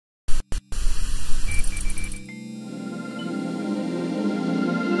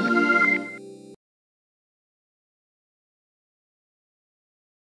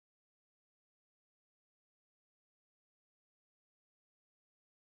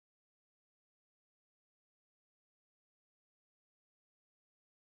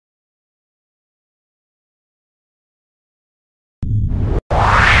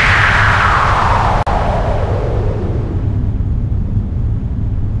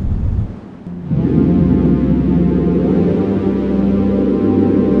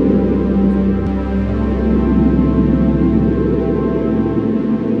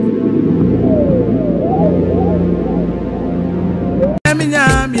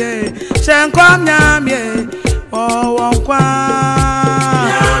Nkom nyamye oh nkwa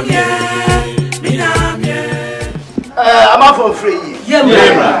nyamye nyamye I'm for free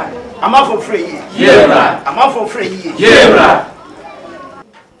yebra I'm for free yebra I'm for free yebra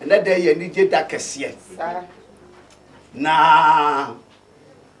and that day you need that kesiye na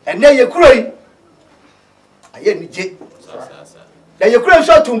and then you cry aye ni je then you cry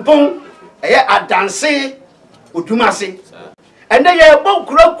so tumpon aye adanse odumase and then you bo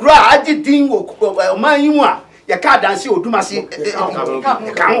kura agi din wo man yi mu a ye ka adanse odumase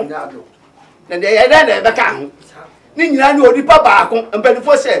kan and then you be kan ni nyina ni odipa baako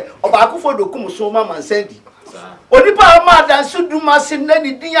mpanifo se obaako do kum so ma mansandi odipa ma adanse odumase na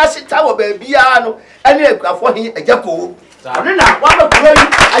ni din aseta wo ba bia no ene akuafo hin ajako ane na wa ba kura yi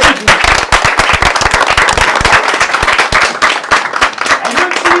agi din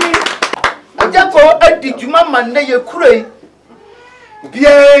ajako adi juma man na ye kura yi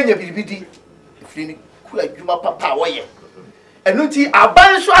bia nya bibidi ifini kura juma papa wo ye eno ti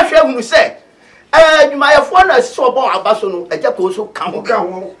aban so ahwe hunu se juma ye fo na so bon abaso no ajako so kan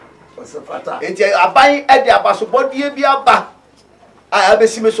ho osefata enti aban edi abaso bodie bi aba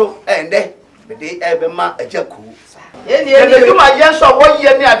abesime so ende be de ebe ma ajako ye juma ye so wo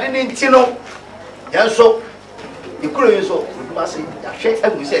ye ni ade ni nti no ye so ikuro ye so duma se ahwe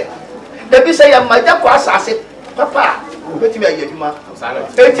agu se da bi se ya majako asase papa betimi ayeduma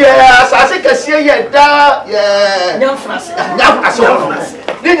enti asase kase ye da nyam frase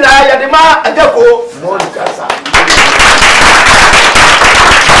ni na ya de ma ajako mo kasa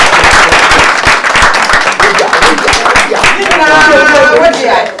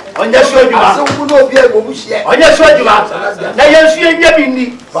onye so adwuma so ku no obi egomu hye onye so adwuma na yensu enya bi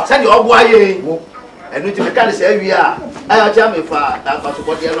ni se de obo aye enu ti meka ne se awi a aya cha me fa da paso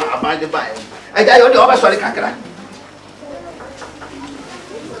body no abande ba eja yo de oba sori kakra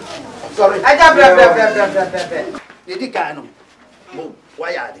sorry aja bra dedi kan no mo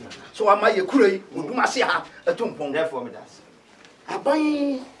waya de so ama ye kuroi oduma se ha atumpon therefore me das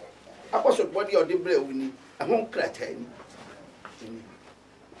aban akoso body o de bra wuni ehon krata ni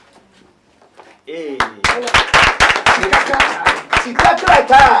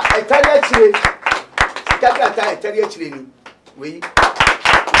Sikakata etalia chire. Sikakata etalia chire ni. We.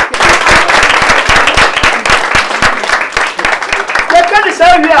 Sekani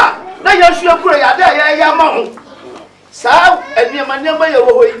sawia. Na yosu ekuro ya da ya ma ho. Sa eniema niema ye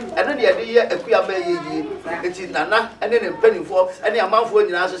wo hoyi. Eno de ye akuya ma ye yi. Eti nana ene ne mpanimfo ene amanfo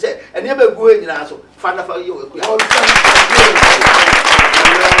nyina so se eniema egu nyina so. Fa na fa ye wo akuya.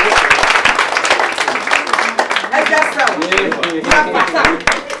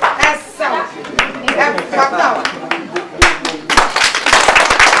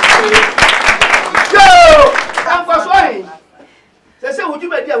 Say would you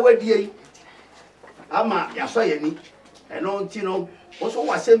be there where die ama ya so ye ni eno ntino wo so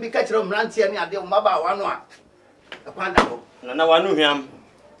wasem bi ka kire mrantie ne ade maba wa no a kwanda ho na wa no hwam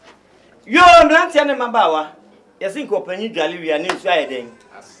yo mrantie ne maba wa yesi nko panyi dwale wi ane nsu ayeden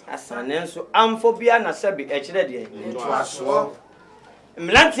asane nso amphobia na sebi e kire de nto aso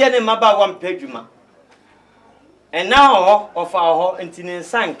mrantie ne maba wa mpadwuma ena ho ofa ho ntini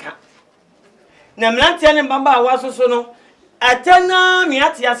sanka na mrantie ne maba wa soso no atana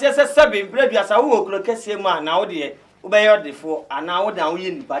miati asese sebi breduasa wo okro kese mu ana wo de ubeye odefo ana wo dan wo ye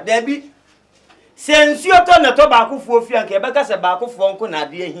nipa da bi sensuo to na to ba akofo fi anka e beka se ba akofo nko na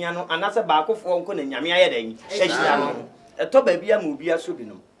ade ahia no ana se ba akofo nko na nyame aye dan ehia no to ba bia mu bia so bi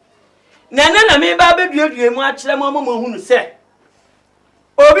no na me ba beduadue mu a kire mu mo hunu se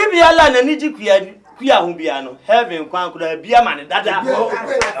obi bia la na ni ji kuya hu bia no heaven kwan kura bia ma ne dada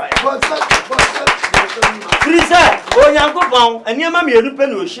Krisa onyankopon eniema mienu pe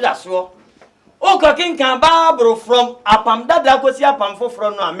na ohira so o ka kinkan babro from apam dada kosi apam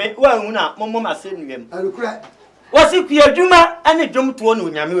foforo no ame wa hu na momom asenuem alukura wasi kuadwuma ane dwomto na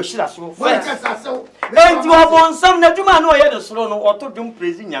onyame ohira so enti obonsam na dwuma na oye de soro no oto dwom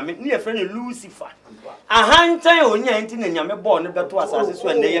praise nyame ne ye frɛ ne Lucifer ahantan onya enti na nyame bo ne beto asase so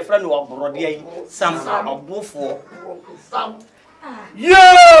na ye frɛ ne oborode yi sam obofo sam yo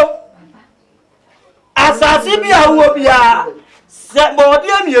asasi bi awo bia se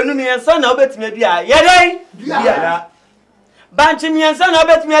bodi amienu miensa na obetime bia yedai bia banchi miensa na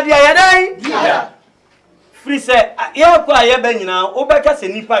obetime bia yedai bia free se ye ko aye ba nyina obeka se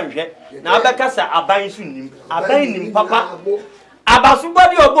nipa hwe na obeka se aban su nim aban nim papa abasu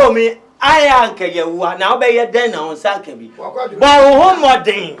bodi obo mi aya nke yewa na obeye den na onsa ka bi bo ho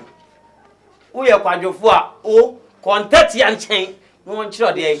modern wo ye kwadwofo a o contact ya nchen no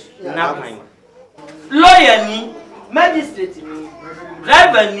nchiro de na pan lawyer ni magistrate ni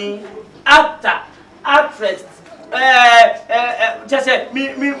driver ni actor, actress, just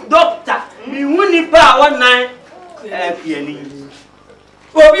me doctor, me winning power 19 piani.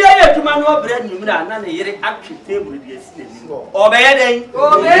 Obi aye tuma no bread ni na na yere action table bi esi ni. Obeyeden.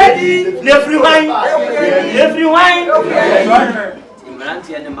 Everyone.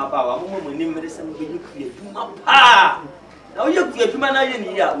 Imranti ene maba wa mo ni mresem bi ku eduma pa. Na oye ku eduma na ye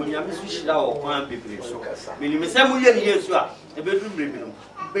ni ya onyame so hira wo kwan bebre so. Me ni mesem ye ni yesu a e be dum brebi no.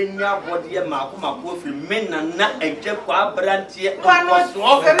 Benya body e mako ofiri men na eje kwa abranti e so.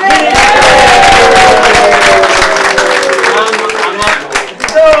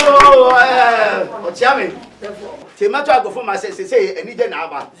 Ochiame. Tomato agofo ma say eni je na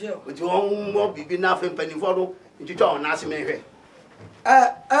aba. Oti won mo bibi na fe mpanifo do ntito on na ase me hwe.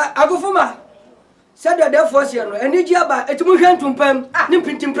 Agofo ma. Said the force here no eni je aba etimu hwe ntumpam ni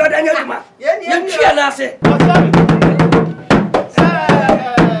mpintim brada nya duma. Ye twa na ase.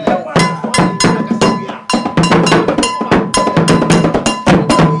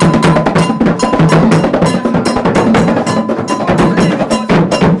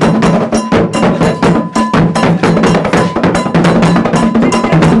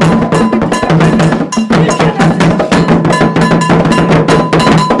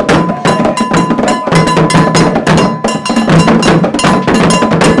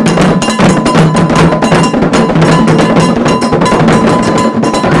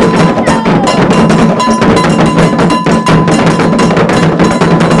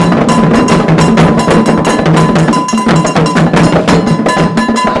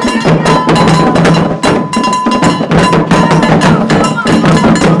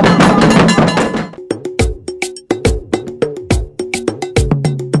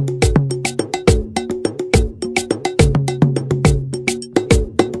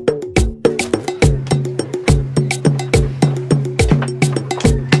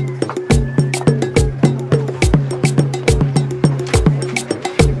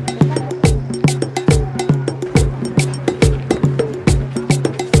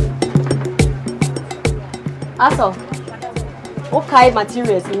 Also, okay,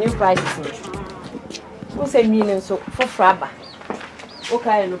 materials in new prices. Who say millions so for fraba?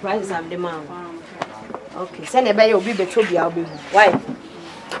 Okay, no prices of demand. Okay, send a bay will be betrothed. Why?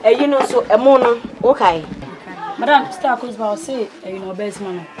 You know, so a mono, okay. Madam, Starkos will say, you know, best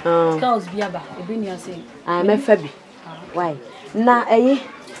man. Girls be about a bin, say. I'm a Fabi. Why? Now,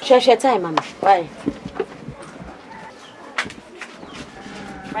 share time, Mamma. Why?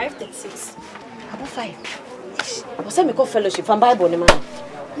 5:36. About 5. What's a make fellowship from Bible, man?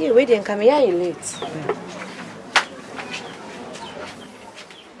 You wait and come here late.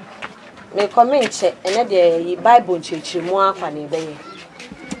 Me comment check and the Bible church more funny day.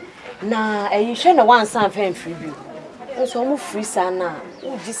 Nah, you share no one son free view. So I'm free sana.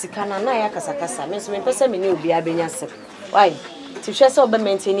 Oh, Jessica, na ya kasakasa. Me so me person me ni obi abenyase. Why? To share so be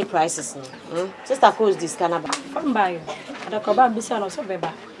maintain prices no. Sister close this canaba. Come by. Adokoba bisa no so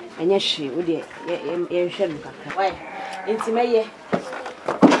beba. Anya hwe wo de ye hwe no kakra. Why? Enti meye.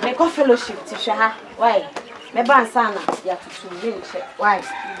 Me ko fellowship ti hwe ha. Why? Me ban sana ya tutu me nche. Why?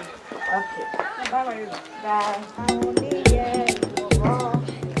 Okay. Bye.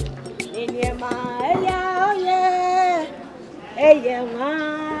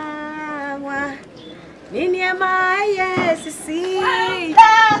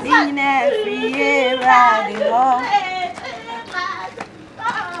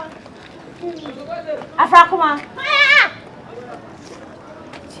 Afrakuma.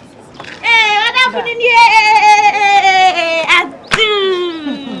 What happened here?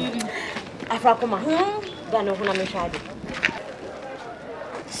 Afrakuma. Dano huna meshadi.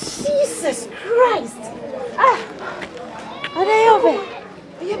 Jesus Christ. Are you over?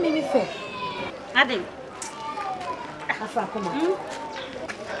 You made me fair. Adam. Afrakuma.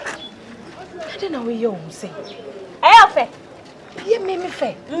 I don't know what you're saying. Hey, Ofe. You made me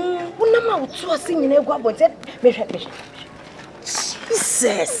fair. Unama utua singing a guabo.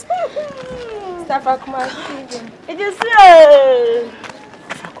 Jesus. Afrakuma. It is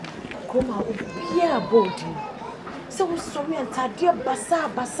Kumawood. Yeah, body. So sorry and tadia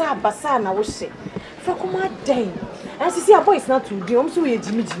basa na wo se. Afrakuma day. And see a boy is not too dim, so we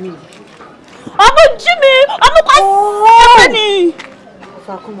Jimmy. Jimmy, I'm quite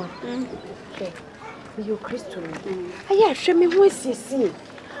Afrakuma. Okay. You Christian. Aya hwe me ho asiesie.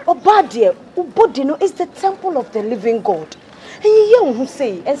 Obade, ubody no is the temple of the living God. And you who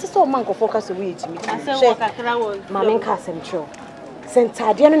say, and so man go focus away Jimmy. I say what kakra won. Mama nka asɛmtro.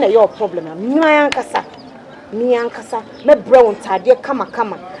 Sentade no na your problem. Me ankasa me brɛ wo ntade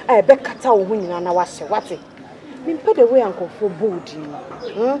kama e be kata wo hu nyina na wahye wate. Me pay the way uncle for board.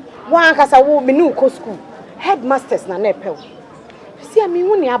 One cause I will be new school. Headmasters na nepel. See, I mean,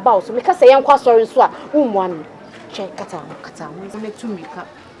 when you're about so because I am quite sorry, so one check kata, make to make up.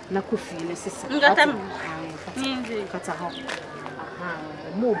 Na Kofi ne sister. Kata ho.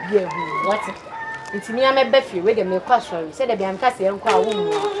 Mo bia hu. What? Nti me am be free we dey make quite sorry. Say dey be am ka say enko a wo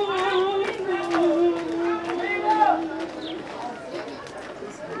mu.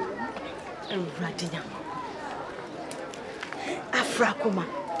 Radinya. Afrakoma.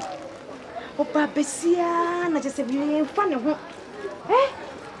 Opa besia na just be enfa ne ho.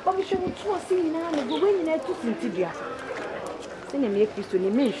 Obi hwe ntu osi nyina na go we nyina tu tintibia. Sene me Kristo ne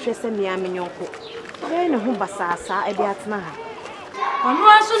me hwe se me amenyonko. E ne ho basasa e be atena ha. Onu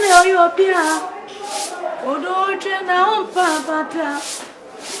aso ne oyo opia. Odo twe na ompa pata.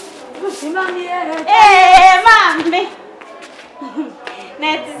 Imami Mami.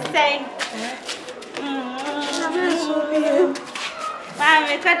 Net say.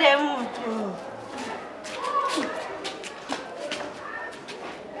 Mami, cadê muito?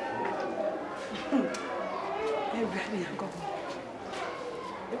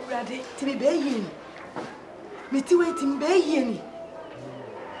 Everybody, Timmy Bayin. Me too, Tim Bayin.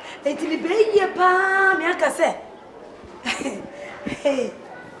 And Timmy Bayin, pa, me say.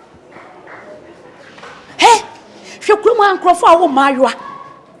 Hey, Shukuma and Crawford, Marua.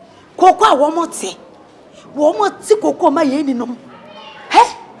 Cocoa, one more say. One more Cocoa, my yen. Hey,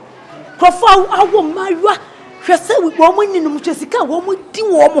 Crawford, I won't Marua. She said with woman in Jessica, one would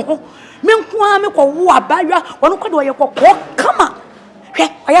do warm. Menkwa me kwa wo abaya wono kwa do ye kokko kama hwe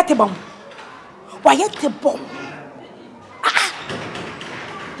oyate bom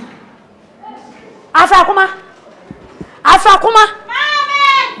afa kuma mama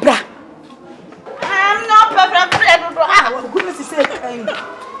bra I'm not perfect do goodness is say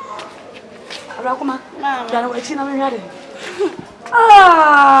afa kuma mama dana we chi na me hwade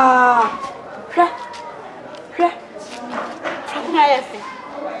hwe kuma yefe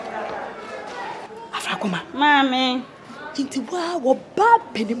Afrakoma. Mami. Inti wa wo ba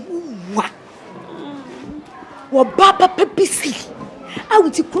penimwa. Wo ba papa bisi.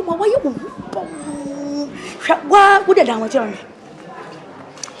 Awuti kroma wa ye wo bom. Hwa wa wo de dan wa jere.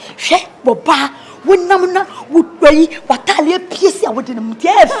 Hwe wo ba wo nam na wo dwai watale piesi a wo de nam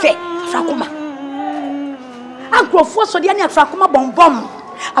tie efe. Afrakoma. Ankrofo so de ne Afrakoma bombom.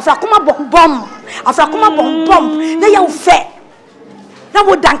 Afrakoma bombom. Na ye wo fe. Na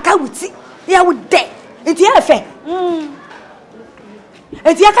wo danka wuti. Ya wo de enti ya fe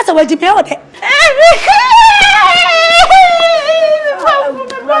enti ya kasa waji me o de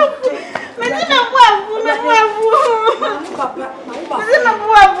Medina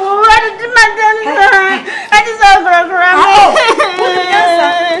buabu adi di madana adi so gra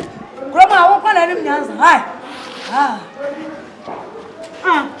grandma wo kwa na nim nyanza hai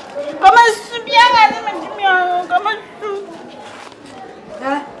kama subianga ni medimi kama su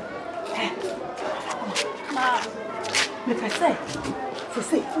me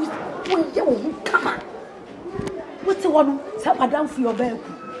say when you come on what's the one say madam for your back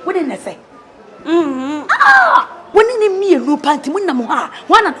what did I say when in me no panty mun na mo ha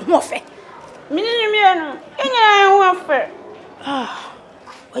wana no ho fe me ni me no enya ho fe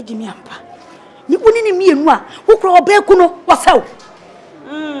waji mi ampa ni woni ni me no a wo kro obaku no wo sew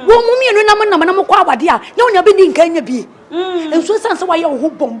wo mu me no na mo kwa awade a nya onya be ni nkan nya bi enso sanse wa ye ho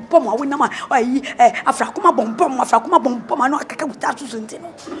bombom a wonam ayi Afrakoma bombom no akaka buta so nti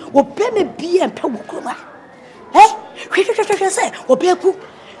no wo be me bi empa wo kroma hwe se wo be ku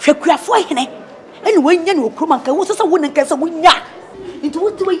hwe kuafo hene ene wanya no kroma nka wo sesa won nka se wonya nti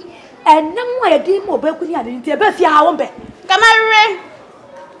wo ti wi enam wa ye di mo be ku ni ade nti e be fi ha wo be kamare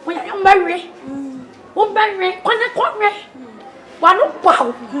wo ya mare wo mare kwana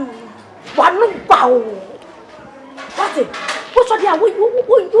wanu bawo What it? What's what ya? We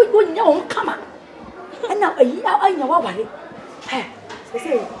know come on. And now I know what it. Hey,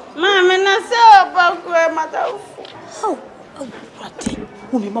 say, Mama, na so about grandmother. oh, what it?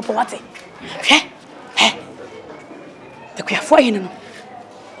 Who me more what it? Hey, the queer for you,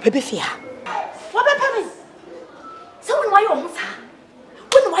 baby fear. What about me? Someone why you almost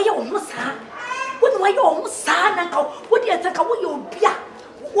why you almost now? What do you think? What you be?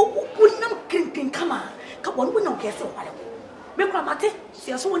 What no come on. Come on, we don't care so well. Me kwa mate,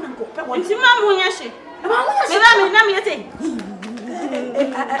 si aso wona nko pe wona. Nti mamu nya hye. Mamu nya hye. Na me yete.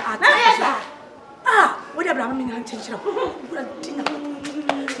 What the blam me na nchira. Ura dinga.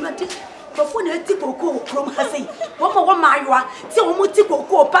 Before na ti koko krom ha sei. Wo ma ayoa, ti wo mo ti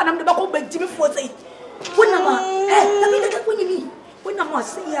koko pa na me ba ko bagimi fo sei. Wona ma, na me ka ko nyini. Wona mo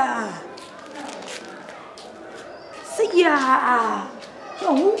sei ya. say ya.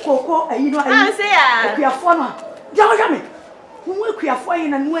 So who koko you know I say ya. We are for no. Ja me. Who we are for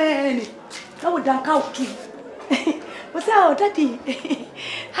in and when. Now we don't count too. What's out, Daddy?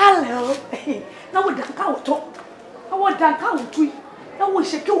 Hello. Now we don't count too. I want to count too. Now we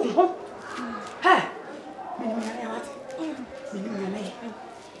should go home. Hey.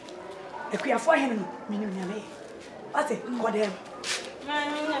 If we are for him, what's it? What them?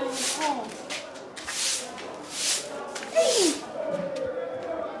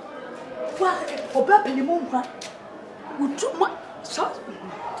 What? Oba penimumpa. Utuma. So.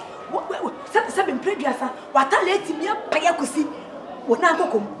 What? Seven previous. What I let me up. Pay akusi. What na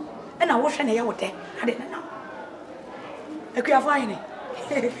kokum? And I wash and I wote. I didn't know. If we are for him.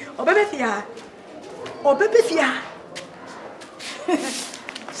 Oba befia. Oba befia.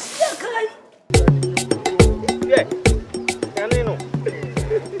 Yeah, can you know?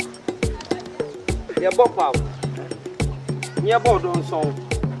 Your bop, your board on song.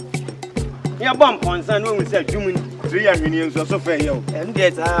 Your bump on San when we said June 3 million or so fair, and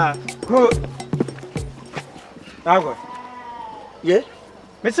yes, good. Yeah,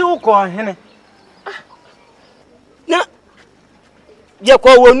 Mr. Oko, Henry. Now, you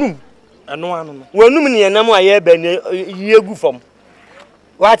call one. And one woman, and I'm a year, Ben, you go from.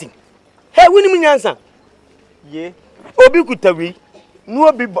 What? Hey, winning me answer. Ye, Obi Kutawi,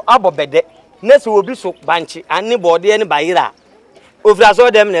 no be abo bede, next will be so banchy, anybody any by over I saw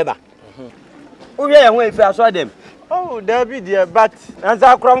them never. Oh, yeah, if I saw them. Oh, Debbie, dear, but as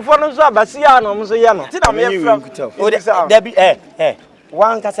I come for no so, but see, I know, so you know. Sit down here from oh, Debbie,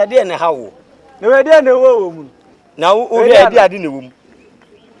 one Cassadi and a how. No idea, no woman. Now, oh, yeah, I didn't know.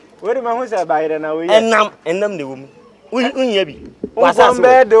 Where am I was by it now? And them the woman. What's on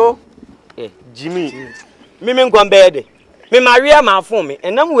bed, though? Jimmy, Mimim Guambede. Me Maria, my for me,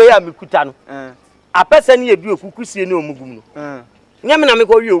 and I'm way I'm Kutano. A person here do who could see no Muguno.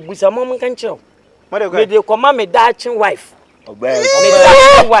 Yamanamico, you, with a moment can chill. What do you command me, Dutchin wife? Or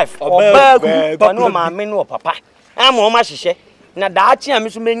wife, or but no, my men or papa. I'm all my share. Now, Dutchin and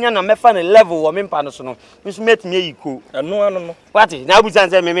Miss Minion and Mefan level or Mimpanosono, Miss Met me cool. And no, what is now we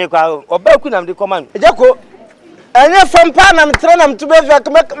send me make or Belkun the command. Jaco. And if from Pan, I'm trying to make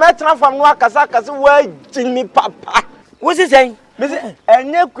Metro from Wakasakas waiting me, papa. What's he saying?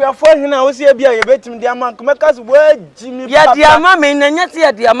 And you are for him, I was here, be a bit in the amount, make us word Jimmy. Yet, dear mammy, and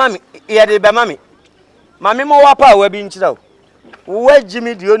yet, dear mammy, here they be mammy. Mammy Moapa will be in Chill. Where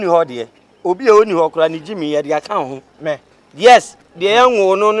Jimmy the only hobby, Obi only hawker and Jimmy at the account. Yes, the young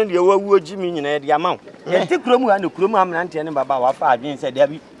one only the word Jimmy in the amount. Yet, the Krumu and the Krumam and Antian Baba, Fabian said,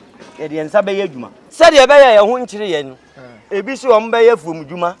 Debbie. Edian Sabayajuma. Said your bay a won't train. A bisu on bay from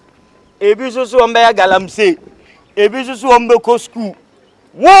Juma. A bisu on bay galamse. A bisu on Boko school.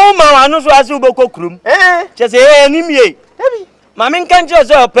 Woman, no so as you Boko Krum. Just a enemy. Mammy can't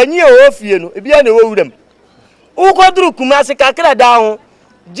just a penny or fear, if you know them. Who go through Kumasika down?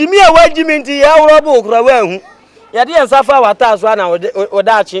 Jimmy away Jimmy into your book, Rawen. Yadian Safa was one or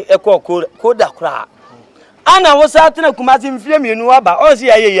Dachi a coda cra. Anna was certain of Kumatin film you know about all the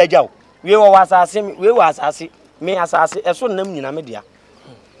Ayajo. We was asking, we was asking, me as a son named Namedia.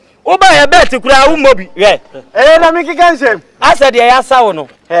 Oh, by a bet to cry, Moby. Yeah, and I make a cancer. I said, I saw no.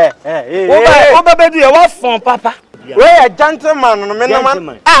 Oh, baby, what from Papa? Where a gentleman, man,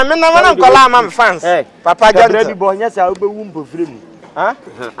 I'm Colama fans. Papa, Daddy boy, yes, I'll be womb of free. Huh?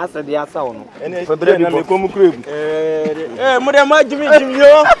 I said, the Asano, and for Brady Come Crib. Madame Jimmy,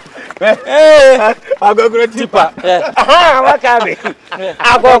 I'll go great tipper. What can be?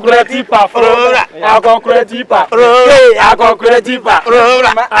 I'll go great tipper, I'll go great tipper, I'll go great tipper,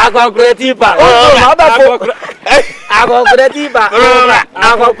 I'll go great tipper, I'll go great tipper,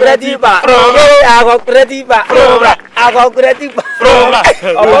 I'll go great tipper, I'll go great tipper, I'll go great tipper.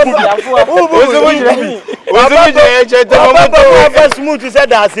 Smooth to say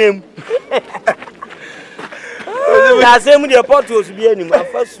that same. That same with the portals be any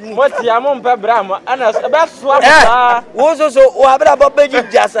first. What the amount per Brahma and a best swap was also what about Beji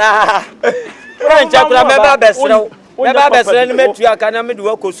Jassa. French, I remember best. Never best element to your caname to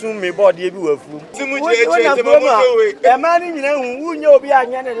work consume me body everywhere. A man in who know be a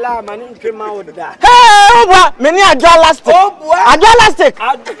young lamb and came out of that. Hey, what? Many are elastic. I elastic.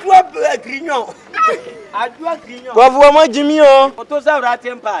 I do a grignon. I do a grignon. What my Jimmy? What was our rat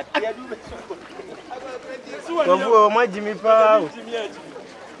part? What my Jimmy Pow?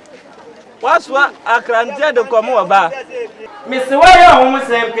 What's what I can't tell the Komowa about? Mr. Way almost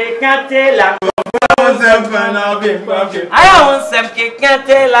can't tell. Sem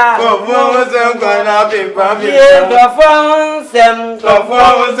kikatela. Sem kana pimpa Sem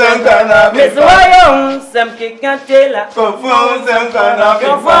kana sem kikatela. Sem kana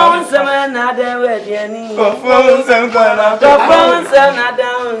Sem another wedding. Sem kana Sem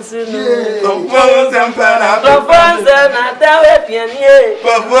another unsunu. Sem kana Sem another wedding.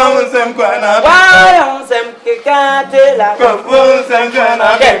 Sem kana Sem kikatela. Sem kana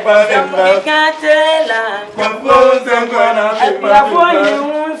pimpa Sem kikatela. Sem kana pimpa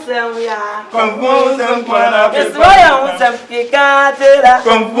Sem ya. Sem kana Sem kikatela.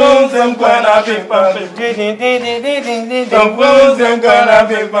 Sem kana pimpa Sem kana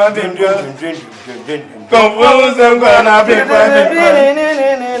pimpa Sem kana pimpa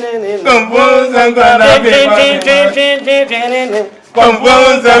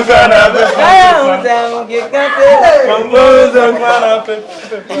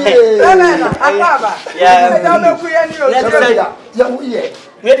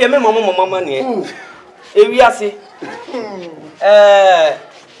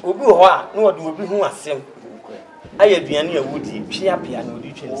obi ho a no wode obi hu asem aye aduane a wodi pia pia na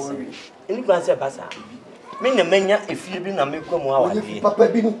odi twene se eni kwan se basa me na manya efie bi na mekwamu awade papa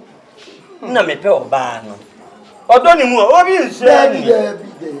bi ni na mepe oba no odo ni mu obi nse ni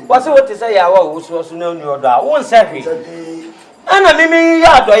wase wote se ya wa wo so na oni odo a wo nse hwe ana mimi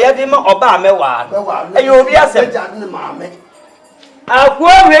ya do ye de ma oba mewa aye obi asem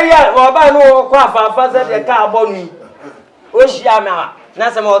akwa hwe ya oba no kwa afafa se de ka abonu o shia me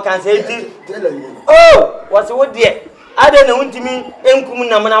na se mo kan se ti oh wase wo de ade na untimi enkum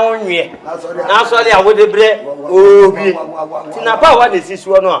na mana wonwe na so le awode bre obi ti na pa wa de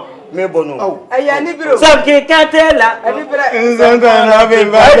sisuo no a me bono aya ni biro sam ke katela ani biro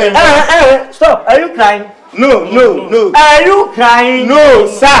stop, are you crying? No. Are you crying? No,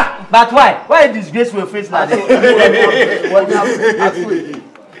 sir. But why disgrace your face like that?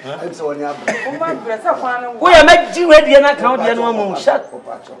 We are making ready and account the animal. Shut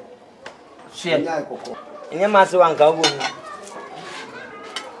up. Shit. In your master one go.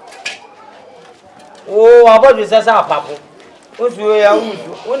 Oh, about this as our papa. What's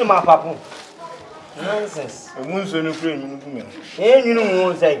your my papa? Nonsense. A moon so no friend. Eh, you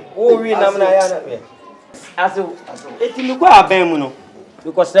know, say, oh, we are not. As it in the car, Bemuno,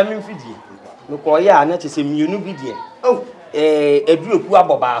 because I'm in Fiji. Look, ya, not to say you know, be dear. Oh, a drew poor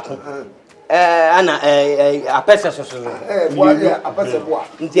Bobaco. Anna, a person, a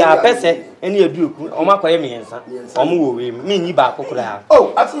person, any a duke, or my Quamians, or move me back.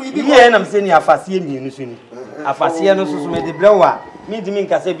 Oh, absolutely. Yeah, and I'm saying a fascian, a fascian, made the blower. Me to me,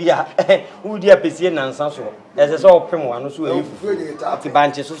 Casabia, who dear Pessian and Sanso, as a sort of primo, and so the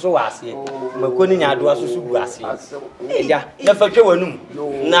bunches so as ye. Maconia do us so grassy. Yeah, never show a noon.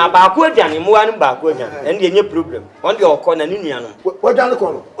 Now, backward and one backward, and the problem. On your corner, Indian. What down the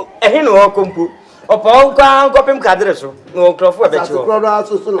corner? A hen or compu. Upon Copim Cadreso, no Crawford.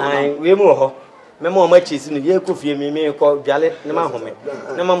 I will more. Memo matches in the year Kofi me call Jallet, Namahome,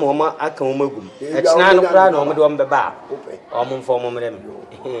 Namama, Akamogum. It's 9 o'clock on the bar. Almond for them.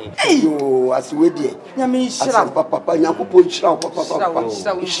 You as we did. Yami shall papa, Yakupo shall papa,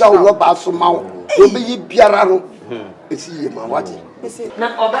 shall not pass some mouth. You'll be Piarano. See him, what?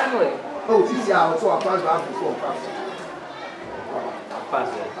 Not Obama. Oh, this is our so I pass before.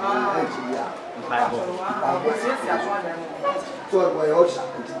 So I also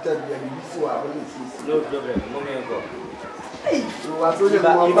tell you so I will see. No problem. Moment go. Hey, you are so you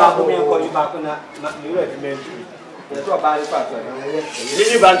back on that you recommend. That's what bad part.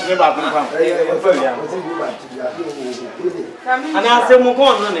 Really bad to back on. And I say mo go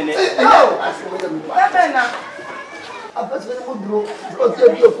on nene. No, I say na. Abas we mo bro dey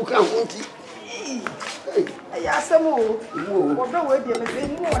be fuka hunti. Hey, asemo. Odo we dey me say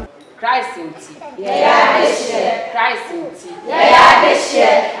mo. Christ in tea. Yeah, Christ in tea. Yeah, this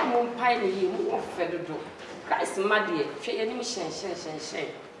year. I'm on pine you fedo. Christ madie, she any shen.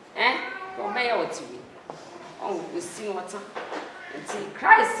 Eh? Don't be out to me. Oh, we see water.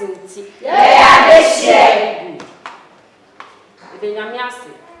 Christ in tea. Yeah, this year. The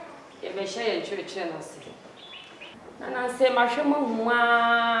Yamiasi. You be share in church and I say, my shama,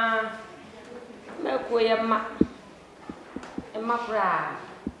 make way a map. A map.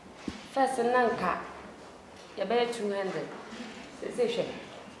 First Nanka, you bear 200. Say, she.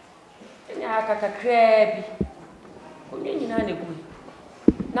 And I got a crabby. Only in any good.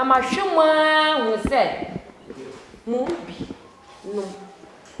 Now, my shuma who said, Mooby, no.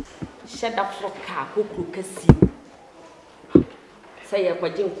 Shut up for car, who could see. Say, you're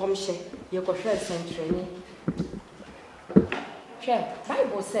quite in Pomshe, you're quite first and training.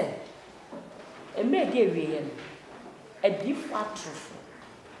 Bible said, Emelia de we a diff atrophy,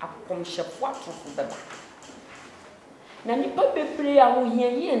 a comship atrophy baba. Na nipa bebre a wo hia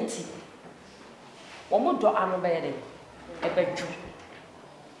yenti. Omo do anobere ebedwu.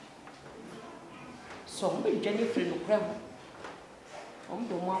 So mbe dwane free no kram. Omo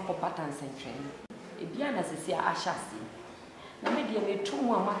do mo akopata nsentwen. Ebia na sesi a ahyase. Na me de me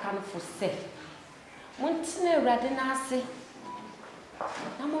tumu amaka no fo se. Montine Awurade na ase.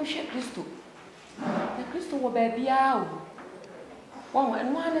 Na mo hwe Kristo. Na Kristo wo ba bia o. Won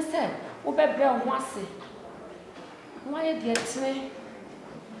eno ane se wo bebre ho ase. Why de tene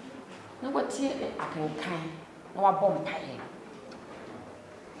na wotie akankan na wabɔ mpae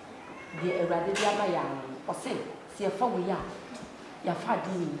de Awurade de aba ya o se se fa wo ya fa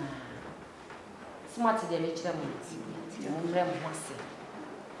di na smart de le kyerɛ mo mmerɛ mo ase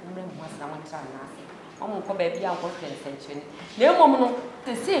na wantra na ase ɔmo kɔ ba bia nkɔ hwɛ nsɛnkyerɛ na emom no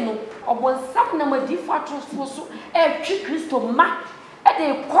te se no ɔbɔnsam na madi fa trofo so twi Kristo ma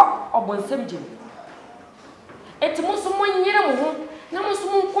de kɔ ɔbɔnsam gye eti musu mo nyere mo ho na musu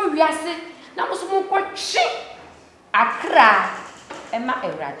mo nkɔ wiase na musu mo nkɔ twi akra ema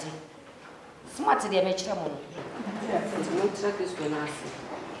Awurade smart de me kyerɛ mo no eti mo tra Kristo na ase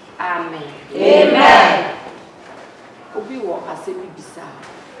amen amen obi wo ase bi bisa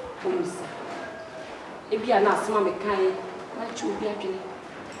o misa ebi ana asema me kan na chi obi adwene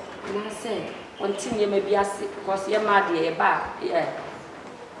na se onti nyema bi ase because ye ma de e ba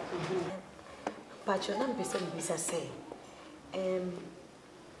Pacho na mpesa mbisa say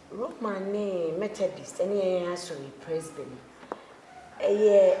Rockman ne Methodist ene asori president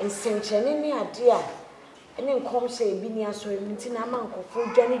eye nsenchene ne ade a ene nkom say bi ni asori nti na amankofo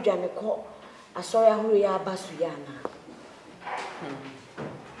dwane ko asori ahoro ya abasu ya na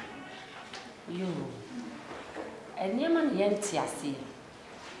yo ene man yenti ase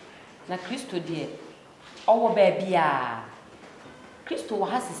na Kristo de owo ba bia Kristo wa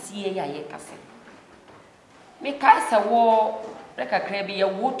hasisi ya ye kase me kasa wo rekakra bi ye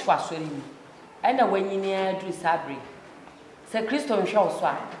wo to asori mi ana wanyini adru sabre se Kristo nhwe wo so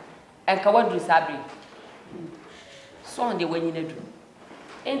a enka wadru sabre so on de wanyini adru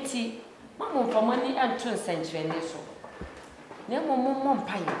enti mamo mfamani antu nsenkyere ne so na mommo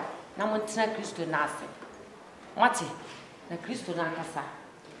mpaye na montena Kristo na ase mate na Kristo na akasa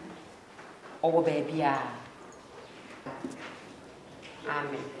owo ba bia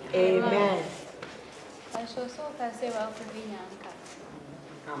amen amen I should so say well for being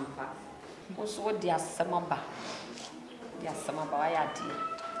ampa oso de asamaba ya di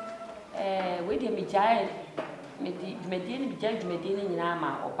we de me jai me di ni bijai dwumadi ni nyina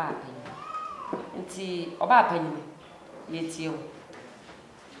ma oba apan nti oba apan ni ye tie o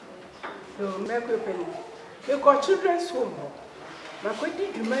no me ko peni me ko children's home ma ko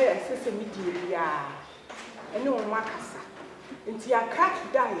di dwuma ya sese mi di ya ene wo makasa nti aka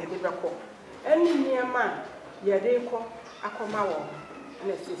da ye de beko eni niema ye de ko akoma wo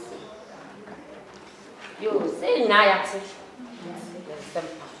na sese yo say na ya ti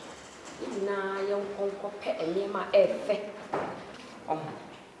sempa na yon konko pe niema efe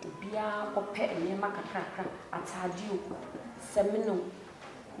bia ko pe niema kakra atade o semino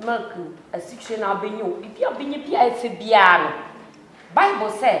milk asiction na benyo bia bia efe bia no Bible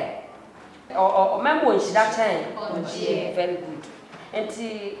say o membo nshida chen very good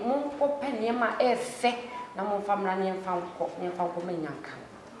enti mo ko pe niema efe na mo famra ne mfa nko menyanka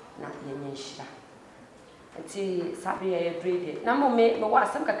na ye nshida enti sabe ye brede na mo me wa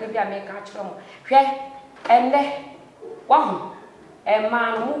asem kakra bia me ka kire mo hwe enne wa hu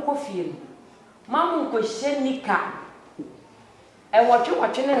ma no mo Kofi ma mo ko hyenika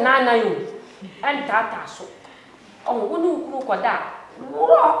watwe ne nana yo entata so wonu nkuru koda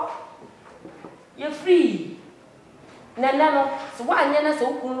wuro ye free nana no so wa anya na so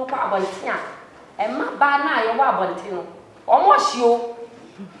ukuru no kwa abonti a ma ba na ye wa abonti no omo hye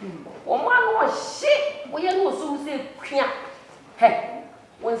o mo anu o hye wo ye no so se kwia he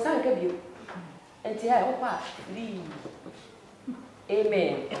won san ka bio enti ha wo kwa free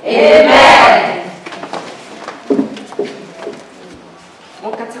amen amen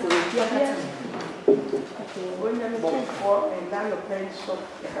mon kata wo dia kata when I'm for and then the pen shop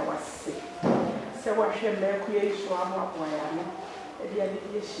that was sick. So what she make you so I'm not boy and the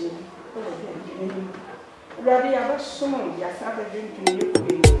idea she Rabbi Abasum, yes, I drinking you.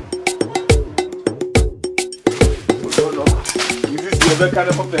 You just see that kind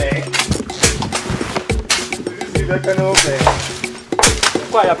of play. You see that kind of play.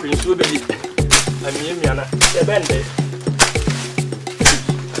 Quite a prince will be. I mean, Yana, a bandit.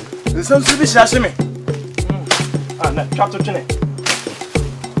 There's some Swedish sashimi. Ah, no, chapter 20.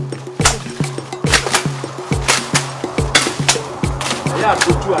 ya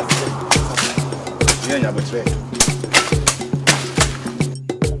kutu ase. Nyanya betre.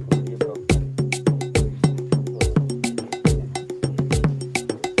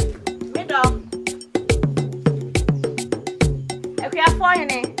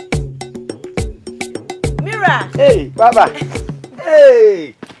 Mira. Hey, Baba.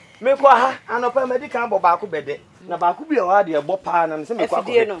 Hey. Me kwa ha anopa medical bo ba ko bede. Na ba ko bi o ha de ebo pa na se me kwa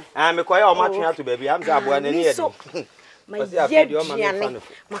ko. Ah me kwa ya o ma twen ato ba bi am za abo na ni yede. Ma ye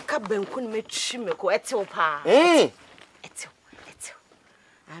maka banku me twi me ko etew pa. Etew.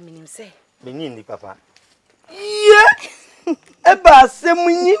 Aminim se. Me ni papa. Ye. Eba se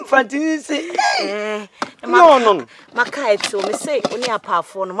munyi mfantini se. No. Maka etew me se oni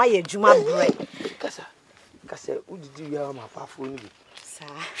apafo no ma ye adwuma bre. Kase udidi ya ma apafo ni bi. Sa.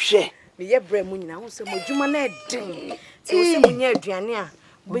 Hwe. Me ye bre mu nyina ho se mo adwuma na edin. Se wo se munyi aduane a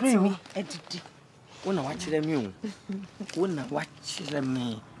betimi edidi. Wona wa kire mi o. Wona wa kire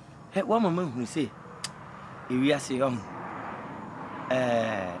mi. He wa mama hu se. Ewi ase yo.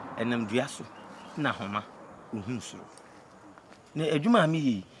 Enam duaso na homa ohun suro. Na adwuma mi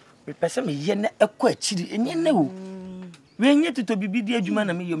yi. Me pese me ye na ekọ akiri enye na o. We nye tito bibi di adwuma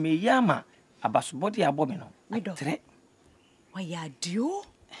na me yo me yama abasobode abo me no. Tre. Wa ya dio.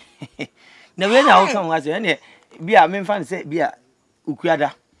 Na we na wo kan wa se ne bia me mfa se bia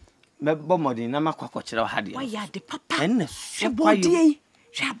ukuada. Me bomodi na makwa kire ha de. Wa ya de papa. Enne swabodi.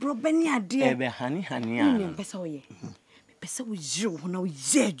 Shabro bani ade. Ebe hani a. Me pese wo ye. Me pese wo jiro ho na wo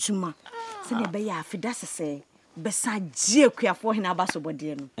ye adwuma. Se ne be ya afida sese. Besa gie kuafo hina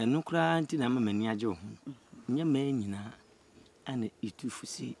abasobode no. Enu kra nti na mama ni age ho. Nya ma nyina ana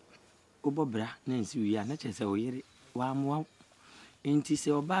itufusi obobra na nsi wi ya na chese wo yire wa moa enti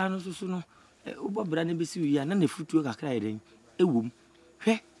se oba no susu no obobra na besi wi ya na futuo kakra yire ewom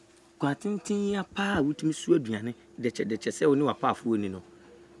hwe kwa tintin ya pa wutumi su aduane deche se oni wa pa afo ni no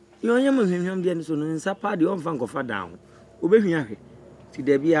yo nya ma hwehwam de no so no nsa pa de onfa nkofa dan obehwia hwe ti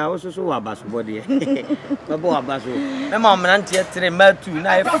da bia wo so wa basobode babo wa baso me ma omrante etre matu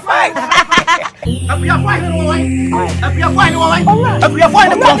na e fight Apia fine no wine. Apia fine no wine. Apia fine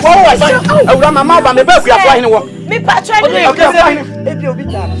no konfo wine. Awura mama ba me ba apia fine wo. Me pa twa ni. Apia fine. Ebi obi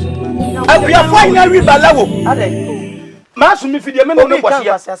ta so. Apia fine na wi balawo. Ade. Ma su mi fidie me no ne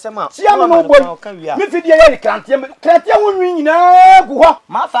kwasia. Sia me no boy. Mi fidie ye krantie wo nwi nyina gu ho.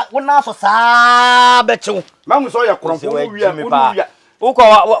 Ma fa wona so saa bechew. Ma hu so ye kronfo wo wia. Uko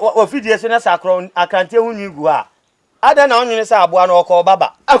wa fidie se na sakro akrantie wo nwi gu a. Ada na onwene sa aboa na okọ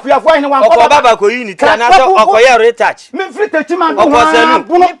baba. Akuafo hin wan okọ baba ko yi ni ti na so okoye retouch. Me free techi man do.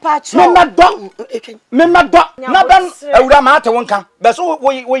 Me ma do. Na dan awura ma ate wonka. Be so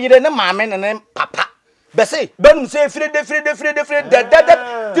wo yire ne maame ne papa. Be se benum se free de.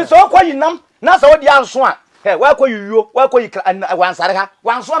 Ti so okoyi nam na so di anso a. He wa koyi yuo, wa koyi wansare ha.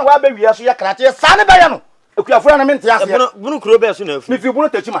 Wanso na wa ba wiya so ya krate sa ne ba ya no. Akuafo na me ntia ase. Bunu kuro be so na afu. Me fi bunu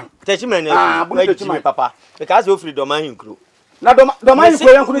techi man. Techi man na. Bunu techi man papa. Because o free doma hin kuro. Na doma hin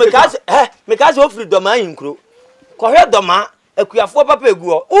kuro yan kuro. Because o free doma hin kuro. Ko hwe doma akuafo papa egu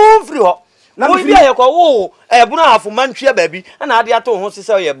ho. O free ho. Na me bia ye ko wo bunu afo mantwe baabi na ade ato ho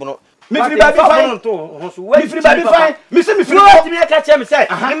sese ye bunu. Me free baby fine. Me free baby fine. Me se me free. No ti me ka che me say.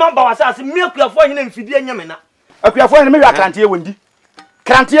 Me man ba wasa ase me akuafo hin na mfidi anyame na. Akuafo hin me wi akrante wondi.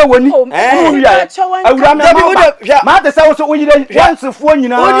 Krante woni. Awura ma de se wo so oyire yansefo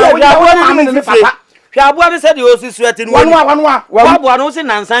nyina. Ne papa. Hwa aboa be se de osusu ati no. Wanwa. Aboa no se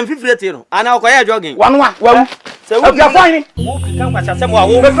nansan fifireti no. Ana okoye jogging. Wanwa. Wawu. Se wo akuafo hin. Wo kan kwacha se mo a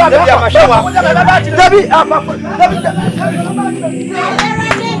wo. Bia ma shewa. Dabi apa.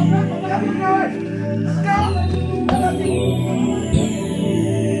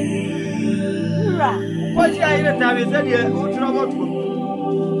 What you are time is that you go to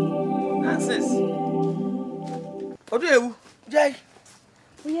nonsense. Odo ewu, Jai.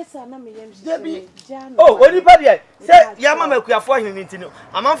 Yes, sir, na me yem. Debi. Oh, oni pa dia. Say ya mama akuafo hin nti no.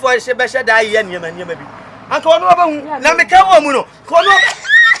 Amanfo hye be hye da ye niam bi. Anka ono ba hu. Na me ka wo mu no. Ko ono.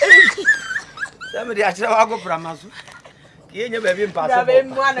 Sa me dia kire wa go pramaso. Ye nya ba bi mpa so. Bra be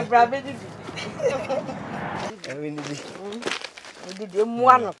mu an bra be di. Ewi ni bi. Odi de mu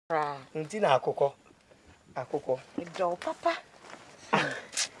an kra. Nti na akoko. Do papa.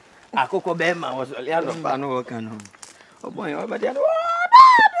 Akoko be ma wo so le ano pa no wo kan no. Obon yo ba dia no.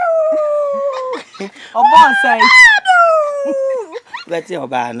 Obon sai. Beti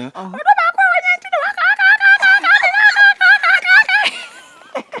oba no. Odo ba ko nya nti do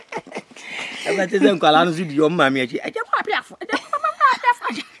beti zen kwala no video mma mi achi. Eje kwa apiafo.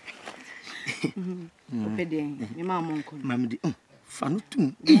 Opede mi ma mo nko. Mam di fanu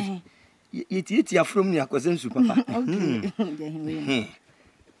tum. Yeti afrom ni akosen su papa. Okay.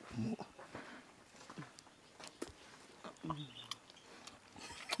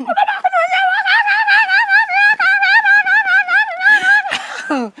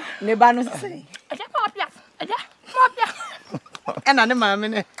 Ne ba no say. Ena ne maame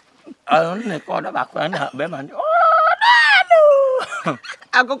ne. Ne ko da ba kwa na be man.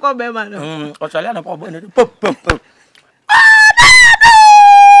 Akoko be man. O sale na ko bo ne pop pop pop.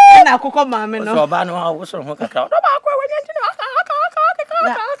 Na akoko maame no. So ba no ha wo so ho kakra. Da ba kwa wanya ti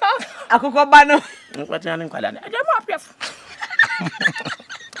na. Akoko ba no. Nkwati na nkwala na. Eje mo apia.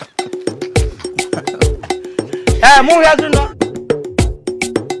 Mo ya no.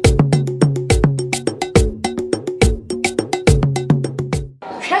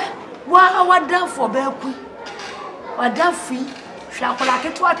 Wadan for beku wadan fi hwakola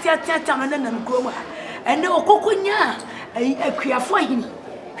keto atiatia no na nkro mu ene okokonya akuafo ahini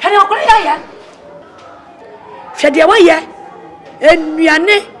hwene okola ya hwede waye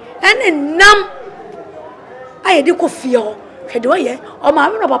enuane ene nam ayedi Kofi ho hwede waye o ma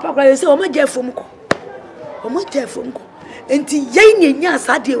no papa kwa se o ma je fom ko enti yei nyenya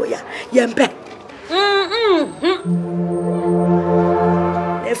asade wo ya yempe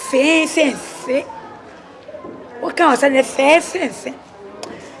Fense. What can I say? Fense.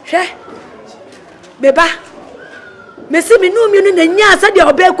 She, Beba. Messi, me no me no nya sa de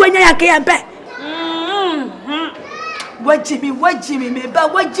obe kwanya yanke yampe. What Jimmy, me ba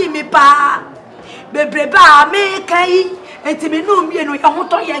what Jimmy pa. Bebreba me kai. Enti me no me no ya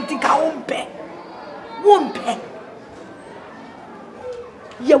hoto yanti ka wompe.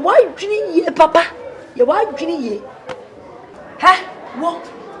 Ye why dwini ye papa? Ye why dwini ye? Ha? Wo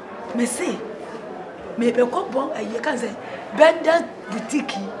me say me be ko bon aye kan say Brenda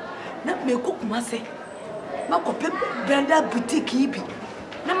boutique na me ko kuma say ma ko pe Brenda boutique bi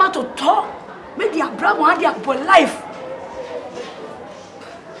na ma to me dia bra mo dia for life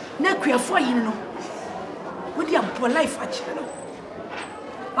na kuafo yin no wo dia for life a chi no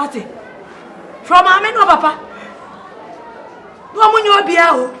ate from ame no papa no munyo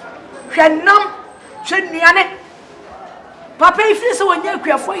bia o hwenam hwenuane Papa if you so nya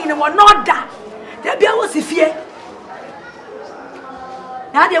kuafo yin wo no da da bia wo sifie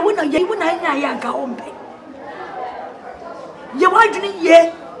na de wo na ye wo na nya ya nka ombe ye wa dwini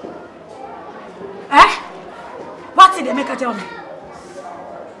ye what did they make tell me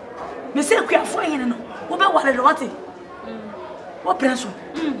me say kuafo yin no wo be wale do what what prenso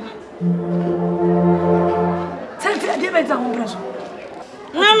tell me be ta wo prenso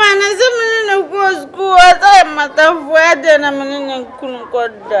Mama, na zemini na go school ata matafu ade na menene kunu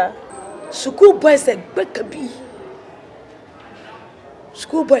koda. School boys e gbekabi.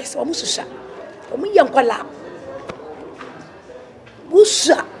 School boys omu susha. Omu yankwala.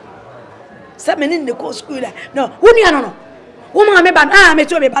 Usha. Sa menene go school la. No, woni ano no. Wo ma me ba me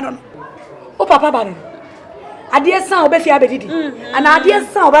to me ba no. O papa ba no. Ade san obe fi abedidi. Ana ade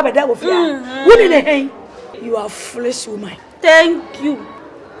san oba beda wo fi. Woni ne hen. You are foolish woman. Thank you.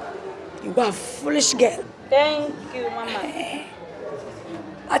 You are a foolish girl. Thank you, Mama.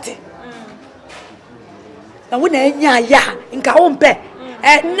 Ate. Na wo na nya ya nka wo mpe.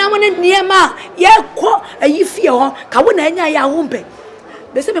 Na mo ne niema ye ko ayi fie ho ka wo na nya ya wo mpe.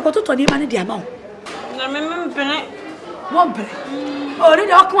 Be se me ko toto niema ne dia ma wo. Na me mpene. Wo mpene. O ri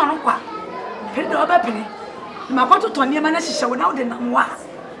de okwa no kwa. Pere de oba pene. Ma ko toto niema na hihye wo na wo de na mo a.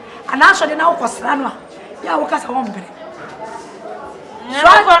 Ana so de na wo kwasra no a. Ya wo kasa wo mpene.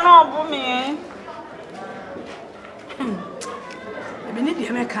 Nko no bu mi. Ebe ni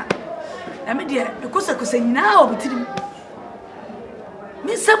dia meka. Na me dia ekosa nyina o bitirim.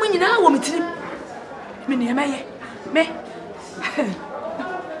 Me samu nyina o bitirim. Me ne meye. Me.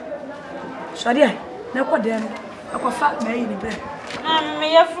 Shadia, na kwa de no. Akwafa na yi ni bre. Na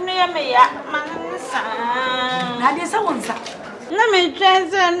me yafunu ya me ya mansa. Na de sa wonsa. Na me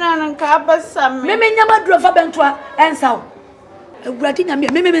twense no nka abasa me. Me nyama duro fa bentoa ensa o. Ewurade nya me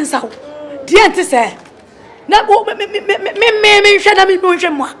nsa o. Die ante se. Na go me hwe na me no hwe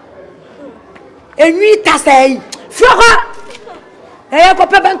mo a. Enwi ta sei. Fuaka. Ko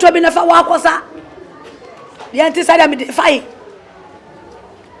pe bentoa bi na fa wa akosa. Die ante se da me fai.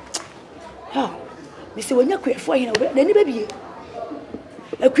 Ha. Me se wonya kuafo yin na ni bebie.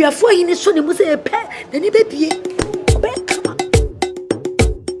 Akuafo yin so ne mu se pe na ni bebie. Obe kama.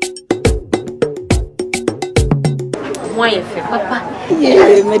 Moye fe papa.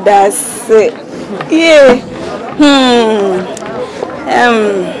 Yeah, me that's it. Yeah.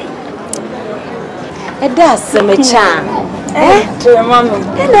 That's me cha. Mama.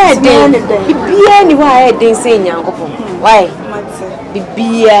 Bibia ni wa den se nyankopon. Why?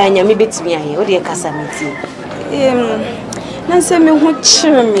 Bibia nya me betimi aye. O de kasa meti. na se me ho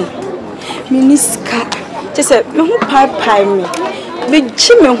kyere me miniska je se me ho pai me be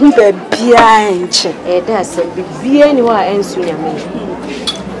chi me ho ba bia enche da se bibia ni wa ensu nyame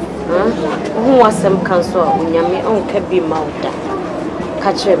ho wasem kanso a nyame onka bi mauda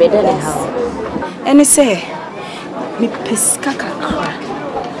ka kyere be da le ha ene se me peska kakra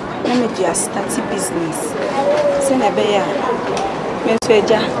na me dia start business se na be ya me so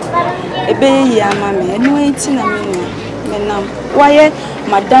eja ebe yi ama me eno enti na me menam waye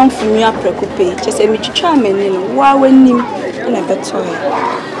madam funu aprekope che se me twitwa amani no wa wanim na beto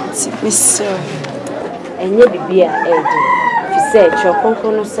e me so enye bibia edi fi se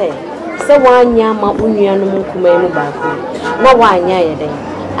chokonkon no se wanya ma unua no nkuma mu baako na wanya ye den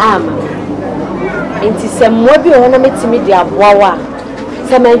ama enti se mmo bi ho na metimi di aboawa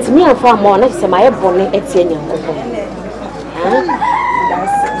se mantimi afa ma na se maye bone etie nyankopon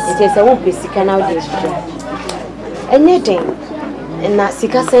enti se wo pesika na wo de enye den na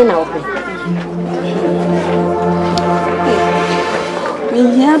sika sen na open me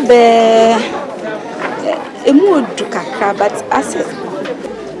here be emu du kakra but asset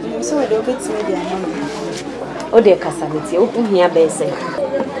so we do bit me dia no o de kasameti o here be say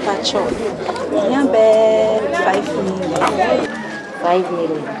pacho here be 5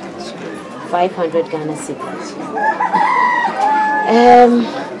 million 500 Ghana cedis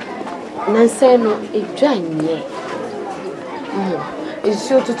nanse no edwanye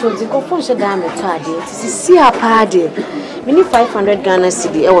Isu to go for shadam tade. Si apade. We need 500 Ghana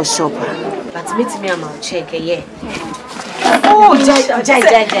cedi e was shop. But meet me am check ye. Oh, jai.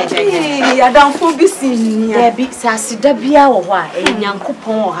 Ya dan fo bi sin ni. There be asida bia wo ho a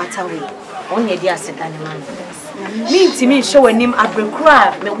Nyankopon wo hata we. Onye di asida ne man. Me ntimi show anim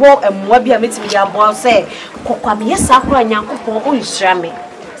abrekura me wo emwa bia metimi di abo se kokwa me yesa akora Nyankopon o nhira me.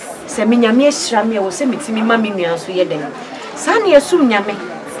 Se me nyame nhira me wo se metimi ma me nua so ye den. Sani yesum nyame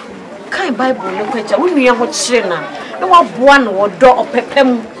kai bible le kwacha wonua ho kyere na wa boa no wodo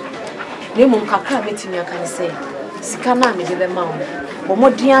opepem ne mum kakra metimi aka ne se sika na me de be ma wo bo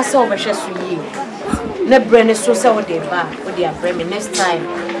modua se wo behwe so yi na bre ne so se wo de ba wo de abre me next time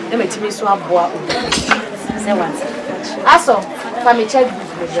na metimi so aboa se what aso fa me check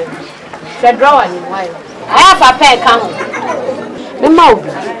business the drawer ni why aya papa ka ho me ma obi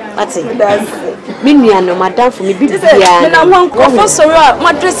ati me nua no madam for me bibia me na wan ko sorry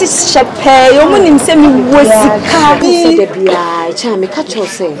my dress shepe yo munim se me wosika bi se de bia cha me ka cho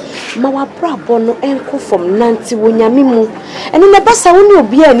se ma wa brabo no enko from nanti wo nyame mu ene na basa wo ne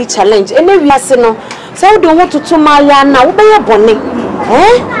obi ani challenge ene wiase no se wo don wototo ma ya na wo be ye bone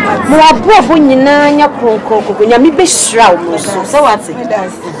mo wa brabo nyina nya kronkron nyame be hira wo so se wati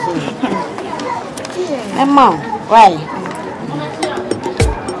emma why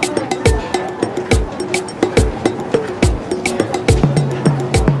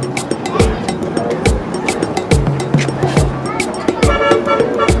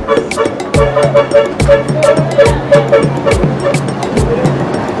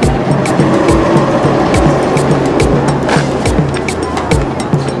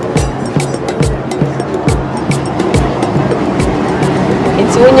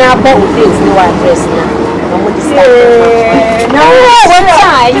about this new address now. I'm going to start. No, one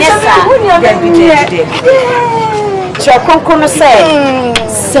time, yes, sir. Chokonkono say,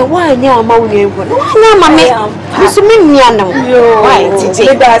 so why now, Mammy? No, Mammy, this mean Yana. Why,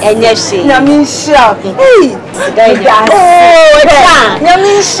 and yes, she. Namisha. Hey,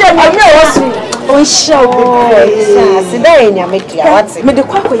 Namisha, I know. show today nya make ya what me de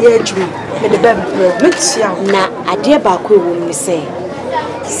kwakwa ya adwuma me de ba metia na ade ba kwa wo mi se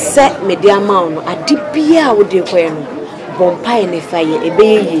me de amount no ade bia wo de kwa no bompai ne faye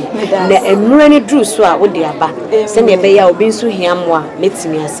ebeyi na enura ne dru so a wo de aba se ne be ya obi nso hiamo a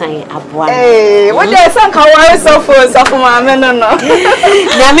metimi asan aboa wo de san ka wa so ma me no na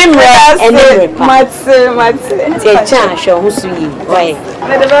me mre ene mate tie cha hwe ho so yi oi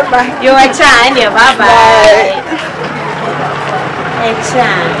me de ba yo cha ene bye bye cha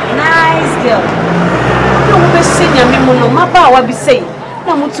nice girl no mo be senya me mo no maba wa bi sei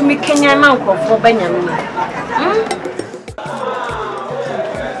na mutumi Kenya na nkofo banya me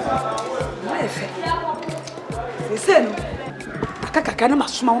Listen, akaka na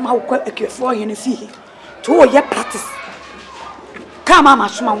masuma ma wo akefo hene fi to wo ye practice kama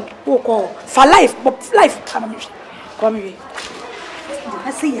masuma wo ko for life come me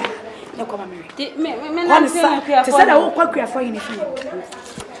I see ya na come me na say akefo say wo ko akefo hene fi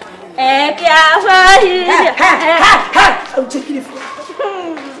akefo hene o chekire fi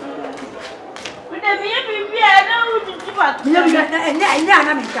we de me bibia na wo tutu ba nya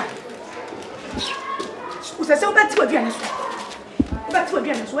na minka. Você é o gato de anos. But what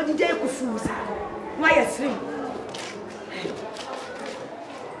again? What did you confuse? Why a slim?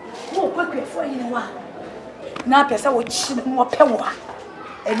 Oh, quick for you. Now, Pessa would cheat more power.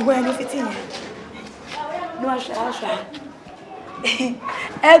 And when if it's in no, I shall.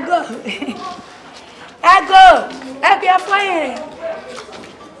 Ego, Ego, fire.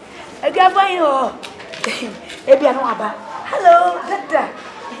 Ego, fire. Ebianoaba. Hello, doctor.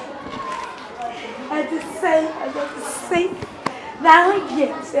 I just say, now,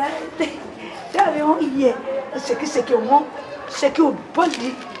 yes, tell me, oh, yeah, shake your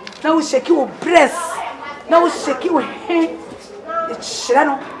body, now shake your breast, now shake your hand. It's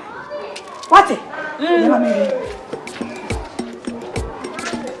Shano. What?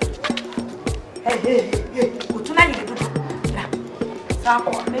 Hey, what tonight you do?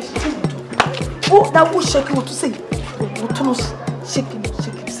 Oh, that will shake you to say.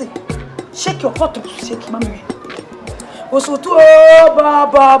 Shake your heart, shake mommy. Was so too,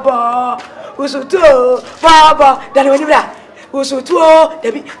 Baba. Was so too, Baba. That when you was so too,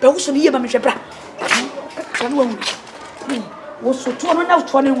 Debbie, but also near Mammy Jabra. Was so too, now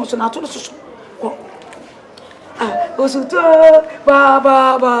 20 was not to the was so too,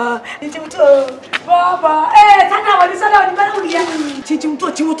 Baba. It's you too, Baba. Eh, Tana, what is that? Teaching to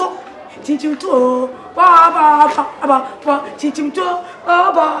Baba, teaching to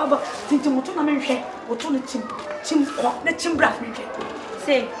Baba, teaching to America, or to the Chimbra.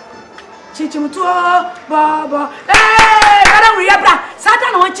 Say, teaching to Baba, eh, Madame Riabra,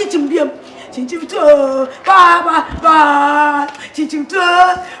 Satan or teaching him, teaching to Baba, teaching to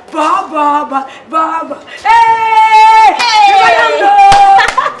Baba, eh,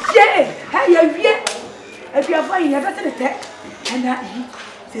 hey, if you are fine, you're better than that, and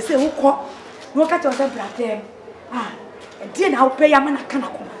they say, who call? No catch yourself, brother. Ah, and then I'll pay a man a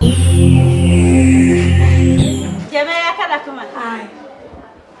canacum. Jamaica canacum. Aye.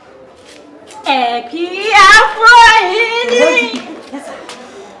 Yes, sir.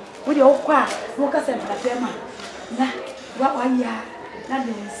 With your quiet, no catch yourself, brother. Nah, what are you?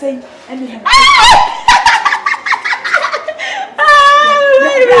 Nothing say anything.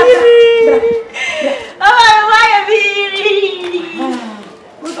 Oh, why are we?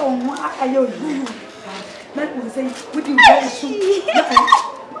 I know you. That will say, would you very soon?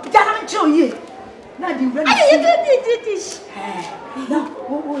 Don't show you. Not you very soon. No,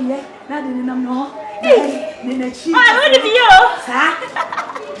 oh, yeah, not in the no. Then a cheap. I would be you, sir.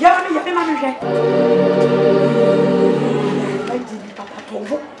 You're my manager. I did Papa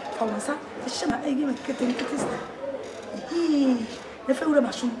Tovo for my son. I give a kitten to this. The fellow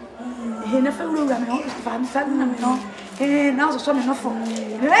machine. He never will run on if I'm standing on. Eh, now so enough for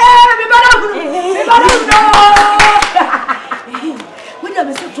me. We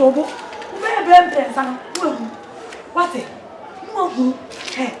never said trouble. Where Ben son? What? No,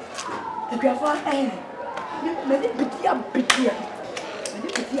 hey, if you are for eh, let it be here.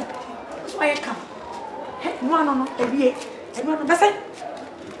 That's why I come. Hey, no, every year. Everyone, I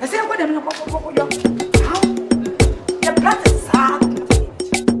say, what I'm going to how the blood is hard.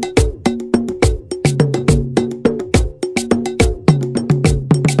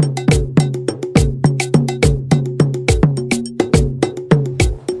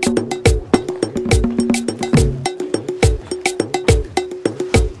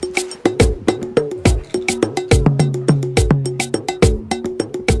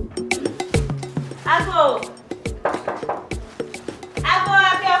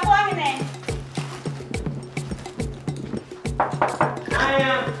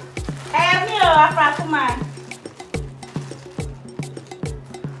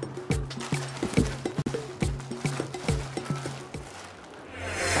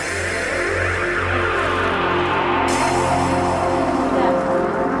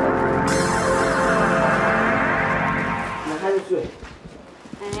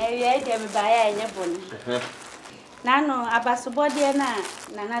 Nano abasubodi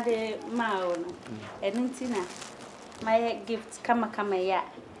na de mao no enintina my gift kama ya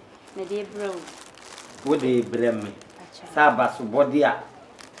na de bro wo de brem sa abasubodi a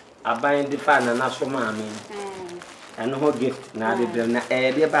aban de fa na so ma me and ho gift na de brem na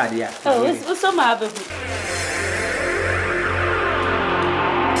de ba de a oh so ma abebu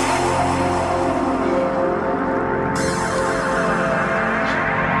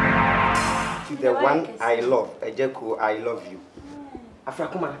the one I love, Ejeko, I love you.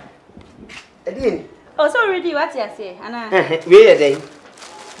 Afrakuma. Edin. Oh, so already what you say, Anna? Where are they?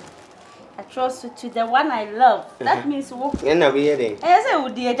 I trust you to the one I love. That means walk. And now we are there. I say,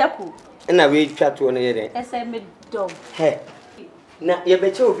 would dear Jaku. And now we chat to one here. I say, me dog. Hey. Now, you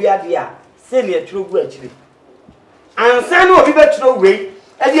bet you be a dear. Send me a true actually. ansa na obi betro we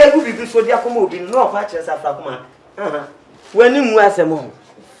e dey agu bibi so dey akoma obi no ofa kire sa afrakoma wani mu asem ho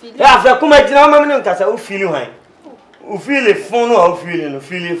e afrakoma gina mama me nkasa o feel hwan o feel fun no o feel no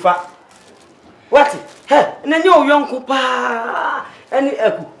feel fa what he na nye o yonko pa ani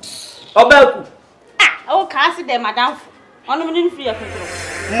aku oba aku o ka si de madam ono me ni free akoro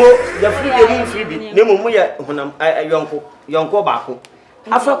mo the free dey mu free bi ne mo ye honam yonko baako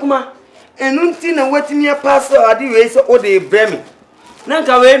afrakoma enunti na watimi pass ade we se o dey bremi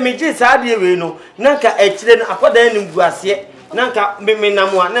nanka we meje sa ade we no nanka ekire no akoda ni guase nanka me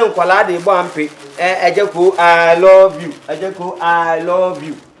namu na nkwala de bo ampe ejeko I love you ejeko I love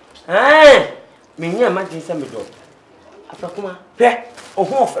you me nya ma tin se me do afrakoma pe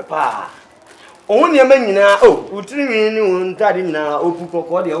ohun ofe pa ohun ne ma nyina utiri wi ni untade nyina opu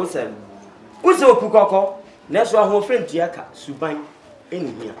kokko de wo se opu kokko na so ahun ofe ntia ka suban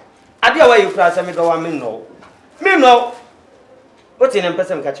enihia ade awa yifra se me do wa me no what in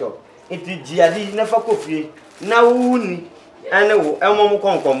person catch up it jiadi na fa Kofi na wuni ane wo emom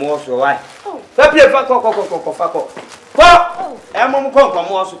konkom wo so why fa pie fa ko fa ko emom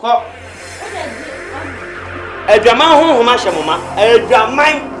konkom wo so ko adwaman honhom ahye moma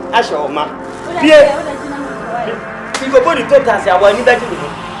adwaman ahye oma pie go body total se awani daji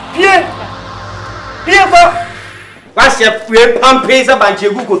pie ko wase pie pampe sa banche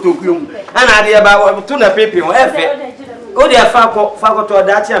gu kotokuom ana ade ba to na pepe ho efe o de fa ko to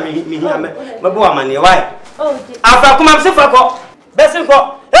da ti ami mi hia me bo amane why afa kuma se fa ko besin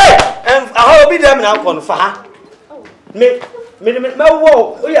ko aha obi dem na ko no fa ha me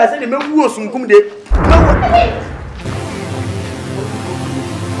wo o ya se de me wu osunkum de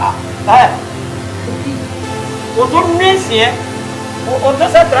o to nsie o to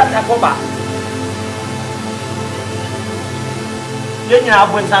sa trata ko ba ye nya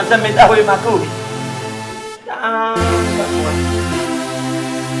abun san se me da ho ma ko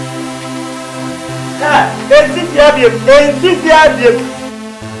Enzifia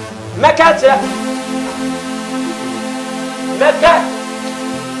Mekacha Meka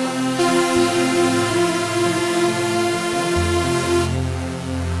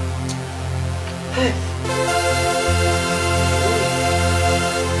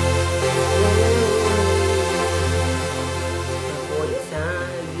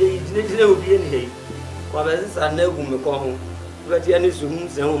Wabesa na egu me ko ho beti ani suhun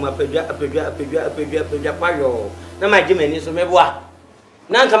se ho mapedwa payo na magimani so meboa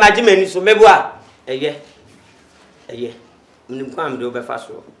na nka magimani so meboa eye mnim kwam de obefa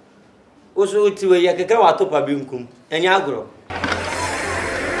so oso tiwe ye keke wa topa bi nkum enya agro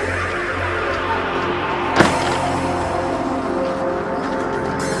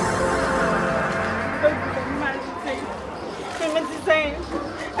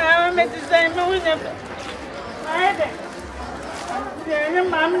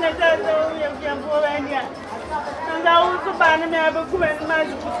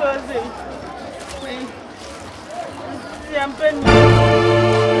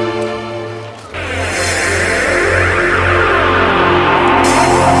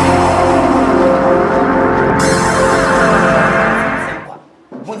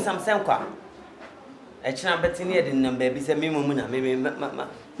Echina betini e din number bi se me mu na me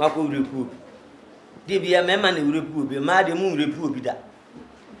ma ko repu de bia me ma na repu bi ma de mu repu bi da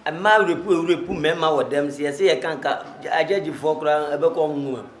ma repu me ma wo dem se ye kanka ajaji fo kra e be ko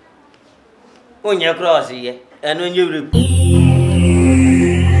mu onye cross ye eno nye repu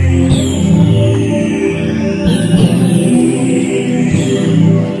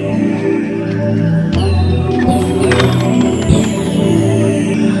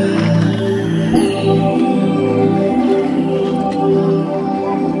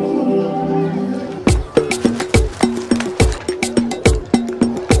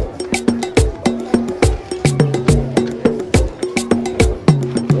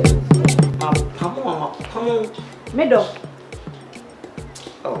Medo.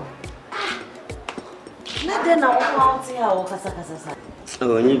 Oh. Na de na wo county ha wo kasa.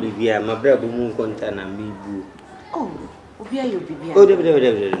 Oh, ni bibia ma bra bu mu konta na mibu. Oh, obi ayo bibia. Oh, de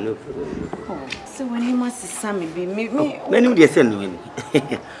no problem. Oh, so when you must sami bi me. Many dey send me.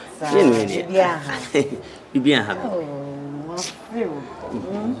 Bibia ha. Oh, ma feel.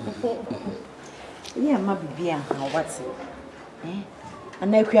 Yeah, ma bibia ha what?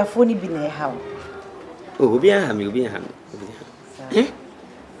 Ana akuafo ni bi na ha. Oh, obi ha me.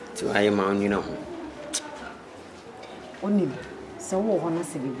 To I am on, you know. Only so wo na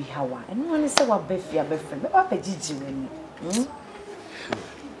se bibi hawa. Eno woni se wa befia befre. Me wa pagigi wani.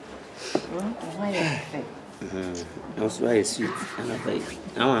 Why is sweet and a baby.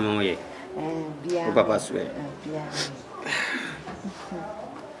 I want to know ye. Bia. Papa swear. Bia.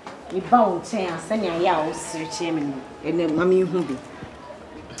 We bound chair, send your yaw, Sir Chairman, and then Mammy Humby.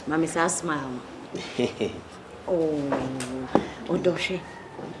 Mammy says, smile. Oh, Doshi,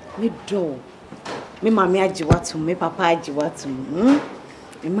 me do. Me, Mammy, I do what to me, Papa, I do what to me.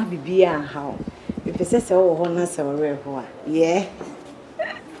 It might be how. If it says, oh, honors or rare, yeah.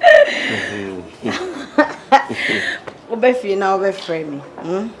 Obefi na obefre mi.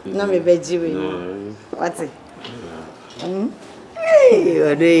 Na me beji we. What it? Hey,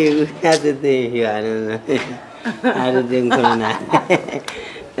 what do you have to think you are? I don't think corona.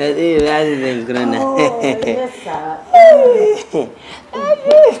 I think corona. Yes, sir.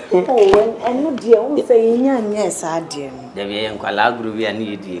 Oh, and no dear, who say yes, I dear. The young Kalagru and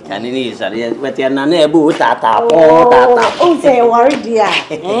you can in but you're not able to tata. Oh, say worry, dear.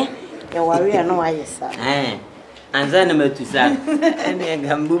 You worry, I know why you sir. And then I'm to say, and then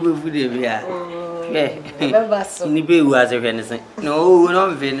come boo food here. Nippy was a venison. No,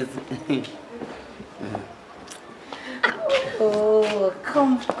 not venison. Oh,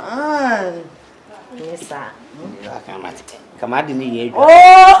 come on. Yes, sir. Come out in the year.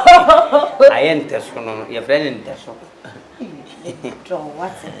 Oh, I enter from your friend in Tesson.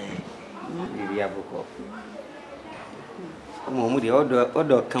 What's it? Maybe I book. Mommy, order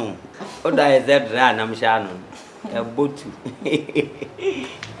come. Order is that ran, I'm Shannon. A boat. I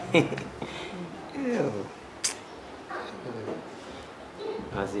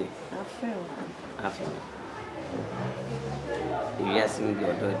see. I feel. You ask me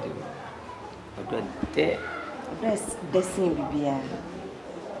your daughter. That's destiny, Bibia.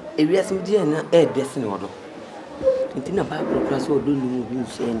 If you ask me, dear, not a destiny order. Tintin a Bible class or do you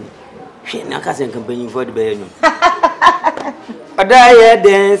say? She now can't company for the baby. A diet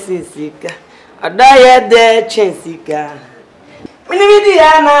dancing seeker. A diet there, Chensica.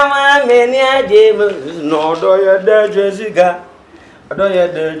 Minidiana, many James, no, do your there, Jessica. A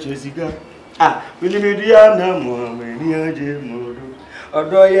diet there, Jessica. Ah, Minidiana, many James.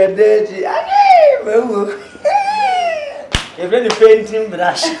 Although you're dirty, you're very painting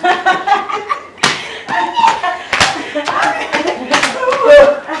brush.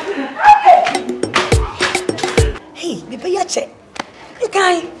 Hey, me pay a check. You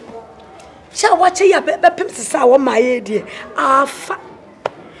can't. Shall watch a pimps is our my idea. Afa.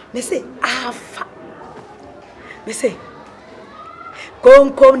 Me say, Afa. Me say,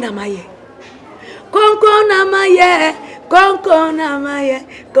 Nkom na maye. Nkom na maye. Donko na maye,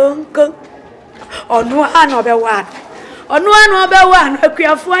 Donko. Onu ano be wan. Onu ano be wan.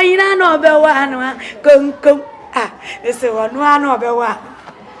 Akuafo ina no be wan. Donko. Ah, ese onu ano be wan.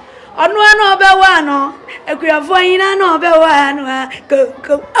 Onu ano be wan. Akuafo ina no be wan.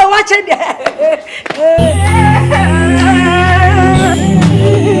 Donko. Ah, watch it.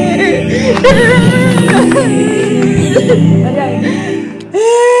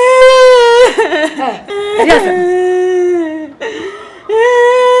 Yes.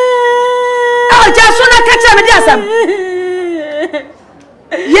 Just wanna catch him, Diasam.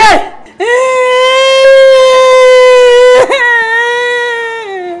 Yeah.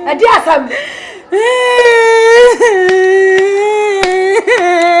 Diasam.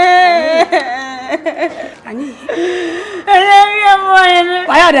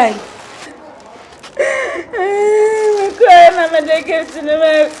 Why are they? I'm to the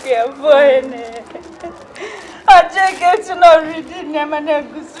boy. I take it to no reading them and a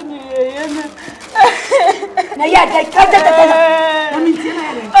good soon. Now, yeah, I take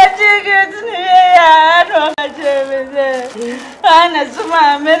it to me. I don't know. I'm a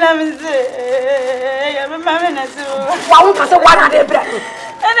smart man. I'm a man. One person, one of the breath.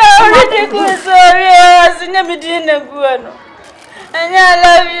 And I already go sorry. I was never doing a good. And I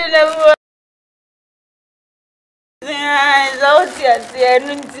love you. Never. I out here,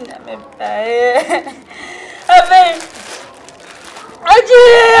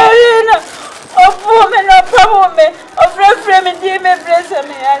 I of woman, of woman, of referee, and dear me, bless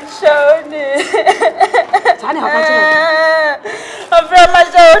me, and show me. Of my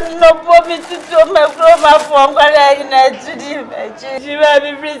no woman to do my grandma from what I can to do. You have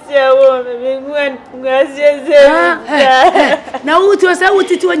been blessed, woman, when gracias. Now, what was I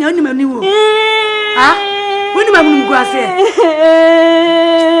wanted to an animal? When do I go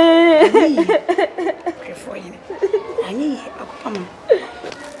I need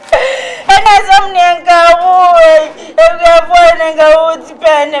and as I'm Nkom, every go to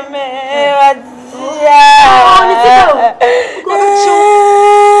Panama.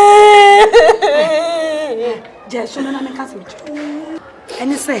 Just soon I'm a cousin. And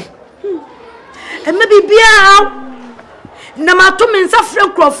you say, and maybe be out. Na mato Mensah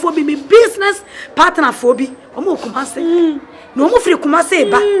friend crofo bi me business partner for bi. Omo Kumase. No mo free Kumase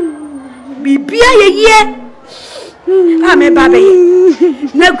ba. Bibia ye. Ah me ba be.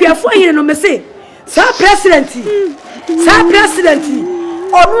 Na guafo here no me say. Sa president.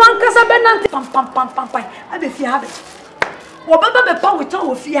 Onu ankasa benante pam. Abe fi habe. Wo baba be pa wo tan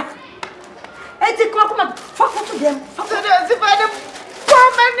wo fia. Enti ko akoma fa to dem. Fa to dem si fa dem.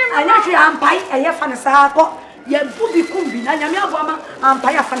 Anya hwe ampai eye fa ne sa ko. Ye bu bi kumbi na nyame aboama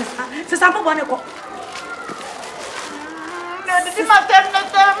ampai afa ne sa. Se sa fo bone ko. Na di ma tem na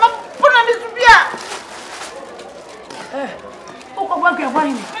ma puna ni subia. O ko gwa gwa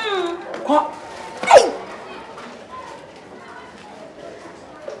ni. Ko. Ei.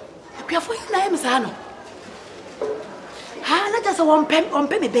 Kwa na em sa no. Ha na just one pem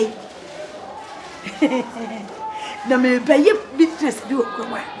me bay. Na me bay business do ko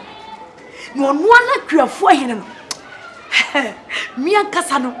wa. No na kwafo hene no. Mi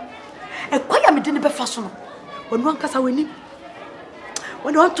ankasa no. E kwaya me de ne be fa so no. Onu ankasa wani.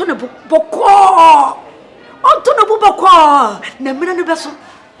 Wani on to ne boko. On to ne boko. Na mi na ne be so.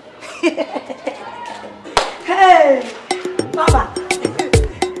 Hey. Baba.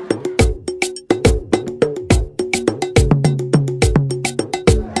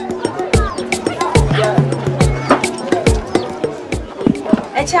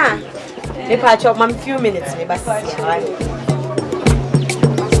 Echa, me patch up a few minutes, me bas.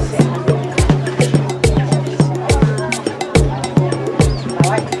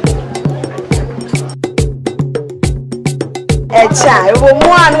 Echa, we will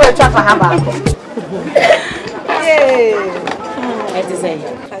one we try for haba. Yeah. It is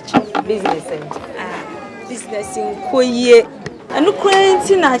business. Business in koye. Anu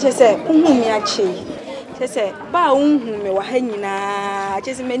kwenti na che se unhu mi ache. Say, ba unhu me wa ha nyina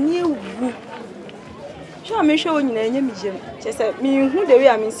chese mani ewu sho me hwe nyina nya mi jem chese me hu de we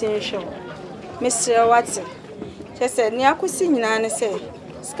am sin hwe me sre wate chese ni akosi nyina ne se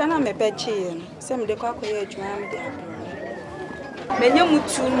skana me be che ye se me de kwa akoye adwuma me de abro me nya mu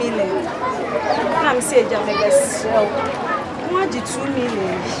 2 million na me se eja me be sre mo agi 2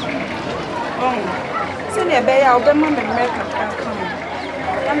 million se ne be ya obe ma me America kan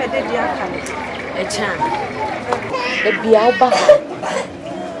ya me de dia kan Echa, the biauba,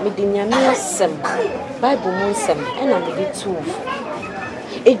 me dinyami sem, Bible monsem, and I did too.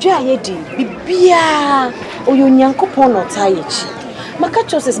 A jayedi, bibia, or you Nkom or Taichi.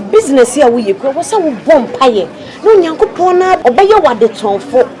 Macachos business here we was a bomb pie. No Nkom obey what the tone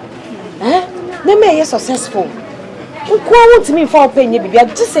for. Eh? They may successful. Who want me for penny, bibia,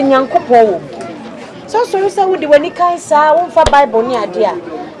 just a Nkom. So sorry, sir, would the when you can't say, I won't for Bible near dear.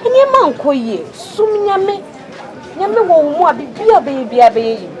 And your man call ye, soon yame won't more be a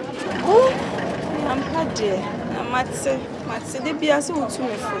baby. Oh, I'm glad, dear. I might say, they be as old to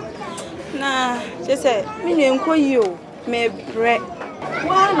me. Nah, just say, me name call you, may bread.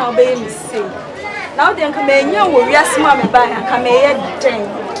 Why now, baby, say. Now then, come in, you will yes, mammy, by and come here, Jane.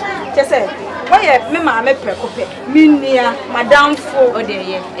 Just say, why, me, mamma, precope, me near Madame for, oh,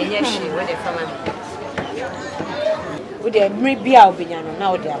 dear, and yes, she would have come. Would there be our piano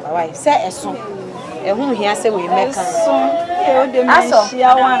now, dear? Why, say a song. And whom he has said we make a song. I saw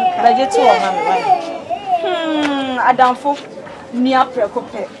one, but you two are down for near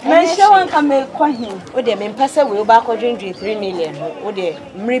Precope. Mensah one can make quite him. Would the Mensah will back or drink 3 million? Would there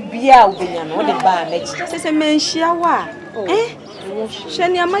be our piano or the bar next? Says a Mensah. Eh?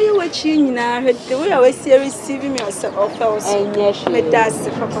 Shani, am I watching now? The way I was receiving me of those, and yes, me does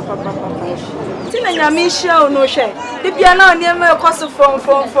papa. Tina Misha no share. The piano near me cost from.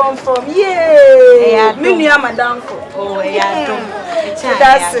 Yeah, me madame. Oh, yeah,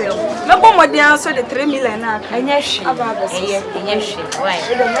 that's it. No more than answer the 3 million. And yes, right.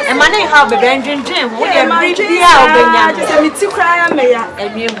 And my name have a Benjamin Jim. Would you marry the out? Just me to cry,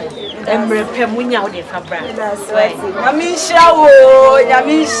 and you. And Pemunia with the Fabra. That's right. Yamisha,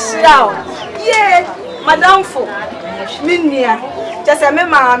 yeah, Madame for Minia. Just a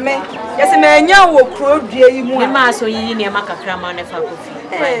mamma, yes, a man, you will crow, dear, you must so you near Macacram and Kofi.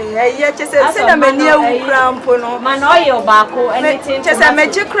 Eh, just a man near Crown Pono, Manoyo Baco, and anything, just a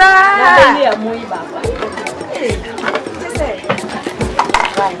magic cry.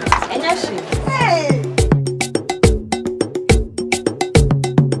 And yes, she.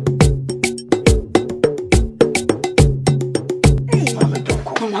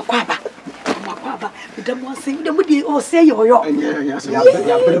 Say yo. Yes, I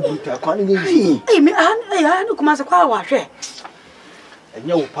Kumase kwa wahwe.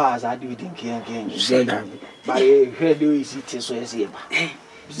 Enye wo pass I do it in Ken. But here do is it so as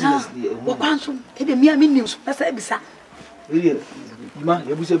business the wo kwanso e be mi nim so pesa ebisa. Really? Ma,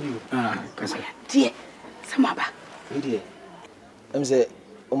 you be kasa. Die. Sama ba. Really? I'm say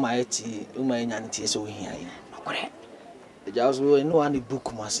o my eti, o my nyanti so hia yi. Nokore. E ja so no one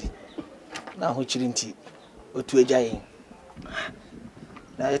book mase. Na ho chiri nti otu eja yi.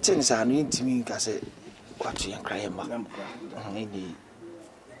 Na etin sa no ntimi nka se kwatu yan kra yema. Ni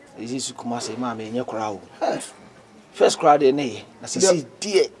Isu kumase ma me nye kra o. First kra de ne na sisi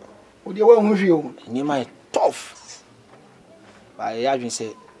die. O de wa hu hwe o. Ni my tough. Ba ya dwen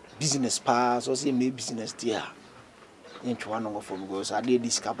say business pa so say me business dia. Ntwa no go from go so ade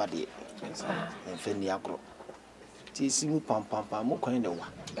discover de. Enfe ni akro. Ti si mu pam mo kwan de wa.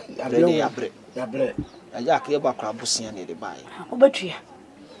 Ya bre. Ya ka e ba kra bosia ne de ba yi. Wo batua.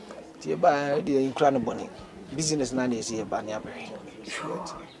 Ti ba de nkra no boni. Business na na esi e ba ne abre.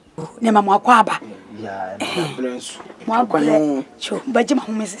 Ne mama akwa aba. Ya, bless. Mo akwa. Cho, baje ma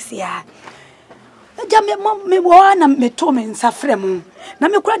humesisi ya. Ja me wo na me to me nsa frɛ mu. Na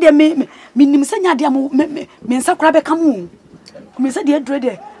me kura de me nim sanya de am me nsa kura be ka mu. Me nsa de adure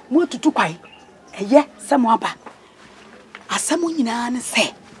de mo tutu kwai. Eye se mo aba. Asɛm nyina ne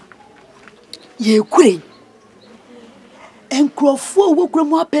se. Ye kure. Enkrofo wo kura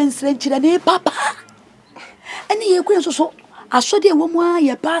mu apensere nkyira ne papa. Ene ye kure so asode wo mu a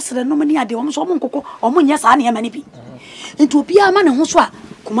ye pasre no me ade wo so mo nkoko o mo nya saa ne ma ne bi. Enti obi ama ne ho so a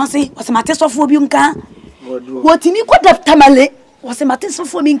kumase wasemate sofo bi nka wotimi ko daftamale wasemate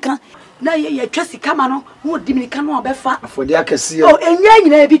sofo mi nka na ye twasi kama no wo dimirika no obefa afode akase o enya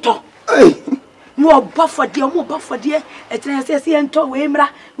nyina bi to mo obafode mo obafode etina se ento we mra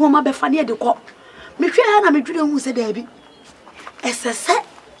wo ma befa ne de ko me hwe na me dwure hu se da bi esese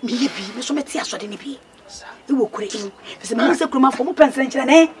me ye bi me so meti asode ne bi e wo kure inu se me se kuruma fo mo pensere nkyere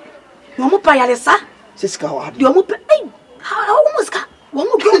ne no mo pa yale sa siska wa de mo pe ha o muska wo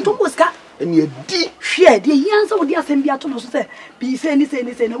mo gbe to muska eni di hwe de yansa wo di asem bia to no so se bi se ni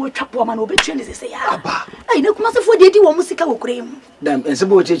na wo twapo ma na obetwe ni se ya aba ai na kuma se fo de di wo musika wo kure mu dam ense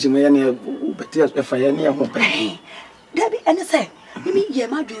bo chechi me ya ne beti efa ya ne ho pe dabi ene se mimi ye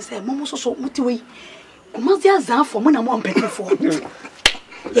ma dwen se mo so muti we kuma se azan fo mo na mo mpetefo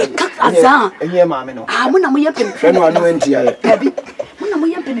ye kat azan enye ma me no mo na mo ye pen fe no anu enti ya dabi mo na mo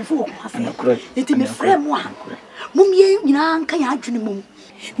ye penefo wo kuma se enti me frɛ mo a mo mie nyina nka ya adwene mum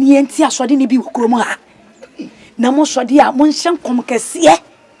ni enti asode ne bi wokro mu ha na mo sode a mo nhye nkom kese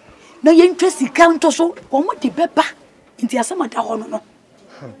na ye ntwa sika nto so wo mo de beba enti asema da ho no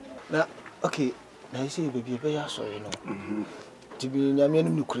na okay na isi baby be ya so no tibi nyame no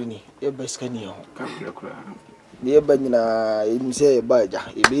nukuri ni e ba sika ni ho kakra ni e ba nyina e mi se e ba ja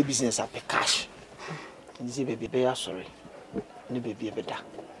e be business ape cash isi baby be ya so ni baby be da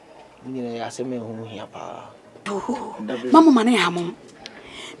nyina ya se me hu hia pa mamu mane ha mo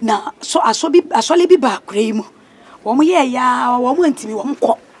na so asole bi ba kure mu wo mo ye ya wo mo ntimi wo mo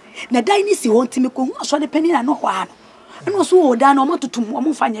kɔ na dai ni si wo ntimi ko asole pani na no ho ano no so wo da na wo totum wo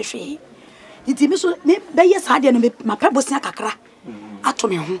mo fa nya hwe ntimi so me be ye sa de no ma pa bosia kakra ato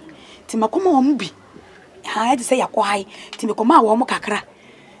me ho ti makoma wo mo bi ha de se yakɔ hai ti me koma wo mo kakra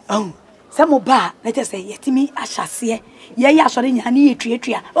se mo ba na te se yetimi ahyase ye ya asore nya ni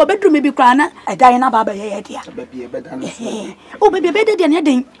yetuatua obedru me bi kra na edan na baba ye dia baby be da na o baby be de ne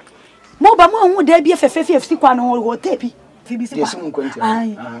den mo ba mo hu da bi efefefe efsi kwa no ho tepi fi bi si ba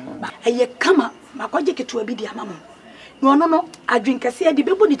ai kama makoje ketua bi dia mamo no no adwenkase ade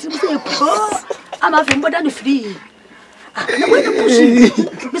bebo ni tirim se ama fe mboda no free na we no pushi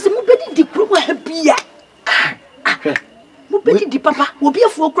bisi mo bedi di promo habia mo bedi di papa obi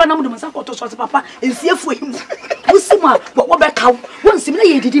afu okura na mo de mansa ko to so papa ensi afu ehim musima wo be kaw won sim na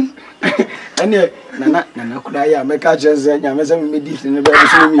ye didim ene nana kuda ya meka jenze nya meza me di ne ba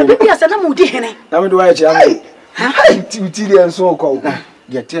so mi bi asa na mo di hene na me do wa chi am ti di enso ko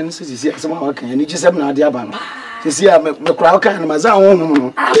ya ten se sisi asema wa kan ni gisem na ade aba no sisi a me kura kan na maza ho hu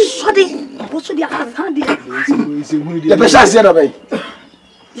no asodi bo so di azan di ya be sha se da bai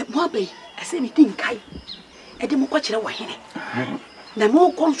ya mo bai ase mi tin kai e de mo ko kire wa hene na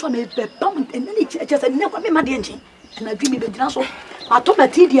mo ko nso me be pam enani che se ne kwa me ma de nchi na dwi mi be dina so ato ba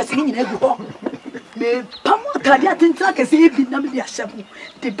ti dia se ni na gu ho me pam ta dia tinta ke se bi na me dia shabu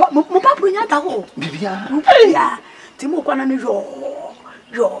ti ba mo pa pro nya da ho bibia ya ti mo kwa na no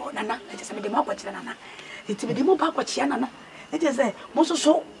yo nana e se me de mo kwa kire nana e ti me de mo pa kwa kire nana e je se mo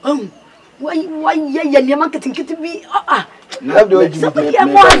so why ye ne marketing kiti bi na do ju me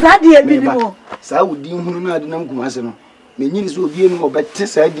mo azade e bi ni mo sa wudi hunu na ade nam kumase no me nyini so obi enu obete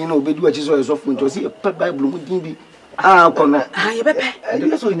sa din na obedi wachi so so fun to si pa bible mu din bi kono ye bepe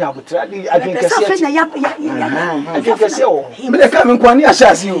ade so nya butra di adwenkase sa fe na ya adwenkase o me de ka me kwani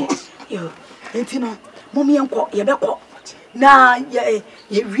ahyase o yo enti no mo me enko ye bekɔ Na ye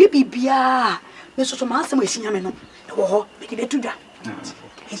bibia. Me so ma asem ehia me no. E wo ho me de betu da.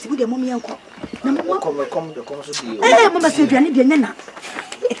 Enti bu de mo me enko. Na mo come so di. Mama se aduane de nyana.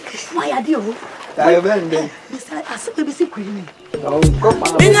 Why are you? I bende. Asem be se kwini.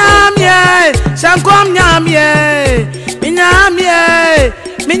 Minyamie, sankom nyamie. Minyamie,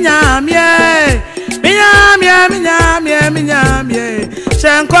 minyamie. Minyamie.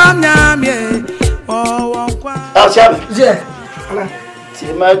 Sankom nyamie. Oh, kwa. Cham. Je. Ala.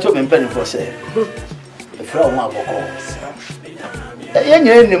 Ti ma to me pen for say. E fra won aboko. E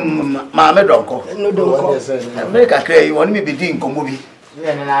nye ni ma me donko. No donko. America kray won mi bidi nkomo bi.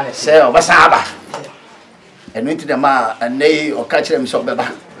 Say obasa aba. Enu nti de ma anei o ka kire mi so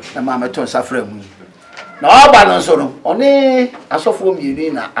beba. Na ma me to safra mu. Na oba no so no. Oni asofo mi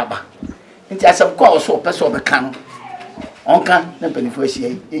na aba. Nti asem kwa so pese obeka no. Onka na penifo ahia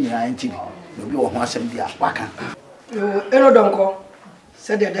yi nyina nti. Obi wo ho asem dia waka. Eno donko.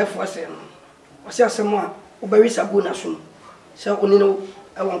 Said the therefore say no. O say asem a obawi sabu na so. Say oni no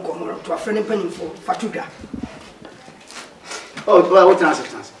e won komo to afre ne penifo fatudwa. Oh, what trans.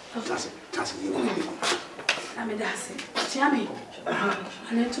 I'm a dassy. Jammy.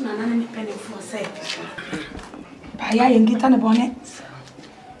 I need to know any penny for say. Paya and get on a bonnet.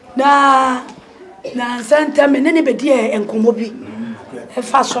 Na Santa Menene Bedia and Kumobi. A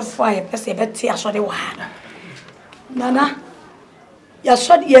fast of fire, Pessi Betty, I saw the water. Nana, ya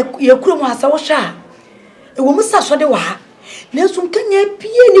saw your crew was our sha. A woman saw the water. Nelson can ye be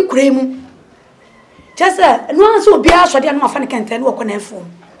any cream. Just no one so be asked, I don't know if I can tell what can inform.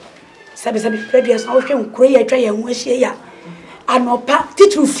 Sabi previous ocean cray try and wish ya. And no pack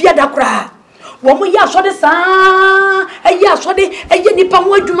titru fear da cry. Woman ya saw the sun, a ya saw the a yenny pam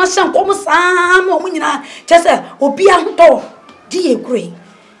word you must some come some woman. Just a obia to dear gray.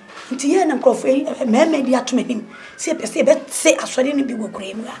 Into yen and coffee, a man may be at him. Say, say, I saw any big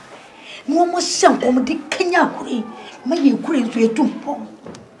cream. No more some come the Kenya gray. May you gray to a tomb.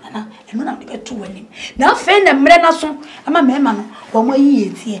 And when I'm the two winning. Now, Fen and Mrenason, I'm a man, one way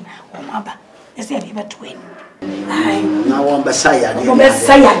here, or mother. Is there ever twin? I now one Messiah,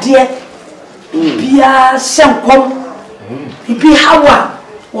 dear. Be a Sankom. Be Hawa,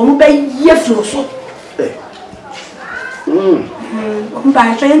 one by year so.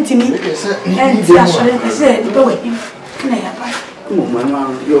 By trying to me, and I said, go away.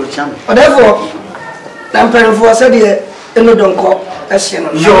 Your champ. Therefore, I'm praying for said no donko. Yo,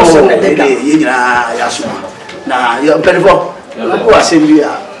 Yasuma. Na yo perifo. Ko assembly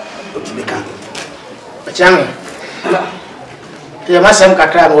a otibeka. Chang. Ye masem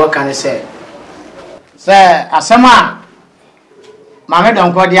kakra mo kan say. Say asema ma me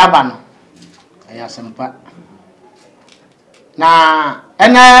donko di aba no. Ya sempa. Na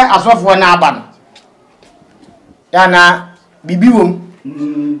ene asofo na aba no. Ya na bibi wom.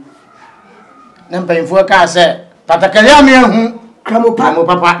 Na mpanyimfo ka say patakale am yehu Kramo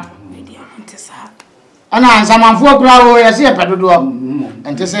papa. Ana ansamanfo kura wo yesi epedodo.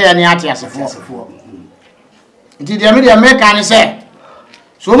 Ente se ye ne ate asefo. Nti de me ka ne se.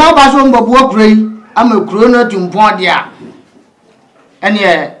 So ma ba so mbabu okura yi ama kuro na tumpon de a.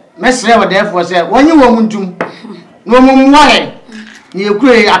 Ene mesre wo therefore se wonyi wo muntum. No mumware. Ni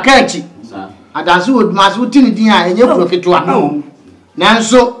ekura akachi. Adanse wo duma so tini din a enye kuro ketua.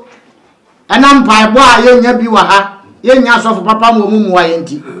 Nanso anam pai bo a ye nya bi wa ha. Yenya sofu papa mo mumu wa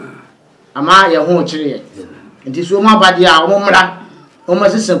yenti ama ye ho kire enti so ma bade a o mmra o ma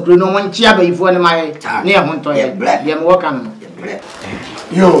sese kuro no wonchi abayifo ne mai ne ye ho nto ye de mo kan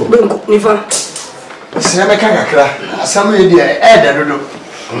yo nifa se me kan kakra asam ye de da dodo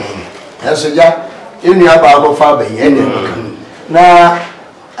eso ja enu aba go fa ba ye de na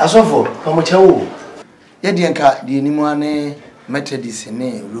asofo ko mo chewo ye de nka de nimu ane Methodist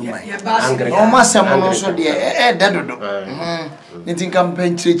ne Roman. O ma sem no so de da dodo. Nti nka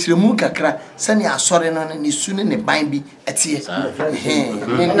mpanchirechiremu kakra sane asore no ne su ne ban bi etie.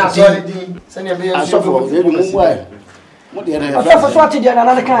 Na asore di sane be asofo ye mu wa. Mo de na. Asofo so ati de na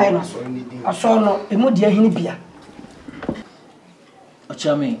na kan no. Asore no emu de ahini bia.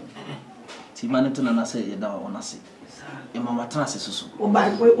 Ochame. Ti maneto na na se ye da wona se. E mama trance susu.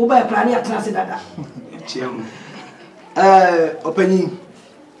 Oba plan ya trance dada. Chiam. Openyi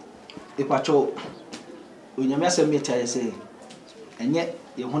ikwacho onyame asem etia yese enye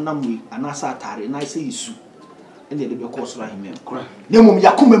ye honam wi anasa atare na ise yisu ene de be ko soro ahime kora ne mum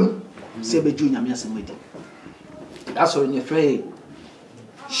yakomam se be ju onyame asem edi that's all nye free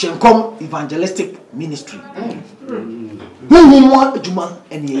Nkom evangelistic ministry mo adwuma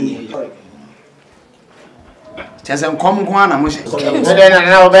ene ye Chese Nkom kwa na moshi.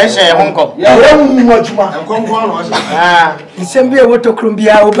 Na obeshe Nkom. Ya mu adwuma. Nkom kwa na moshi. Nsɛm bi a woto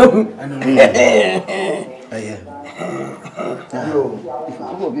krombia obahu. Aye. Yo,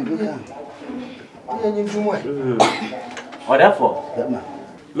 abo bibika. Yenyi ntumo. Therefore,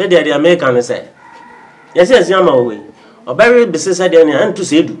 me the American say. Yes, yes, yama we. Obere besesa de na antu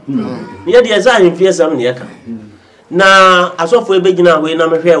se edu. Ye de za ahemfie sam ne yaka. Na asofo ebegina we na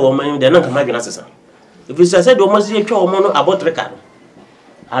mehwe wo man de na kama dwena sesa. If you say de omo se etwa omo no abotreka no.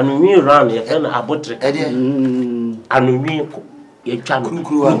 Anunwi ran ye fe na abotreka. Anunwi ye twa no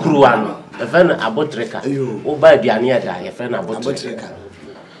kuruwa no. Ye fe na abotreka. O ba aduane ya da ye fe na abotreka.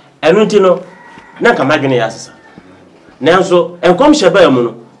 Enu ti no na kama dwena ya sesa. Nanso Nkom sheba mu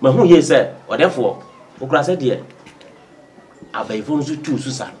no mahu ye say therefore okura se de abayifo nso tu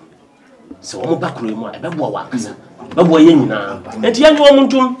susa se wo ba kuro mu a ebebo wa kasa bebo ye nyina enti yanwo wo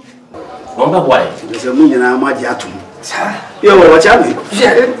muntum wo ba boy se mu nyina ma ji atum yo wo cha me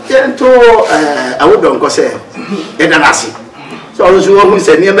to awo Donko se e da nasi so wo so wo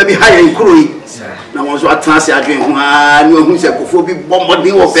se ne ma bi ha ye kuro yi na wo so atanse adwen ho a ne wo se kofo bi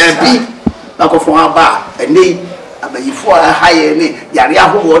bombodin wo ba bi akofo aba ene abayifo a ha ye ne yare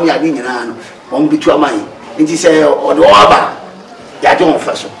ahowo ne ade nyina no wo bi tu amai nti se odo aba ya jo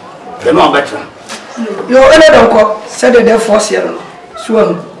faso de no betra yo ene Donko said the force here no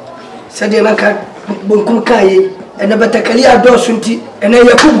so said the nanka bonkum kai ene betakali ado sunti ene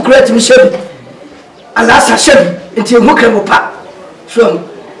yakub create mi shebi alasa shebi nti hu kremo pa so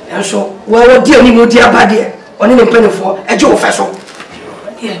enso wo di ani mo di abade oni ne mpanifo eje wo faso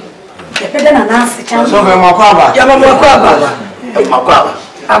ye pede na nasi cha So be makwaba. ya makwaba makwaba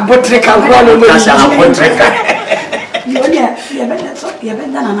abotreka kwa no mo abotreka ye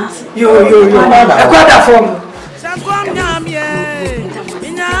benda na nasi yo akwada form Sankom nyamie.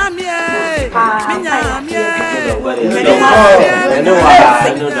 Minyamie.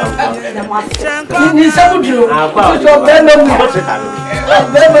 Ni sabudro. So bema mu.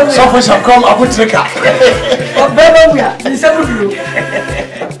 So for Sankom abotreka. Bema mu. Ni sabudro.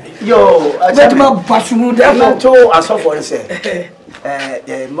 yo Betuma basumu de na to asofo nse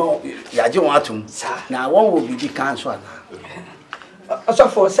mo ya je won atum na won wo bi kan so ana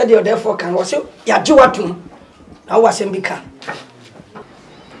asofo said you therefore can was ya je watum na wasem bi kan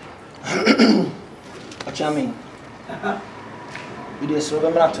Achami. We dey so be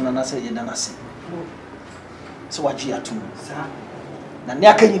mra to na say ye da na se. So waji atum. Na ne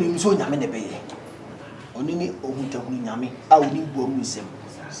aka nyini nso nyame ne beye. Oni ni ohutahunu nyame a oni bu amu nsem.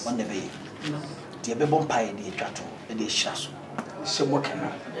 On the bay. The bebon pie, the trato, the shasso.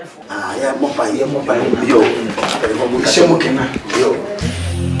 Shemokena. Ya mopa yo. Shemokena. Yo.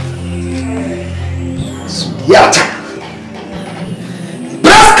 Yata.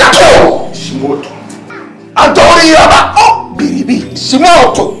 Braskato. Shimoto. Antori yaba. Oh, biribi.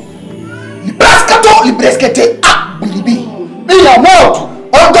 Shimoto. Braskato, libreskete. Ah, biribi. Iya moto.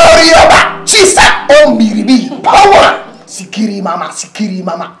 Antori yaba. Chisa. Oh, biribi. Power. Sikiri mama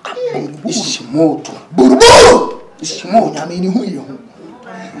ishimoto buruburu ishimo nyamini huyo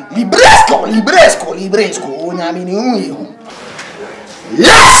libresco nyamini huyo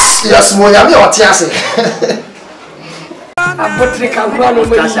yes mo nyami otiase abotreka kwa no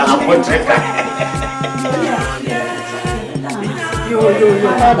mo abotreka yo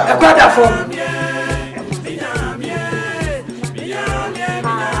akwada form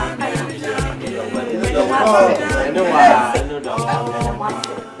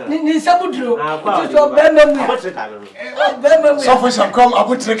ni sabudro so bema mu so for Sankom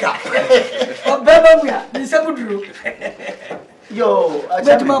abotreka bema mu ni sabudro yo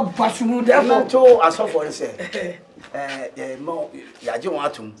betuma basumu de na to asofo nse mo ya je won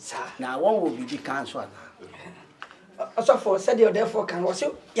atum na won wo bi kan so ana asofo said you therefore can was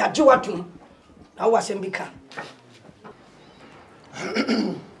ya je watum na wasem bi kan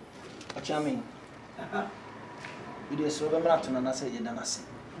Achami. We dey so be mra to na say ye da na se.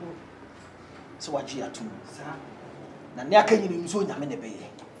 So waji atum. Na ne aka nyini nso nyame ne beye.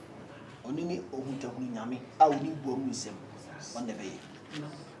 Oni ni ohutahunu nyame a oni bu amu nsem. On the bay.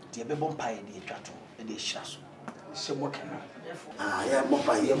 The bebon pie, the trato, the shasso. Shemokena. Ya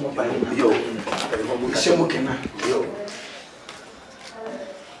mopa yo. Shemokena. Yo.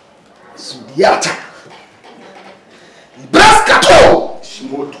 Sudiata. Braskato.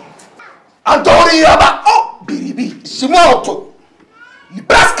 Shimoto. Antori yaba. Oh, biribi. Shimoto.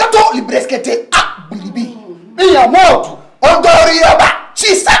 Braskato, libreskete. Ah, biribi. Iya moto. Antori yaba.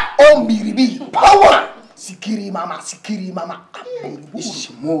 Chisa. Oh, biribi. Power. Sikiri mama.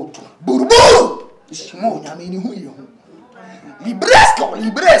 Ishimoto. Buruburu. Ishimo nyamini huyo. Libresco.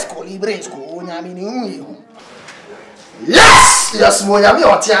 Nyamini huyo. Yes! Yes, Moyami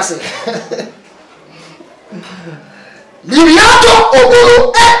or Tiasi. Liliato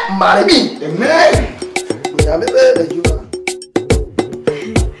Oboro, Marimi. Amen. Moyami, you are.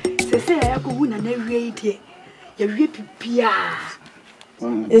 Say, I go win and every day. You rip Pia.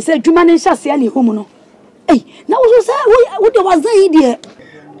 They said, you manage to see any homono. Hey, now what was the idea?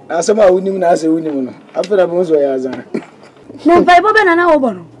 I somehow wouldn't ask a winning. After that, most way as I. No, by Bob and an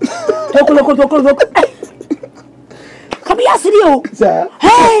hour. Talk. Come here, Sidio. Sir.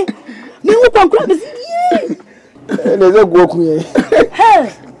 Hey, you won't grab this. There's a walk me. Hey,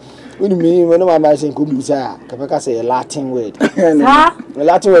 what do you mean when my man saying Kumsa? Kapaka say a Latin word. A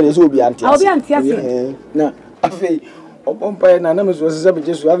Latin word is will be anti. I'll be anti. No, I feel umpire and numbers was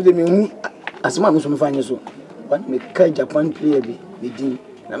just to have them as my Muslim find so. But me kind Japan player be the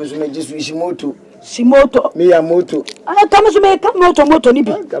Namus just wish moto. Shimoto. Me a moto. I come to make up moto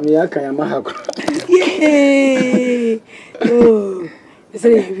nibi. Come here, Kayamahako. Yay! Oh, is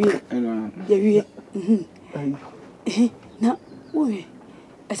it heavy? Now, boy,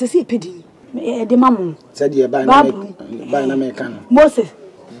 as I see a pity, the mamma said you by an American. Moses,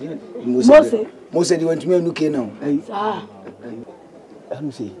 you went to me and look now. Ah,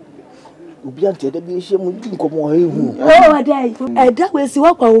 I'm saying, Ubiante, the Bishop would think of more. Oh, a day, that was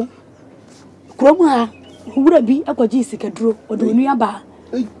Wako. Croma, who would be a Kojisica drew or do nearby.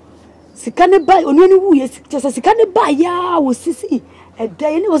 Sikane buy on any woo, yes, just as Sikane buy ya was Sissy. A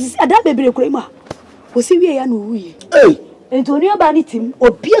day was a that baby crema. Was he and wee? Eh, and to nearby him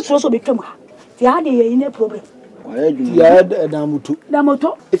or Pierce also become her. The idea in a problem. You had a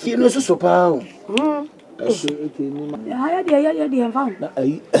Damoto. If you know so pound. I had the found.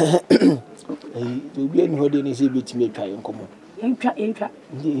 To be in holding is a bit to make a common. Ain't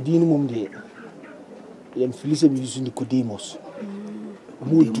didn't mum there. I'm feeling using the Codemos.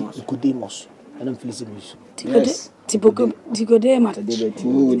 Mood Codemos. And I'm feeling use. Ticodema.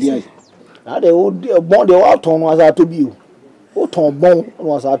 The old bond the autumn was out to be. Autumn bone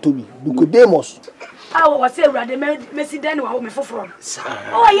was out to be. Codemos. I was say rather Messi then or me for from.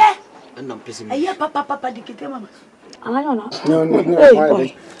 Oh, yeah. And I'm pissing. I hear Papa Dicatema. I don't know. No.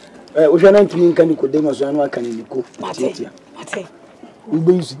 We are not to can you Codemos and what can you cook? Mate. We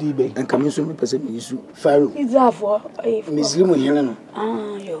be used to be and come in so many percent issue. Pharaoh. Is that for Miss Limo Helena?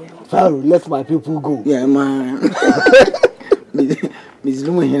 Ah, Pharaoh, let my people go. Yeah, man. Miss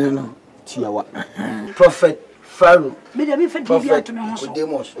Limo Helena. Tiawa. Prophet Pharaoh. Prophet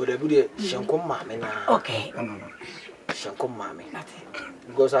Demos or the Buddha Shankom Mammy. Okay. Shankom Mammy.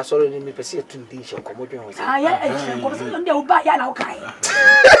 Because I saw it in me perceive to be Shankom. Ah, yeah, Shankom buy an okay.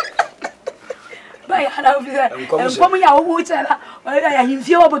 And come here, I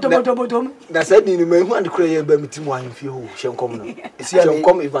feel bottom. That's said in the man who created by me to wine feel shall come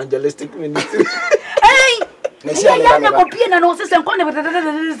evangelistic ministry. Hey, I'm not copying and also some kind of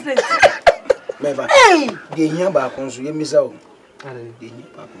never. Hey, the young back on you, Miss O.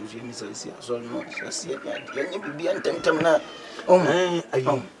 So no, I see it. Be untempted now. Oh, I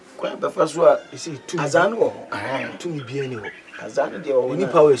quite the first one. You see, to Azano, to me be anyway. Azano, the only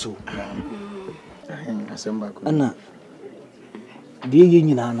power so. Anna, dear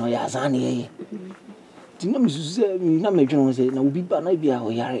Union, no, Yazani. Didn't Mrs. John say, no, be but I be our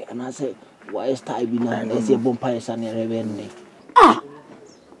yard, and I said, why is time behind? I say, Bompire Sunny Revenue. Ah,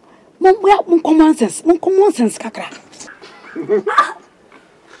 common sense, Cacra.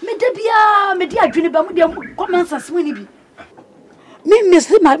 Medebia, Media Juniper, common sense, Winnie be. Me,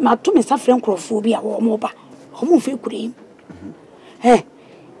 Miss my Thomas suffering crophobia or moba, homo cream. Eh.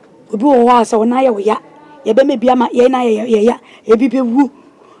 Obi wo so na ye ya ye be mebia ma ye na ye ya ebi be wu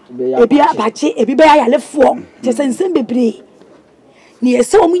ebi abache ebi be ya lefo te sensem bebre ni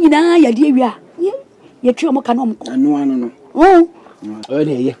ese o nyina ya de wi a ye twa mo ka no mo no oh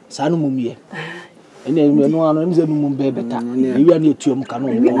ne ye sa no mum ye ene no ano em ze no mum be beta e wi a na twa mo ka no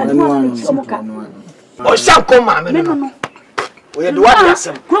mo o sha ko ma me no o ye de wa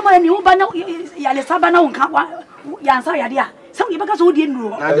asem ko ma ni wo ba na ya le saba na wo nka ya nsa ya de a some you because who didn't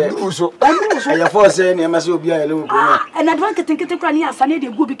know. I force any must be a little. And I don't think it's a cranny as I need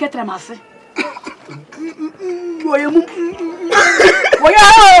a good big mass.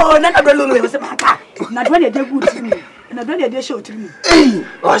 Oh, not a little was a maca. Not when you're good to me. And I don't dare show to me.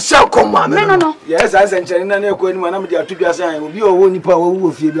 I shall come, mamma. No. Yes, I sent China and when I'm there to be a sign, will be a only power who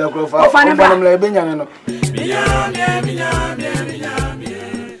feel your profile. Find a Benjamin.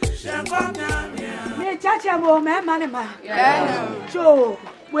 Chacha mo me manema. So,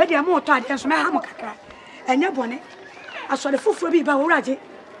 we dey mo to ade so me ha mo kakra. Enye bone. Aso de fufuro bi ba wo raje.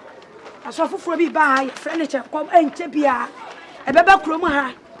 Aso fufuro bi ba ya furniture kom enche bia. E beba kuro mu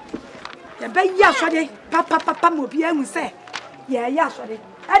ha. ya be ya so de papa mo bia hu se ya so de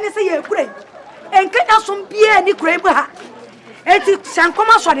ani se ya kure enka ya so bia ni kure bu ha eti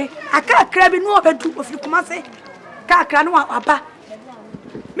sankoma so de aka kra bi no obedu ofi kuma se ka kra no aba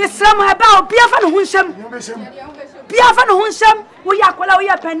mesra mo aba o bia fa no hu nsam bia fa no hu nsam wo ya kola wo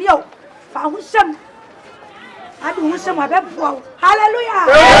ya pani o fa hu nsam adu hu nsam abebu hallelujah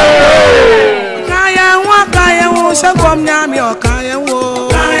kaya wo se kom nyame o kaya wo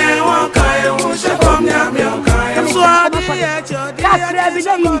se kom nyame o kaya so adi ya chodi ka kra bi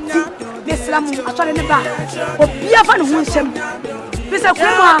na yiti mesra mo asore ne ba o bia fa no hu nsam bisa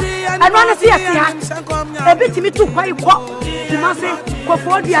kuma anu na si ati ha ebitimi tu kwai ko timase ko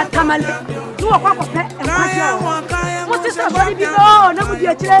fodi atamale nu wo kwa pe enkwajia mo ti so so bi no na mu di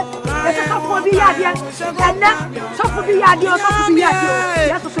akire e se so fo bi ya dia ena so fo bi ya dia so fo bi ya dia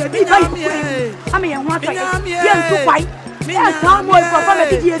ya so so bi bai ame ye ho ata ye ntu kwai e ta mo ko fa me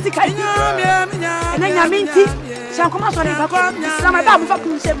di esi kai ena nyaminti shankoma so re ba ko islam ba mu fa ku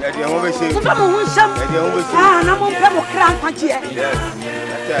nsem mu fa mu nsem na mo pe mo kra nkwajia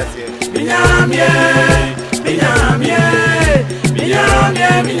Minyamie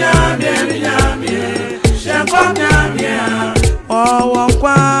Shankom nyamie Oh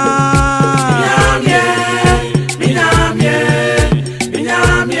kwa Minyamie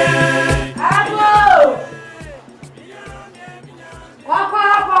Abo Kwa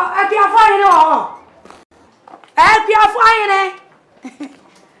ati afanye no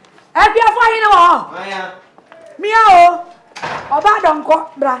ati afanye no Maya Mia o Oba Donko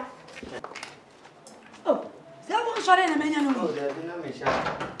bra Oh Sabo sore na menya no Oh de na me sha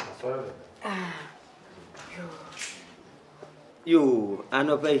Sorry You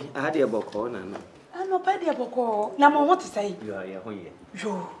anopai ahade boko na no anopai de boko na mo what say You are your hoye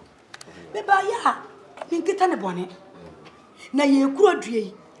Yo be ba ya nkita ne bone na ye kuro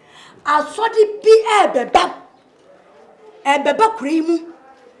due asodi bi ebeba kure mu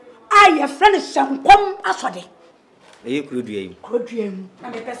aye friend Nkom asodi Eye kuro due mu na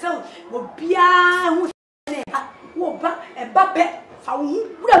me pese wo bia hu ne wo ba eba pe fa wo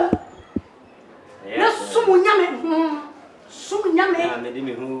wura mu na sumu nyame na me di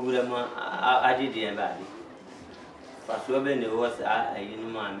me hu wura mu ade de ba de fa so be ne wo sa ayi no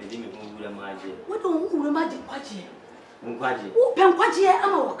ma me di me hu wura mu ade wo do hu wura ma de kwaje nkwaje wo pe nkwaje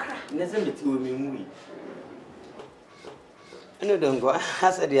ama wokra ne se me ti wo me mu yi ene Donko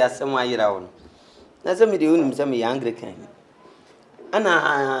hasa de asem ayira wo na se me de wonum se me ya Anglican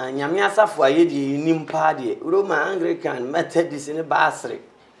ana nyame asafo aye de nimpa de Roma Anglican Methodist ne basre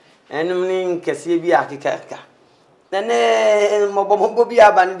enem ni nkese bi akekaka na ne mobombo bi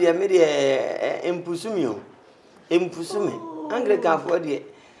aba ne de me de empusumi Anglican fo de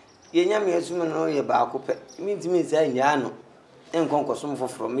ye nyame asum no ye ba akopɛ mintimi sa nya no enkonkosom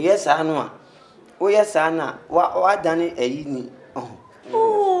foforo me yesa no a wo yesa na wa dane ayi ni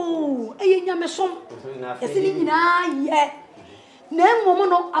oh eye nyame som ese ni nyina ye na mmomo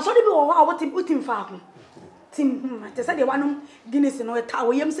no asori bi wo a wotim fa ho tim te se de wanum Guinness no ta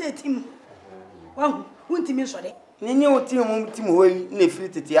wo yem se tim wa huntimi so de ne nye otim ho yi na firi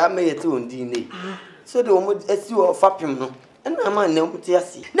tete ameyete ondi ne so de wo asi wo fapem no na ma na mti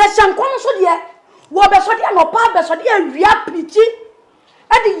asi na Nkom so de wo be so de no pa be so de awia prichi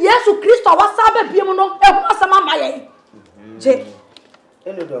e de Yesu Kristo wasa ba biem no e ho asama maye je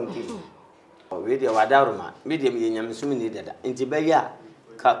ene Donko we de wadaruma me de me nyame sum ni dada nti be ya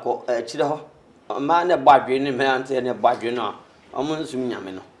ka ko chire ho ma na badwe ni me ante ne badwe no omo nsum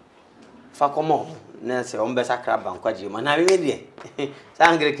nyame no fa komo na se on be sakra bankwaje ma na we de sa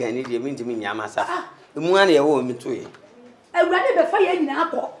Anglican ni de me ntimi nyama sa mu ana ye wo mi to ye awurade be fa ye nyina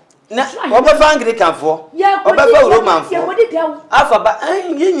akọ na wo be fa Anglican fo wo be fa Roman fo afa ba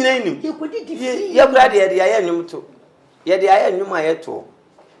ye nyina nim ye brade ye de aye nyum to ye de aye nyum aye to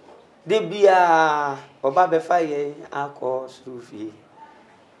de bia oba be fa ye akọ sufi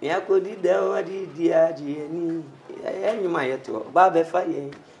mi akodi da wadi dia je ni aye nyum aye to oba be fa ye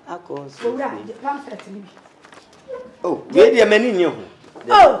akọ sufi oh we de mani nye ho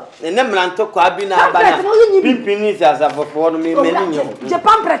oh ne mranto kwa bi na aba na pimpini asafofo no me mani nye ho je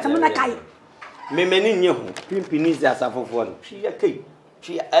pampret mo na kai me mani nye ho pimpini asafofo no hia kai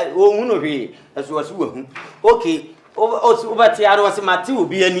hia o hu no hwe aso waso hu okay o bati aro wase mate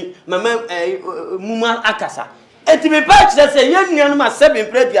obi ani mama muma akasa enti me pa kire se ye nuanu ma sebe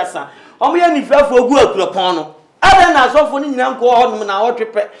mpredua omo ye nifrafo ogu akuropon no ada na asofo ni nyina nko ho na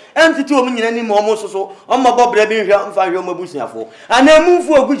wotwepe entiti o nyina ni mo soso omo bobra bi hwe mfa hwe omo busuafo ana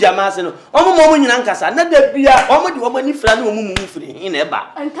emumfu ogu jamase no omo nyina nkasa na da bia omo de omo nifra na omo mumfiri ina eba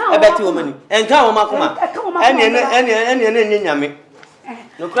ebeti omo ni enka omo akoma ene nyanyame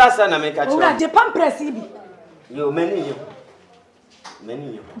No class na make a Ora de pampers bi. Yo many yo.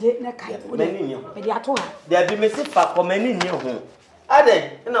 Je na kai. Many yo. Me dia to ha. There be me se fa ko many yo ho.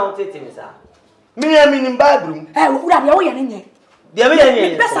 Ade na o tete me sa. Me ya me nim bathroom. Ora de wo ye ne nye. De be ye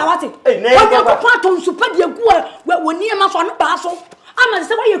nye. Besa wate. Wo de ko ato nsupa de gu wo ni ma so no ba so. Ama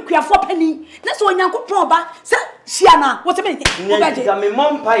se wo ye kuafo pani. Na se onyankopon ba se hia na wo se me wo beje. Ka me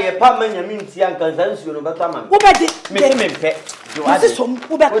mompa ye pa manya me ntia nkansa nsuo no beto ama me. Wo beje. Me se me mpe. Yo ade. Se som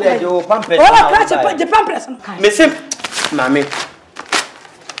wo beto. Wo de yo pampers. Wo crash de pampers no. Me se mame.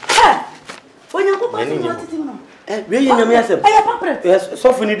 Onyankopon no titi no. We ye nyame asem. Aye pampers. Yes,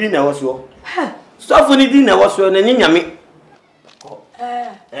 so funi di na wo so. So funi di na wo so na nyi nyame.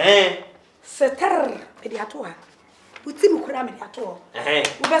 Seter mediato ha. Uti mu kura mediato. Wo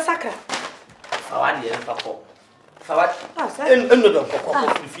be sakra. Awadi en fa ko. Awadi. En no do ko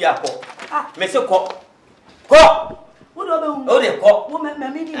fi akọ. Me se ko. Ko. Wo do be hu. O de ko. Wo me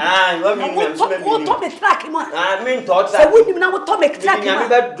di. Wo mi nyam so me. Wo to be track mo. Me to track. Se wo nim na wo to be track. Nyame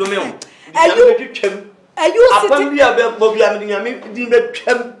be do me o. Ayu be twam. Ayu city. Apam bia be bo bia me nyame din be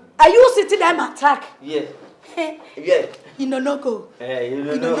twam. Ayu city dem attack. Yes. Yes. You no go. You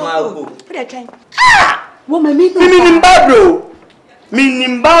no go. Put a train. Wo me mi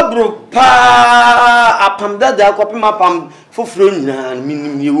Nimbabro pa apam dada akopi mapam foforo nyina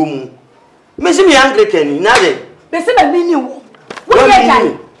minim yewo mu. Me se me Anglican na de. Me se me mini wo. Wo ye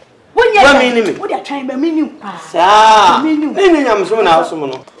jai. Wo de train me mini pa. Sa. Me nyam so na aso mo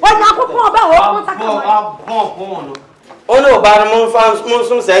no. Wo na akopon ba wo saka. Bon. Ono ba mo fa mo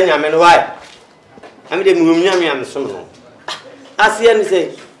so se nyame no why. Am de mu nyame am so no. Asia ni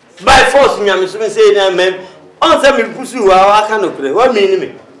say by force nyame so me say na me on say me pusu wa aka no kure. What mean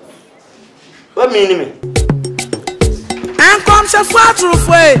me? Nkom se fuatru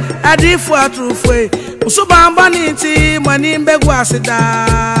foi, adi fuatru foi. Usubamba niti mani mbegu asida.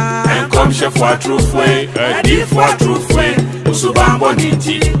 Nkom se fuatru foi, adi fuatru foi. Usubamba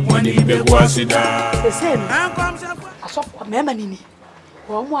niti mani mbegu asida. Nkom se aso kwa mema nini?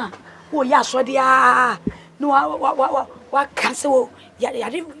 Wo mo a wo ya so dia. No wa kanse wo ya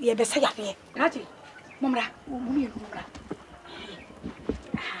ye be se ya ye. Ati momra, mumira.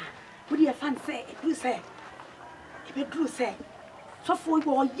 What do you fancy? You say, if you do say, so for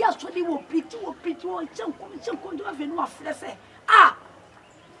you, yes, what they will preach, or jump to have no flesh. Ah,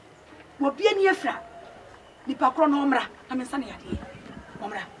 will be any fra. The Pacronomra, I'm a sunny idea.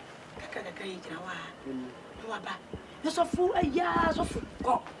 Momra, Kaka Grange, no, you're so full a years of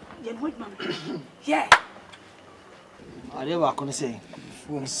God. You're good, man. Yeah. I never can say,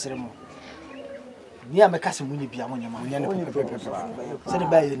 full ceremony. Ni amekase munye bia munye ma munye ne pepe se de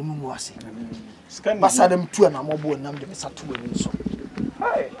baye ni mu ase basa dem tu na mobo nam de sato wani so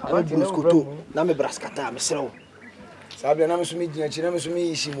ai buskoto na me braskata me serew sabe na me so me gina chi na me so me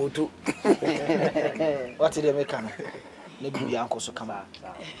yishi moto what de me kana na bibia anko so kama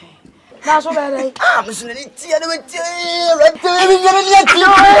na so be dai me so ni tia de me tia me nyere ni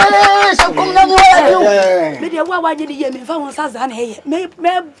tia so kom na ni wa me de wa je di ye me fa won sa za na he me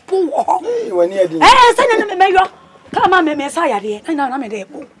bu ho wani adi se na me yo kama me sa ya de na me de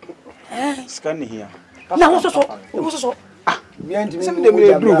bu scan here na wo so me anti me some de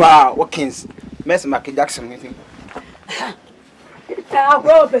me do wa Watkins Mensah Michael Jackson anything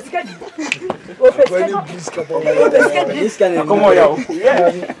go pescadi come on yo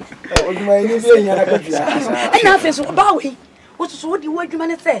oduma ni bi enya na kafia ai na fe so ba we wo so di wo adwuma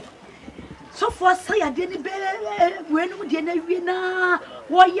ne se so for say ade ni be we no de na wie na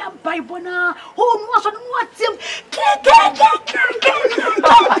wo ya bible na ho no so no atem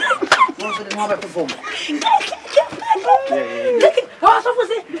mo so de no ba perform oh so for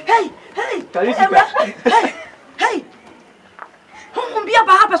say hey Obi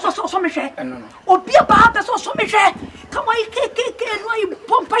aba ha peso so me hwe. Obi aba ha peso so me hwe. Come on ke no ai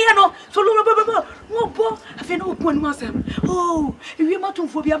pompa ya no. So lo no bo afi no ku anu asem. Oh, ewie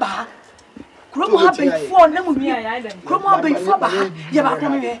matumfo bi aba ha. Kromo ha be fo na mu wi. Kromo ha be fo ba ha. Ye ba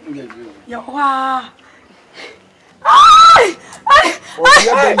kromo we. Ya wa. Ai!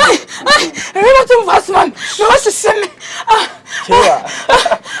 Ewie matumfo asman. No was sem.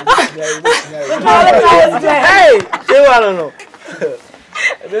 Hey, Chewa no.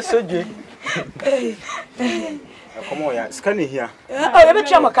 Ebe soje. Come on, yeah. Scan here. Oh, ebe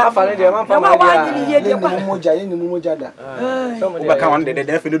chama ka. Afa ne de man fa ma dia. Ni moja da. Oba ka won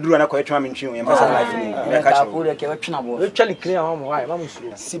de fe no duru na ko etwa me ntwe o pesa life ni. Me ka cha. Ke wetwa bo. Actually clear am why ma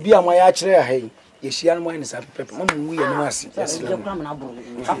musuro. Sibi am ya kire ya hai. Ye hia no man sa pepe. Ma mu ye no ase. Yes.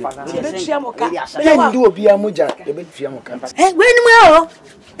 Afa na. Ebe chama ka. Ye ndi obi amoja, ebe tua mo ka. We ni mu o.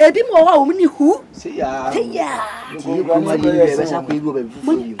 Ebi mo wa omni hu. Say ya. Hey,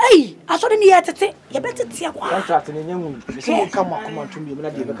 I saw the near tete. You better tia kwa. Contract ni nyamu. Say mo come to me na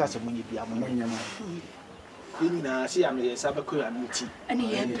dey beka se mo nyi bia mo nyama. Nyina say am ye sabe ko ya nuti.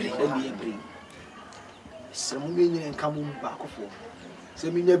 Ani ye bre. Se mo nyina nka mo ba akofo. Se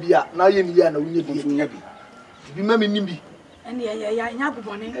mi nya bia na ye ni ya na wonya bi nya bi. Bi ma me nimbi. Ani ya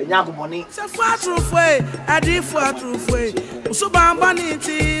nyagubone. Nyagubone. Se fuatrufwe, adi fuatrufwe. Usubamba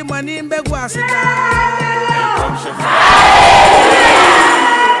niti mwani mbegu asida.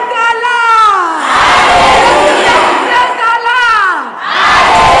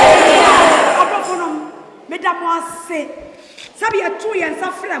 Mesdames, c'est ça vient tout y a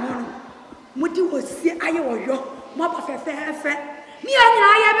ça frère mon modi aussi aye oyo mo ba fe mi anya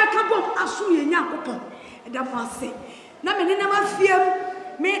aye be ka bom asu ye nyankopon mesdames, c'est na me ne ma fiem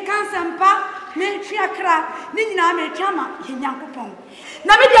me kan sempa me twi akra ni nyina me twama ye nyankopon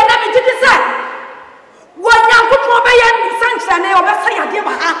na me dia na me titi se wo nyankopon be ye sanchira na o be sa ya de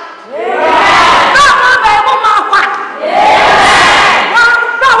ba ha na ma ba e mo ma kwa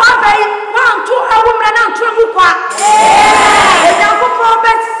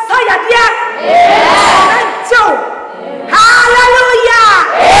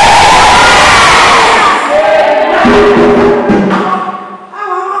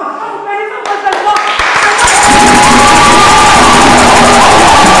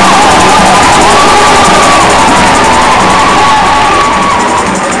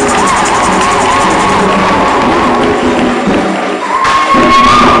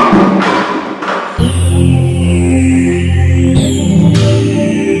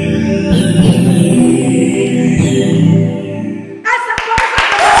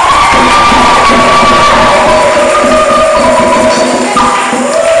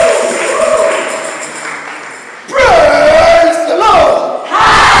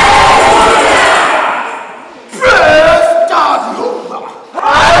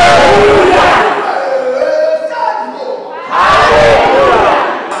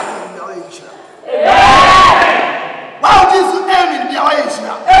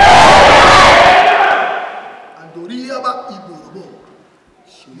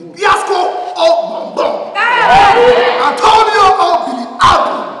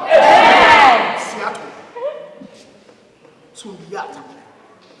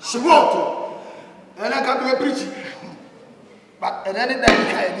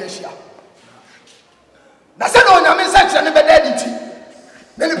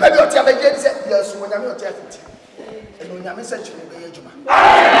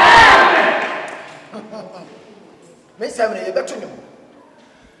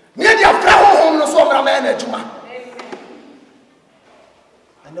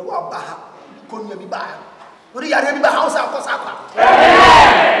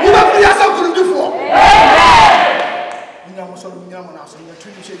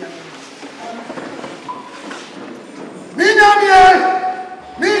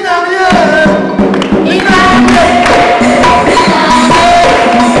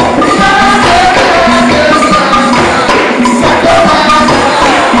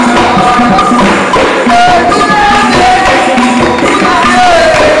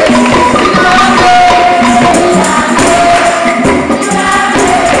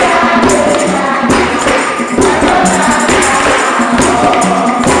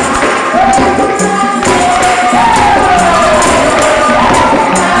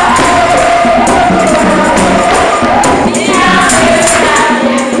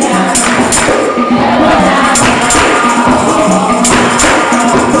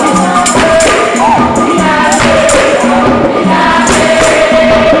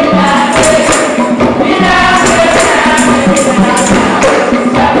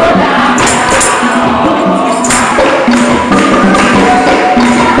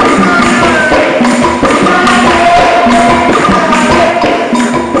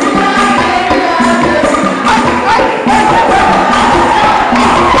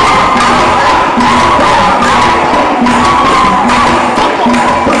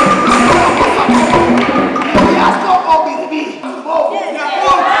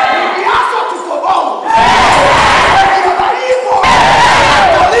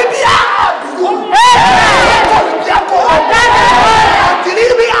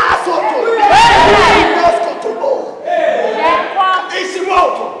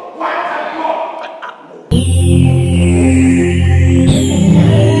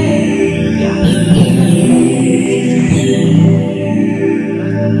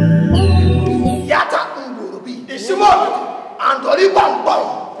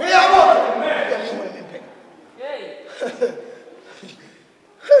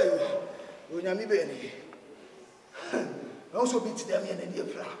Onyami be ni. Also beat them in the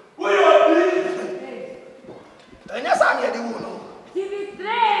pra. Anya sa me de wo no.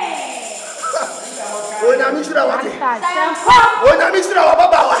 Onyami sira wa te. Onyami sira wa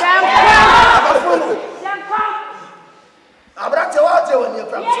baba wa. Abrate wa te woni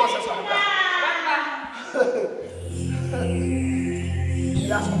pra so so so.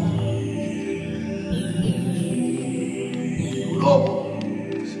 Yes. Lobo.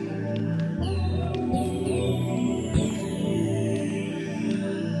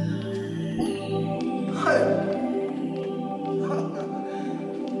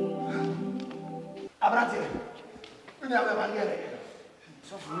 Abrante, uni abe mangere.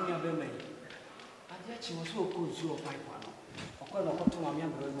 So uni abe me. Ade achi wo so ko nsu o pipe ano. Okọ na okọ to ma me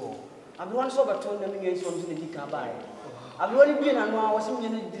abro wo. Abro wan so beto na me nyen so no di kan bae. Abro ni bi na no a wo se me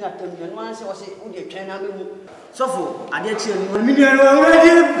ni di na tam no an se wo se wo de twen na me mu. So fo ade achi ani wo mi ni ano wo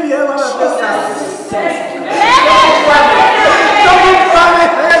de bi e wa ba pesa. So mo fa me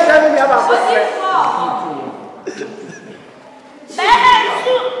e da mi aba ko se.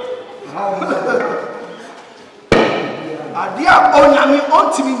 Adia onyami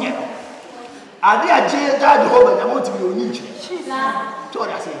ontimi nye. Adia je da de ho ba nyamo ontimi oni nche. To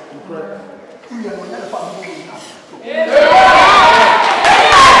da se. Uye mo na fa mo na.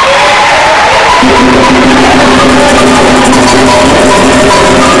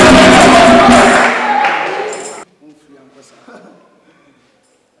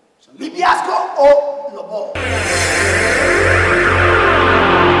 Bibiasco o lobo.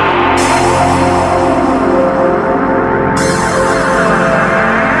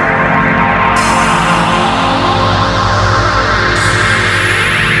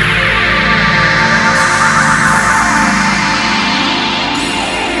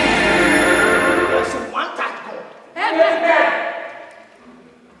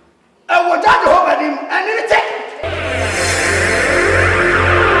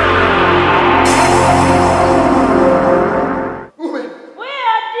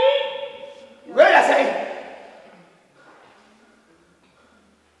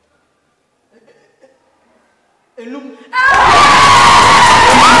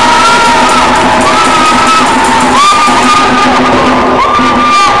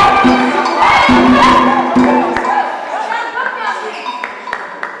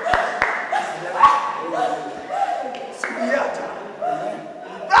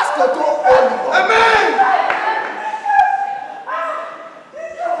 Amen.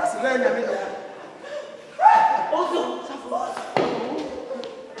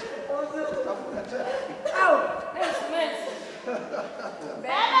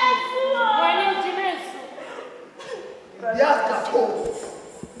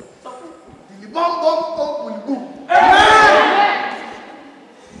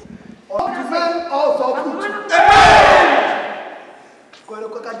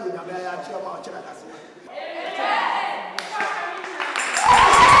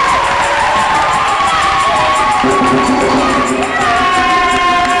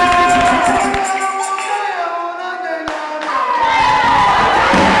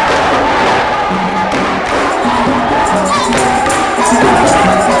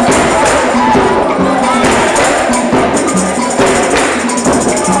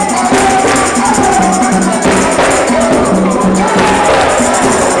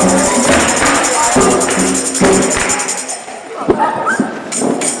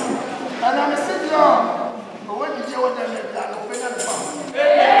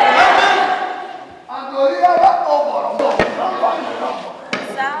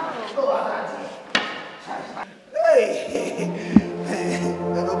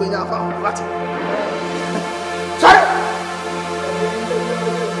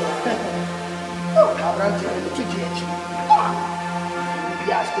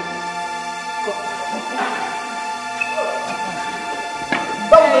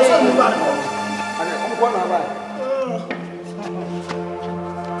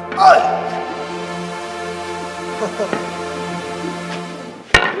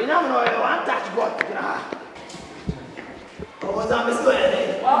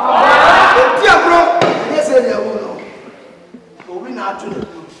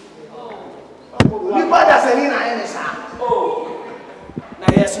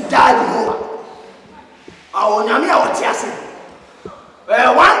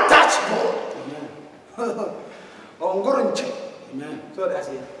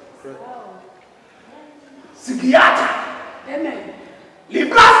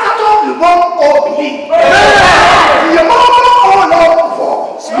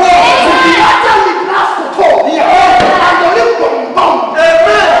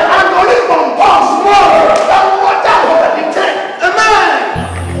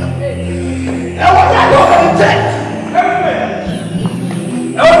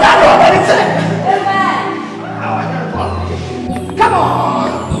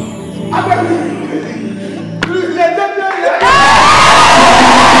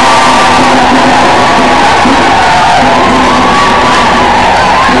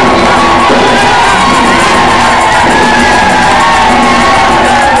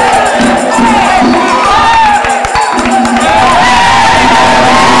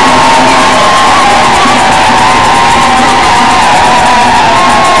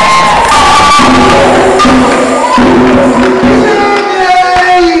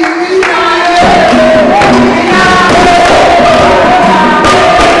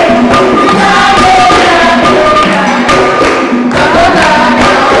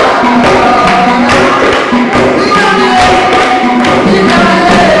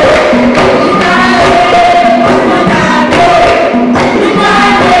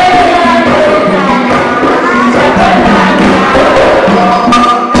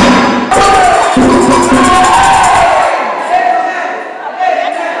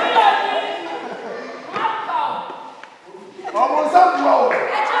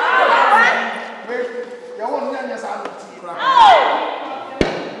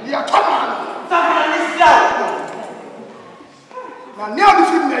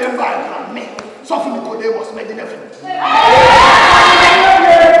 Nothing may buy me. Something Nicodemus made in a film.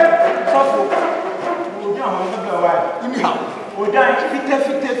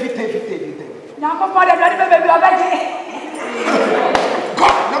 Now, Papa, the baby, God,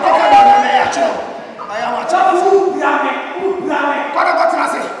 no, I am a child who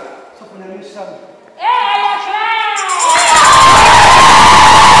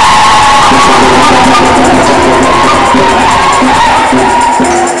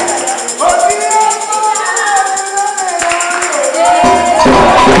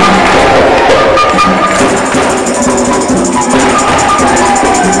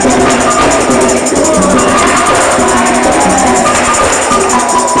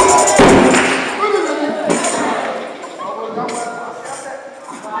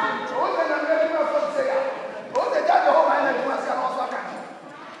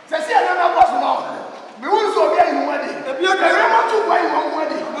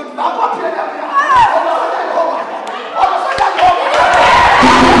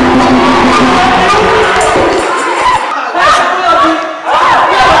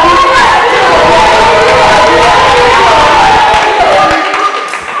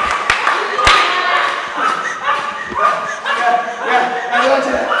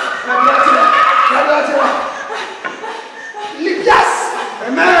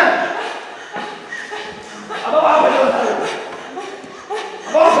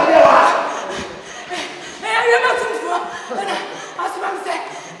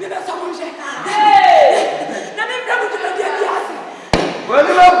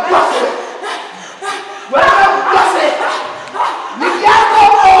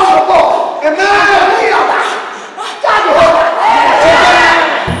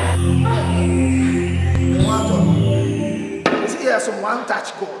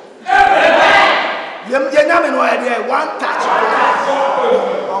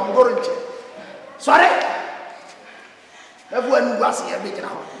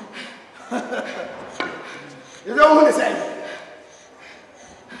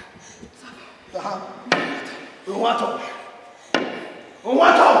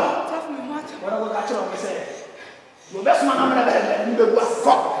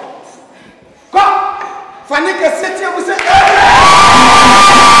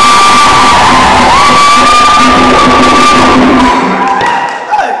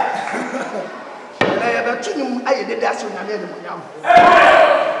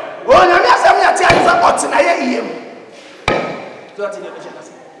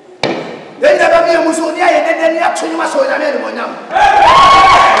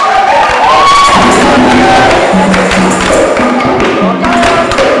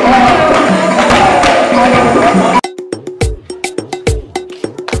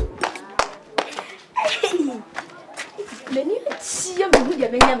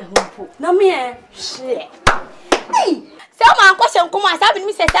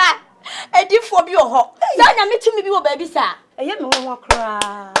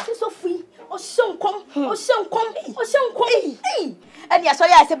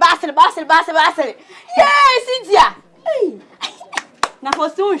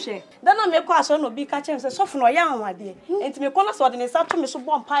no be catching say so no ya anwade enti me kona so de ne sa to me so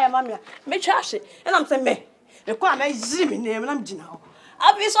bom pa ya ma me me twa hye and am say me kwa na yiri me name na me gina ho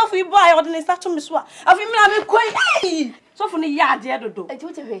abi so fu ibo ayo de ne sa to me so abi me na me koi so fu ne ya de dodo enti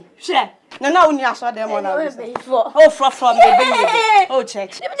wo te hwe hye na uni aso de mo na oh from the baby oh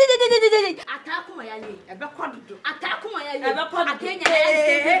check ataku ma ya ni ebe kwa dodo ataku ma ya ni ebe kwa dodo atenya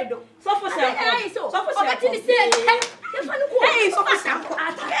ya dodo so fu se so fu se obati ni se hey, so fast.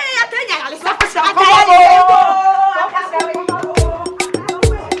 Hey, atenya, so fast.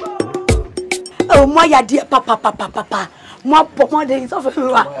 Oh, moi ya dia papa. Moi pomode so fe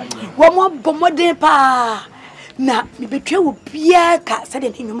wa. Wo mo pomode pa. Na me betwe wo bia ka se de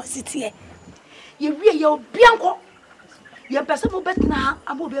nyoma sitie. Ye wie ye obia nko. Ye pese mo betna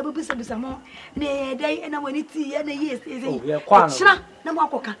abo bia bo bisa mo. Ne dai na wani ti ye na yes. Chira na mo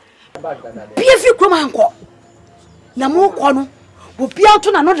akoka. Bia fi kroma nko. Na mo kɔ no wo bia to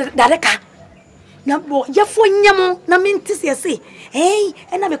na no dareka na bo yefo nyam na menti se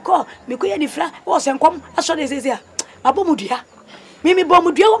na me kɔ ye ni fra wo se nkom aso de sese a abomudua me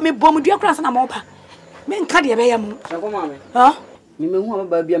bomudua kra sa na mo ba me nka de be ya mo Nkom ame ha me hu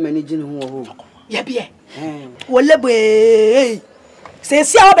ba bia mani gine hu wo ya bia wo lebe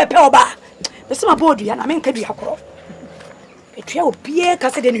sese a wo be pe oba be se ma bodua na me nka dua koro betua obie ka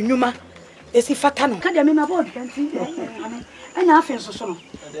se de nnwuma esi fata no ka de me ma bodua nti anya afen so no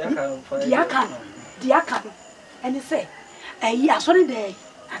diaka ene se asori de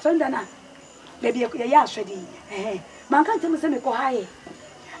na baby ya asodi man kan tell me say me ko haye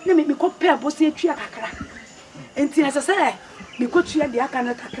na me ko pe abosi atwa kakra enti asese me ko tua de aka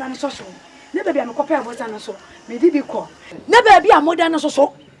na kakra no so na baabi a me ko pe abosi no so me di bi ko na baabi a moda no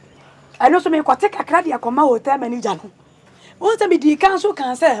so eno so me ko te kakra de akoma hotel manager no won se me di kan so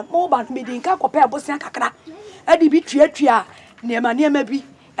kan se mo ba me di kan ko pe abosi kakra adi bi tua niema bi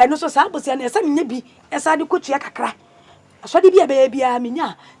eno so sa abosi na esa me nya bi esa de ko tua kakra aso de bi a bia me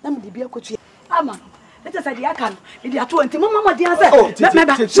nya na me di bi ko tua ama let us say the akan the atu anti mama dia say me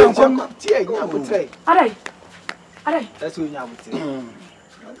ba tie nya butre arai that's we nya butre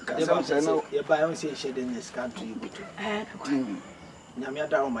ka say no ye ba yon say shede in this country butu nya me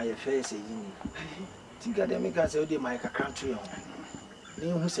ada o ma ye fe say yini tinga de me ka say o de my country on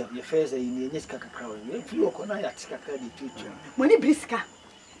ni hu say ye fe say yini nye sika kakra o ye fi o ko na ya tika kakra de tutu moni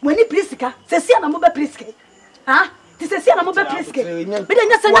briska se sia na mo ba briska ha ti se sia na mo be priske me de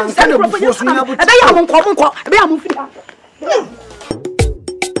nya se na se propose e be ya mo nko e be ya mo fida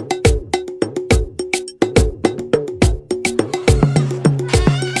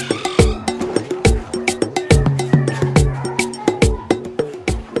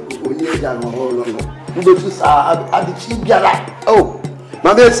oni ja no ho no ndo tu sa adi chi biara oh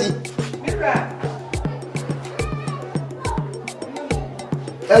mama esi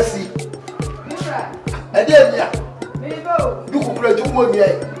ede bia duku kura ju mo mi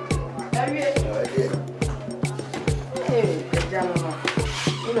ai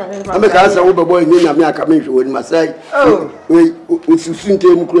ame ka sa wo bebo ni na me aka me hwe woni masai we ususu nke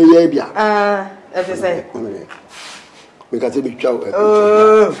mu kura ye bia efe sai me ka se bi twa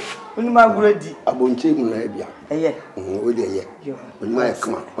oni ma gura di abonche mu na bia eye o de ye oni ma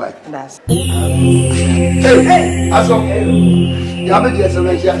kama why das aso ya me je se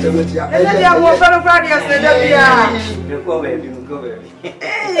me sia ene dia mo fa no pra dia se da bia go baby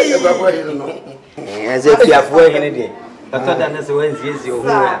e ba ko he no ze pia fo he ne de tato da na se wenzi ezi o hu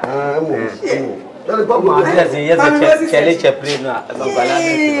ya dale pa ma dia ze ye ze chele chepre no ba bala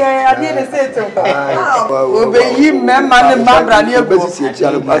ne adi ne se to o be yi memma ne mabra ne ego si ti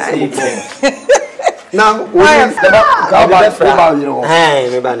alo ba se na wo ka ba ni ro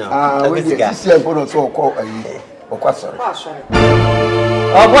me ba no we ti si en pono so ko ayi o kwa sorry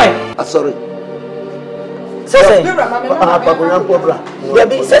oh boy sorry sese pa ko yan pobra ya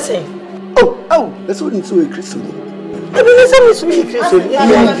bi sese oh that's what it's so Christo Ebenezer mi sumi Christo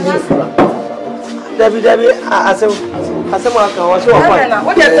David asem aka wa so kwa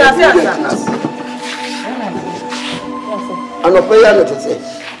what you say ano pe ya no tese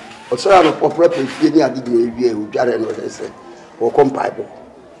o so ano popra pe fie ni ade de ewie o dware no tese o kompaibo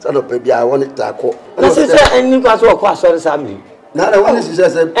so no pe bia woni ta ko na sese eni kwa so kwa asori samri na na woni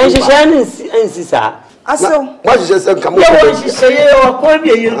sese enhihye ni nsisa aso wa sese nkamo ya woni sese wa ko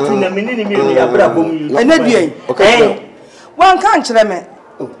bia yentu na menini mi ya bra bom yi ene due wan kan kire me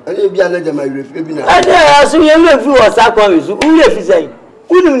ene bia na jama refi bi na aso ye refi wo sa kwa wezu u refi sai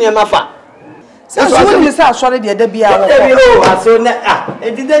unim ne mafa so woni se asori de da bia wo ko aso na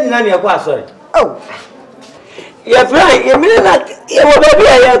edida nyina ne kwa asori ya fra ye mi na ye wo ba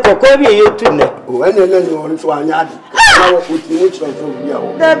bia ya kokko bia yetu ne o ene ni woni so anya ade na wo ti mu chiro so bia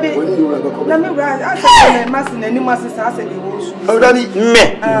wo woni ni wura ko na mi wura asa na masi na ni masi sa asa de wo su o dani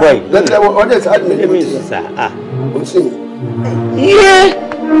me boy let le o de sa de mi sa o si ye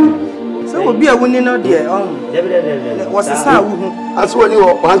so obi a woni no de wo sesa wo hu aso woni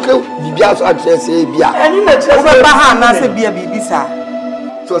wo wanka bibia so atre se bia eni na kire wo ba ha na se bia bibi sa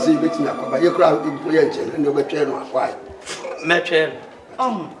so se beti na kwa ba ye kura ye nche ni o betwe no akwa metwe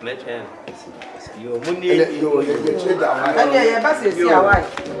yo muni yo ye che da wa ani ye ba se si awai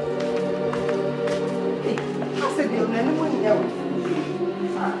ase bi na ni mo ni ya wo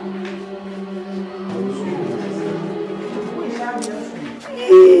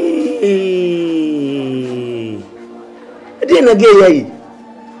ade na ge yayi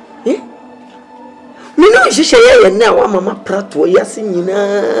mino shisha ye na wa mama prato yase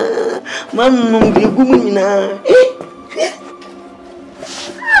nyina manum bi gum nyina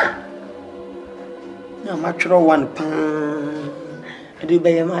na matro one pa ade be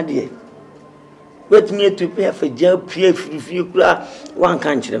ye ma de wet me to pay for ja pie fifie kura wan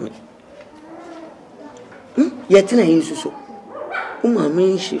kan kire me yetina yesuso uma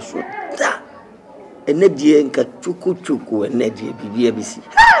men shiso da enadie nka chuku enadie bibia bisi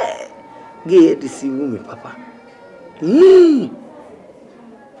ge de si wu me papa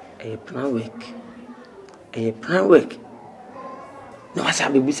plan work no asa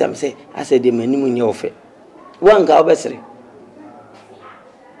be bisa me say asa de manimu nye ofe wanka obesere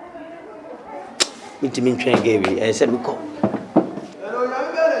mitimi ntwen ge bi e se me ko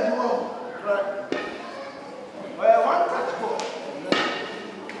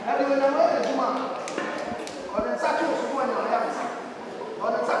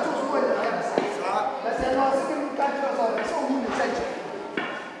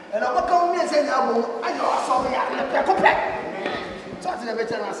And I'm going to say, I saw me at the company. So I said,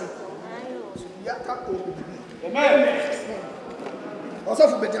 amen. Also,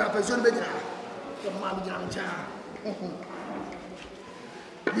 for better, person better.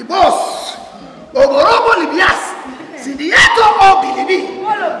 The boss, Ogorobo Libias, Sindiato o Bilibi,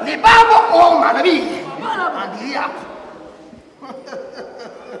 Libabo o Manabi, and the Yak.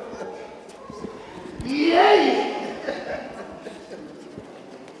 Yay!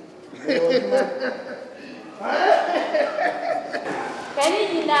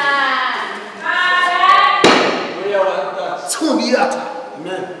 Penina. Sondiata.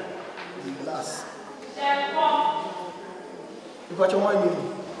 Amen. Bless. You got your money.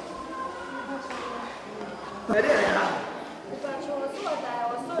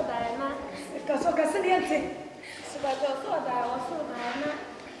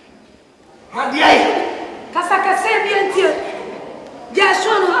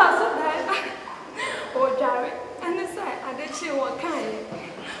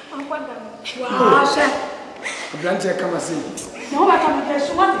 Grandchild come and see. No, I can't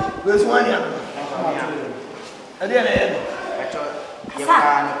get one. Where's one? I didn't know. You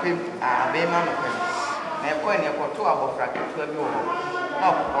can't pay a bayman. My point, you got 2 hours for a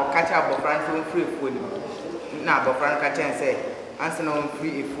or catch up of France free food. Now, but Frank can say, answer no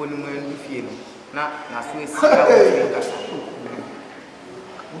free if one when you feel. Not Swiss. Go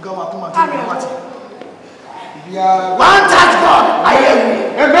up to my one touch God. I hear you.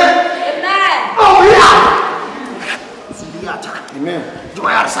 Amen. Oh, yeah. Amen.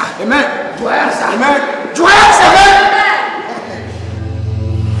 Joyarsa. Amen. Joyarsa. Amen. Joyarsa. Amen.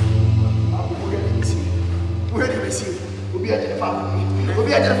 Where do we see? We'll be at the family. We'll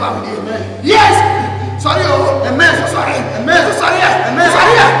be at the family. Amen. Yes. Sorry. Amen. Sorry. Amen. Sorry. Amen.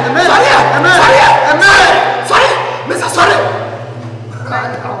 Sorry. Amen. Sorry. Amen. Sorry. Amen. Sorry. Mr. Sorry.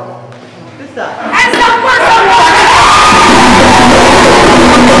 Sister.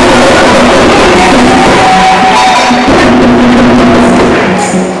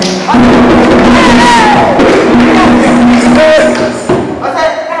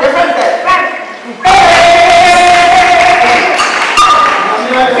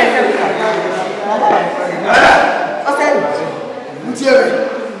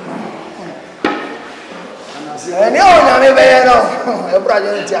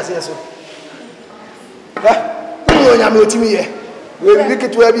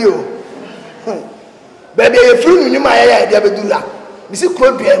 Baby, if you knew my idea, Bedula, Missy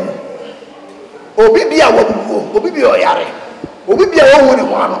Claudium, Obibia, Obibia, Yare, Obibia,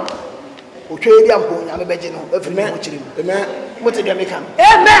 one, okay, I'm going, I'm a bedroom, every man, the man, what did they make him?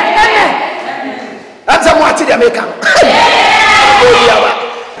 Amen. That's a what did they make him?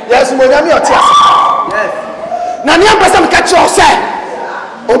 Yes, Madame, your tears. Yes. Now, you have some catch yourself.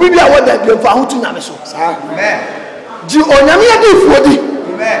 Obibia, what that you found to Namiso. Amen. Do you own me?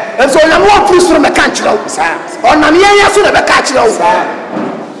 And so I'm not free from a country. On Namia, soon as a catch.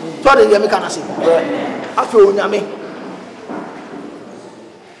 Sorry, you can see. I feel Nami.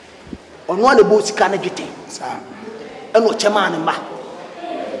 On one of the boats can get it. And what your man and back.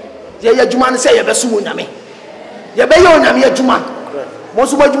 Yeah, Juman say, you best soon, Nami. You be on Namia Juman.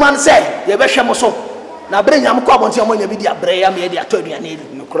 Most of what Juman say, you best Shamoso. Now bring your cob on some media, Brea, media, 30 and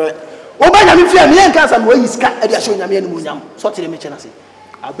 80. No correct. Oh, by Nami, fear me and can't where he's cut at the show Nami and Munyam. So to the Michelasi.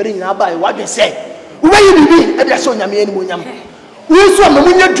 I bring you by what you say. Where you be at the show Nami and Munyam. Who saw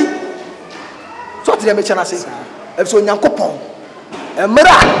Munya do? So to the Michelasi. If so, Yankopon. And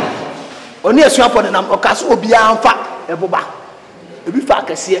Mera. Only a swamp for the number of Casso be a fat, a boba. A big fat,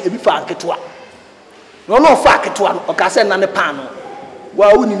 a big fat, a toa. No fat at one, or Cassan and a panel.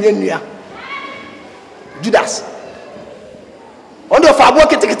 Well, we need Judas. On the far work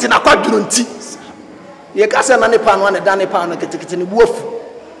ticket in a quadrant. Ye Cassan and a pan, one a danny pan, a ticket in a wolf.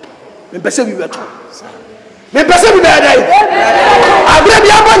 Me perceive you at all. Me perceive that day. I believe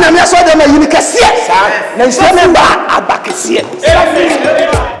you have one, and I saw them a unique set. And some member are back a set.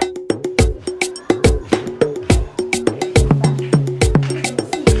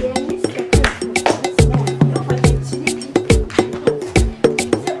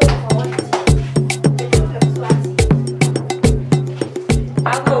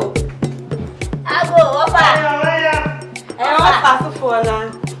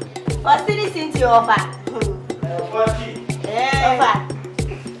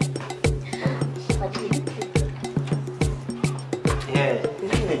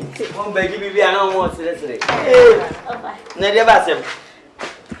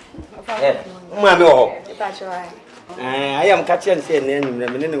 Mammy, oh, I am catching and saying, and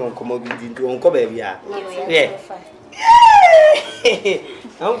then Nkom to Nkom, baby. Yeah.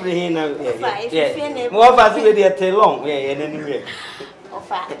 I'm bringing out. More fast with the tail long, and anyway. I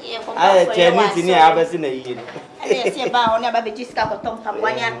tell you, near Abbas in a year. I say about never be just got Tom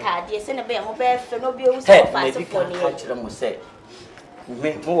one card, yes, and a bear who bears for no bills. Maybe catch them will say.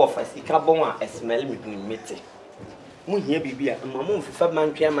 Make more of us, a carbon, a smell between meeting. Mun here be a mamma for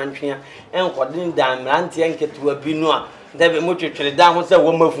man, and what didn't damn Lanty and get to a binois. There be much to down with a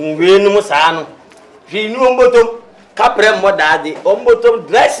woman from Renumusano. She knew bottom, Capra, what daddy, on bottom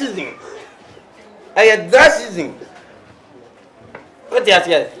dresses in. I had dresses in. What is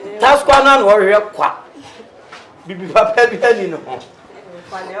it? That's one on warrior quack. Bibi Papa, you know.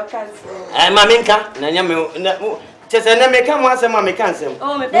 Maminka, Nanyam, just an American once a mammy cancel.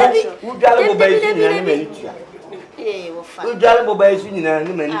 Oh, my baby, who got by who got by in an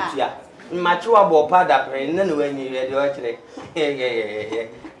animal. Mature pada, and then when you read your actually.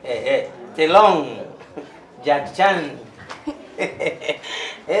 Hey, long Jack Chan.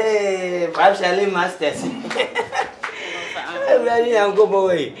 Hey, partially masters. Very go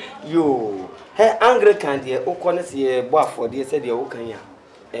away. You, hey, Anglican dear, O Connoisseur, Bufford, dear said your Okanya.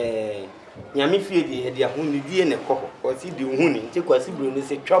 Yami feel the Huni dear cock, or see the Huni, take a sibling,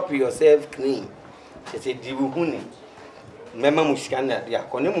 say, chop yourself clean. She said, the Huni. Mamma Muskanda, dear,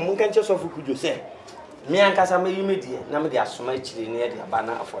 Conem can just offer could you say. Me and Casama immediate, Namadi are so much near the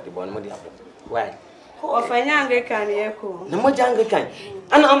banner for the Bonmodia. Why? Of a young Anglican, echo. No more Anglican.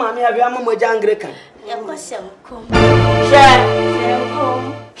 And I'm a more Anglican. Share.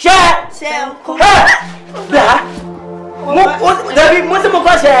 There was a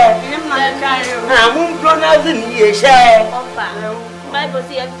more share. I'm pronouncing ye share. Bible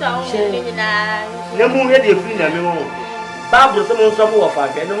says, no more ready of freedom. Barbara, some more of our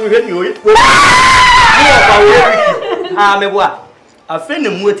and we heard you. Ah, me what? A friend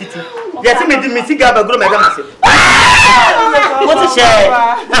of Mutiti. Yes, I made the Missiga by Groma. What a share!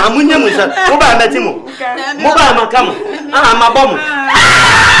 I'm with him, Mobile Matimo. Mobile Macam. Ah, my bomb.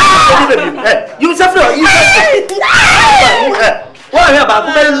 You suffer, you suffer. Why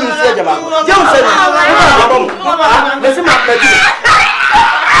about John said, my bomb. Listen, my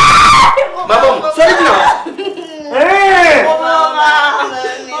bomb. Sorry,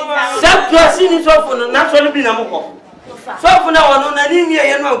 Sam to see this often, naturally be a so for now, on an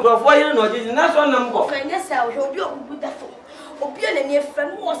Indian of why you know this is not one number. Yes, I will be beautiful. Opian and your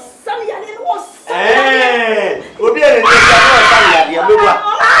friend was sunny and it was. Eh, Opian and your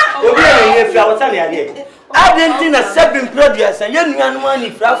sunny. I didn't think a 7 produce and young money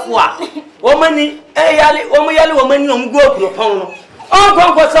for woman, woman, go to a pound. Oh,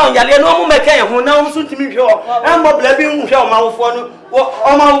 Donko sound, Yali, no mechanic who now soon to me sure. I'm not blaming show my phone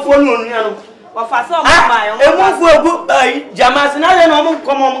or my phone. Or for some, I won't for a good by Jamas and I don't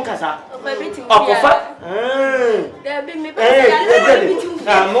come on Casa. There be me.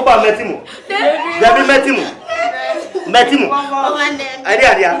 Mobile Metimo. There be Metimo. Metimo. I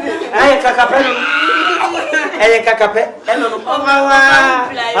cacapen. I cacapen.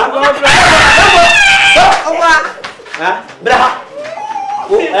 Braha.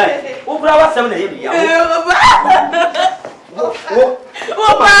 Oh, brava, 7 years.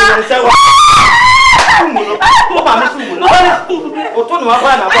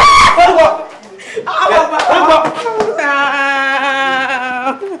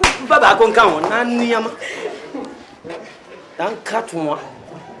 Baba con count, Naniam. Don't cut one.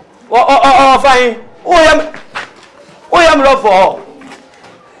 Oh, fine. I am love for all.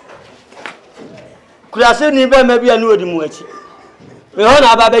 Could I say, maybe I knew the much? We all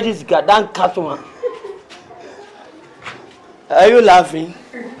have a Jessica, don't cut one. Are you laughing?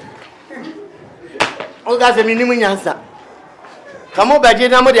 Oh, that's a minimum answer. Come over,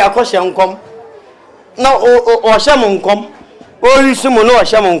 Jenna, the Akosha Nkom. No, or Shamon come. Or you summon no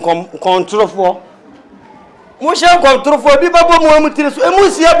Shamon come, control for. Musha control for people more materials, and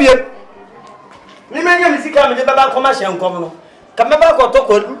Musia. We may have to come to the Baba Commercial Common. Come back or talk.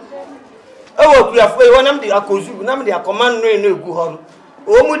 Oh, we are free one of the Akozu, none of the command no good home.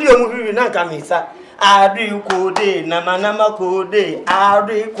 Oh, Mudio, we not come inside. I do code, Nama code, I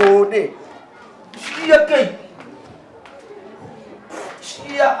do code. She okay.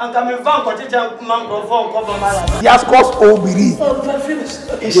 She and come in front of the microphone cover my life. Yes, cause Obiri.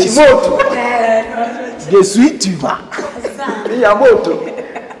 Ishimoto. The sweet tuba. Miyamoto.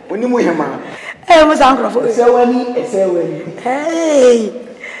 Unimuhema. Hey, what's uncle? Hey,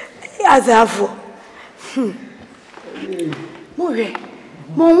 Azafo. More.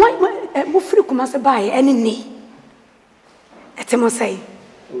 Mo free come as buy any knee. Etemo say.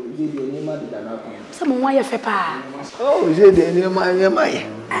 Some why you fepa. Oh, is it near my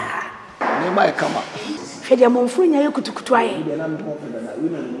come up? Fedia Monfrunya, you could to try.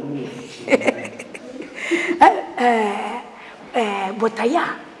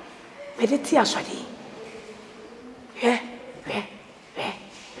 Botaya, Meditia Swadi.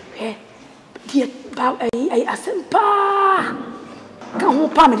 Dear, I sent pa. Come home,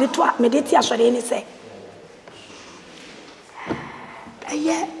 pa, Meditia Swadi, and say.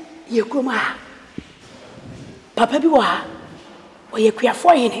 Yeah, you come. Papa Biwa, or you queer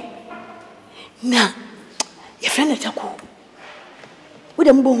for in. Now, your friend at a cool. With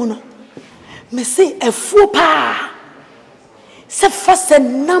a bono. Me say a fool pa. Se fast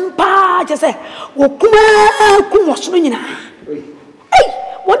and nampa, just say, O Kumawood. Hey,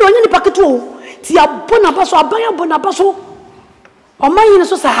 what do you need packet to? Tia Bonabaso, a buyer Bonabaso, or my in a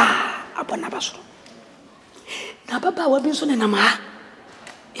sosa, a Bonabaso. Now, Papa will be soon in a ma.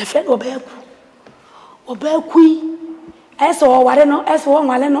 Your friend or bear queen, as or what I know, as one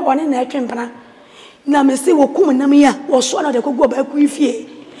while I know on in a trampana. Now, me say, O Kumanamia, or son of the Kugo bear queen fear.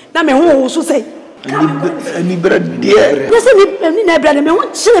 Now, me also say, any bread, dear. Yes, I never me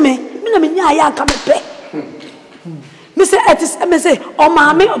won't see me. I come pay. Mr. Etis, I say, oh,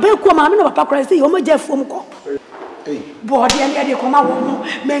 mammy, or bear mammy, or papa Christ, you may just form cop. Body and the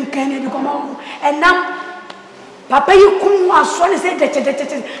Kumawood, men can come on. And now, Papa, you come as soon as I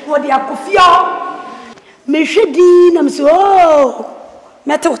what the Akofia. Monsieur Dean, I'm so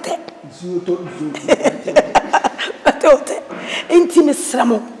metote. Metote. Intimate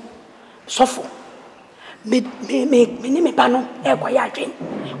Samo. Sofo. Me pano, a quiet drink.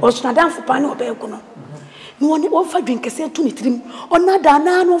 Was not done for pano or belcono. No one offer drink a say to me trim, or not done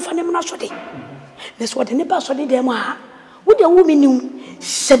no fanamashody. That's what the neighbor saw the demo. Would the woman knew,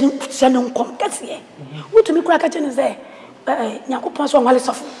 said Nkom, that's here. What to me crack at and say, Nako pass on while it's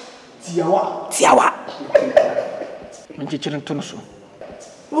off. Tiawa. When you children to so.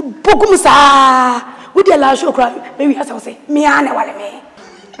 Bogumsa, would the last show cry? Maybe as I say, me, I know what I mean.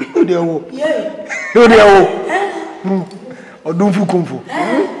 Do they or do you come for?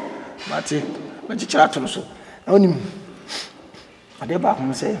 But when you chat on so, only I did back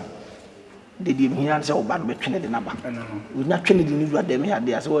and say, did you hear answer about between the number? We not trained in you at them here,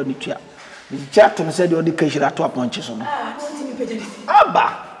 there's all the chat. The chat and said, your education at 2 punches on.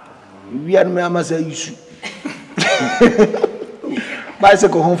 Abba, we are mamma say you should.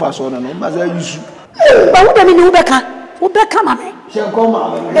 Bicycle home for so, no, Maza, you should. But what I mean, Ubeka, mammy. Shall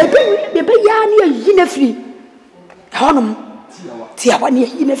come, maybe Yanni, a free. Honum,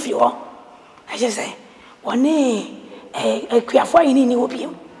 Tiawani, in a few. I just say, one a queer for any new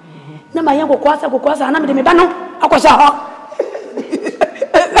opium. No, my young quarter, and I'm the Mebano, I was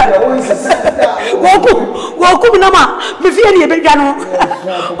Welcome, Nama, Mifia, Begano,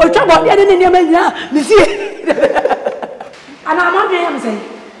 or trouble, I didn't near me, and I'm not going to say.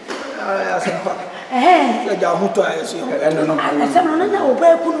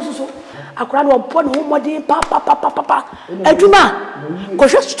 I I cried upon whom what did papa. And to ma,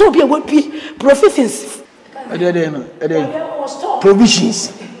 because just stop here would be proficiency.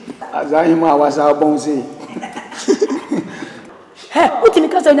 Provisions. As I was our bones. Hey, what in the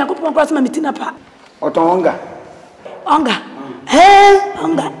case of Nkom cross my meeting apart? Or Tonga? Onga. Hey,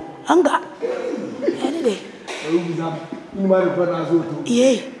 Onga. Any day.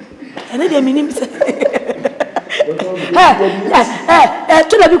 Yea. And then meaning to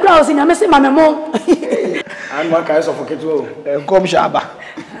the crowds in a messy mamma. And one kind of a come shaba.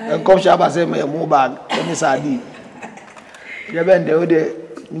 And come shaba say my mobile, and it's a deal. You bend the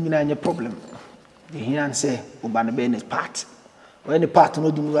other problem. The hand say, Ubana Ben is part. When the part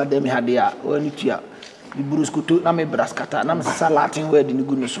no do them had there, when it ya, the Bruce could to Name Brascata, Nam Salatin where the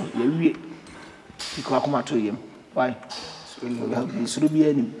goodness of you. You come to him. Why? So be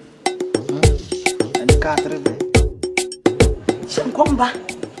any. And the cat river. Come back,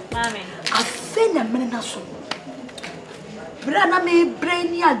 Mammy. I feel a minute so. Brana me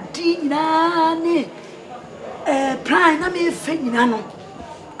brainy a dinane. Prime, I may fainano.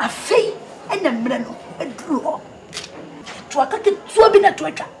 A fay and a minute a draw. To a cut it to a bit at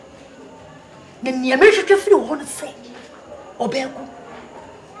Twitter. Then you measure to feel what to say. Obeko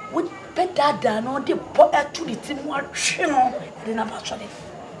would better than all the poor to the team more channel than about it.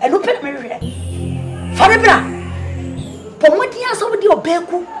 And open me. Forever. Pomotia somebody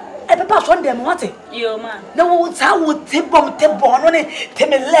Obeku, a papa on them, what it? You man. No, it's how would tip on it,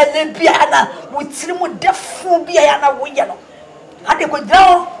 Temele Piana, with Slim deaf Biana Wiano. And they would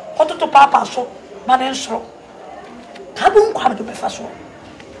draw hot to papa so, man and so. Cabum come to be fast.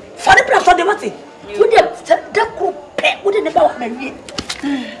 Forever on the what it? Would you that could pet wouldn't about me?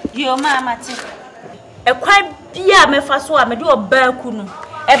 Yo mama ti. E kwa bia me fa so a me de oba ku no.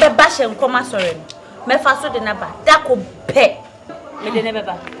 E be ba hye Nkom asore no. Me fa so de na ba. Da ko pe. Me de ne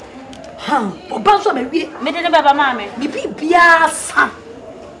beba. Ha, oba so me wie. Me de ne beba ma me. Bi bia sa.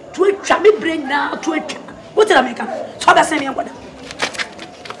 Tu etwa me brain na tu etwa. What did I make? So that same one.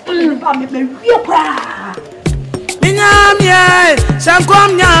 Ba me wie kwa. Minyamye,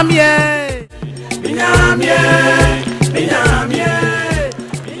 Nkom nyamye. Minyamye, minyamye.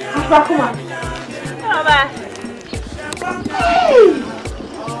 Apa kuma? Baba.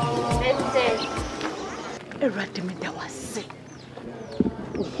 Erade me da wase.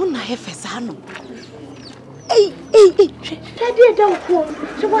 Wo na hefesa no. Ei, shade da ko.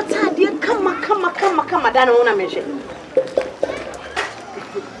 So what are they kama da no na me hwe.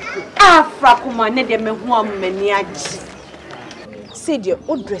 Afra kuma ne de me ho amani agi. Say de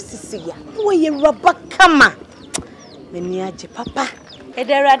o dress ya. Wo ye roba kama. Mani agi papa. E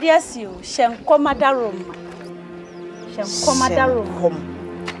de Erade asio, hye Nkom adaroma. Hye Nkom adaroma.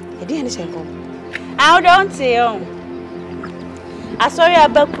 E de ne hye Nkom. I don't say on. Asori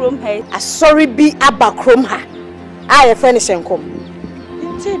abakrom ha. Asori bi abakrom ha. I friend hye Nkom.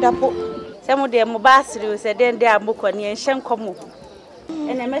 Nti da po. Se mo de mo ba asiri o se den de amokọ ne hye Nkom.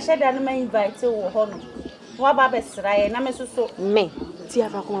 Ene me hye da no ma invite wo ho no. Wa ba be sra ye na me soso. Me, ti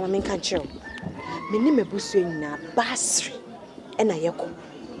afra ko mama me nka kire. Me ni mebusu nyina basri. Ena yeko.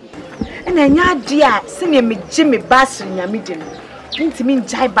 Ena nya ade a se me megye me basri nyame de no. Ntimi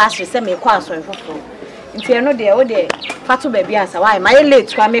njai basri se me kwa asori fofo. Nti eno de o de fato ba bia sa why my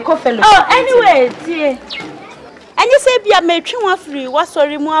late kwa me ko fellow. Oh, anyway, tie. Anya se bia metwi wa free wa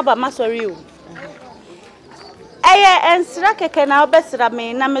sori mu aba ma sori o. Eye ensra keke na obesra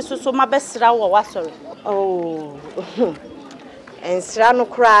me na me soso ma besra wo wa sori. Oh. Ensra no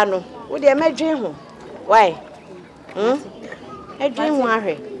kra no. Wo de medwen ho. Why? Edwen ho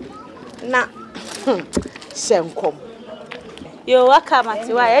ahwe. Na hye Nkom. Yo waka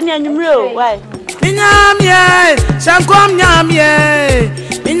mati why? Eni anwumre o why? Minyamye, Nkom nyamye.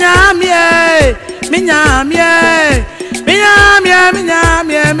 Minyamye, minyamye.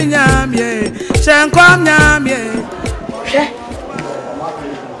 Minyamye. Nkom nyamye.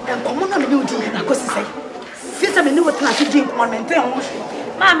 Nkom na me ni odi na ko sisai. Sisa me ni wo tena di Nkom mente ho.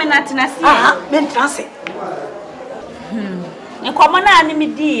 Ma me na tena si. Me tena se. Nkom na ani me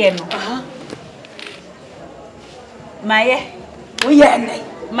di ye no. Maye. Wo ye nai.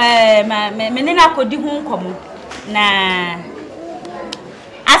 Me ni na kodi hu Nkom na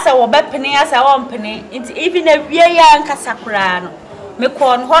asa wo bepene asa wo mpene nti even na wie ya nkasa kura no me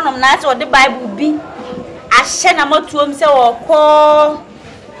ko no honom na ase wo de Bible bi ahye na motuom se wo ko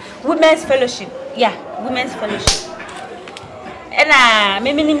women's fellowship women's fellowship ena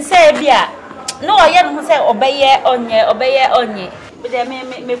me minim se bia no oye no se obeye onye be de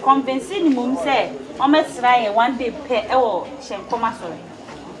me convince ni mum se o mesra ye one day pe e wo hye Nkom asore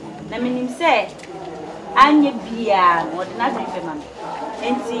na minim se anye bia no de na be mama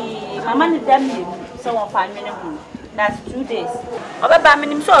enti mama ni dami so won fa nwene hu that's 2 days obeba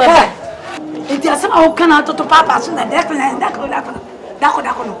minim so obeba enti asema o kana to papa so na dako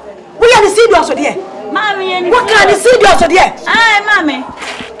no we are the seed also there mama ye ni what can the seed also there mama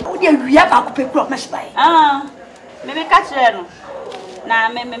o de wia ba ko pe pro mesbai me ka kire no na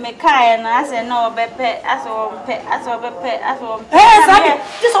me kai na ase na obepe aso obepe sabi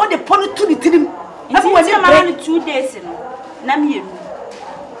this all the pon to the tinim enti mama ni 2 days no na me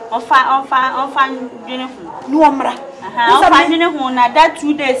Onfa dwene hu. No omra. Onfa dwene hu na that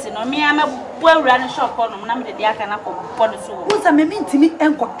 2 days no me am bo awura no shop no na me de aka na ko no so. Uza me ntimi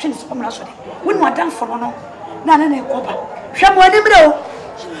enkotwe so omra so de. Wo ni wadan fo no na ekoba. Hwe mo ani mre o.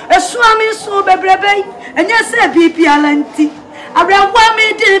 Esu ami so bebrebe. Enye se bibi alanti. Abrawa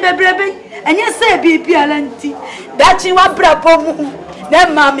me de bebrebe. Enye se bibi alanti. Dachi wa brabo mu. Na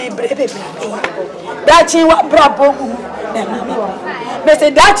ma me brebe. Dachi wa brabo mu. Na ma me.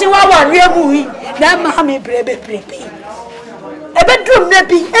 Bese dachi wa ware mu yi na ma me brebe. Ebedrum na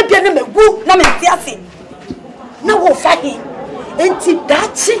bi ebia na megu na me tiase. Na wo fa hi. Enti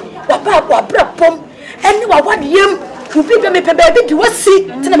dachi wa ba bo abrapom eni wa wadiem ubi be me pe ba bi di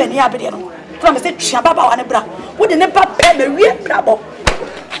wasi tina me ni abede no. Tuna me se twa baba wa ne bra. Wo de ne ba pe me wie brabo.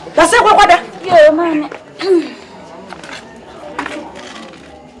 Da se kwakwada. Yo mama.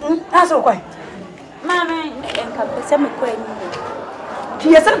 Aso kwai. Mama enka pese me kwa ni.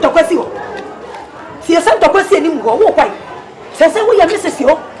 Tie se ntokwasi ho. Tie se ntokwasi ani mu ho wo kwai. Se wo ya Mrs.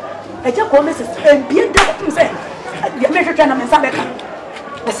 yo. Eje ko Mrs. Mbie da ko se. Ya me hwetwa na Mensah beka.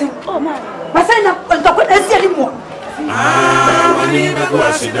 Bese oh mama. Bese na ntokwa esi ani mu. Mani be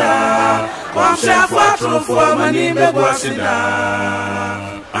gwasida. Kwa chef wa trofo mani be gwasida.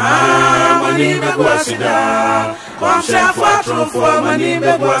 guasida. Come share for true for money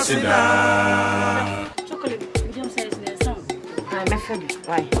be guasida. Chocolate, you don't say it's in the song. I'm afraid.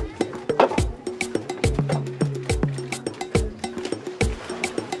 Why?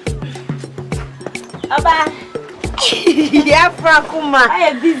 Aba. Yeah, Frankuma. I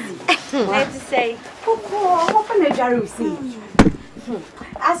am busy. Let's say. Coco, open the jar you see.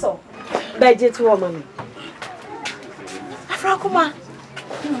 Aso. Budget woman. Frankuma.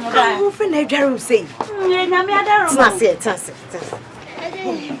 I'm open the jar you see. Na me ada room. Tase.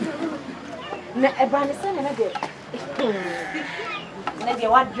 Na Ebenezer na de. Na de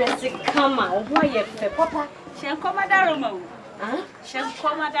what dress come out. Who ye fe papa? Shen come ada room. Shen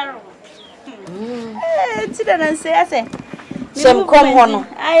come ada room. Ti da say ase. Shem come hono.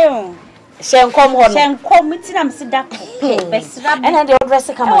 Ayo. Shem come hono. Shen come ti na mse da ko. Besra. And then the dress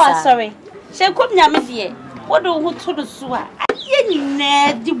come out. Oh, sorry. Shen come nya me de. What do who to do so a? Ye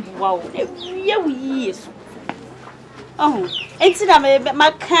na di bua o. Ye wi yesu. Oh, enti na me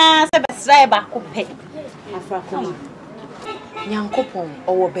maka se besra e ba ko pe. Afra ko. Nyankopon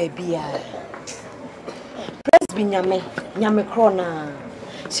owo ba bia. Praise be nyame krona.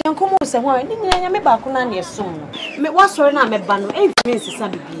 Nkom se ho ni nyanya me ba ko na ne som no me wasori na me ba no entimi nsisa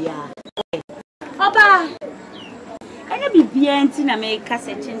bibia oba anya bibia enti na me ka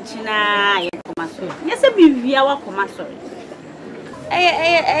se chinchina ye koma so ye se bibia wa koma so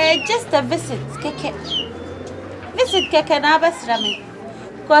just a visit keke na basra me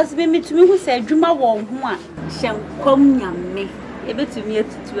cause me mitumi hu se adwuma wo ho a hyenkom nyame e betumi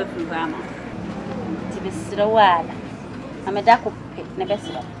atutu afiri ba ma ti besra wala ameda ko na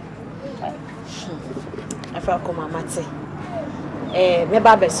besra afa ko mama te me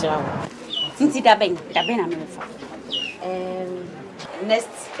ba besra wo tinti da ben na me fa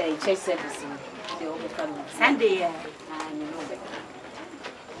next church service the over family Sunday you know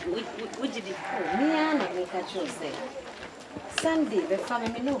we did it me na me ka cho say Sunday be family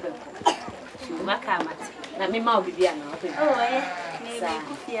me no be ko maka mate na me ma obi bia na o oh yeah me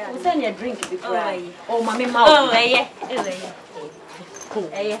coffee o send your drink before oh mama ma oh yeah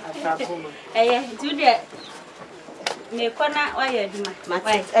today me kona why aduma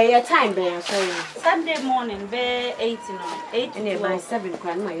mate time be sorry Sunday morning be 8 and by 7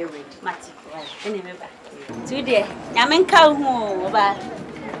 kwan ma you ready mate ene me ba today nyame nka hu ba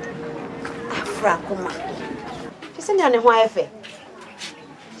afra kuma kisi ne ho ayefe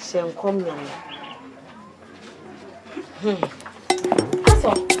Nkom nyame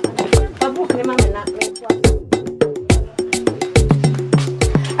aso babu ne mama na me kwa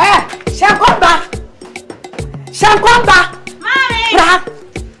Shankomba mami bra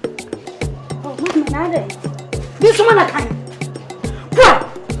oh mama nade Nisuma na kan kwa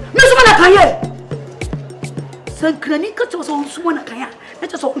nisuma na kan ye sankrani ka to so nisuma na kan ya na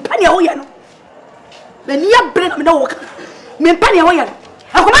to so mpani ho ye no be ni ya bre na me na wo ka me mpani ho ye no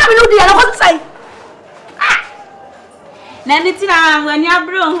akoma me no di ya na ko sai na ni tina wani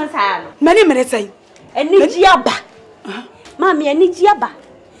abro ho sa no mani mere sai eni ji aba mami eni ji aba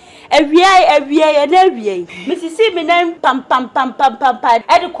Ewie na ewie. Misisi me na pam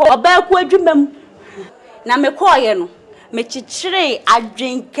edi ko oba ku adwumam. Na me ko ye no. Me chichire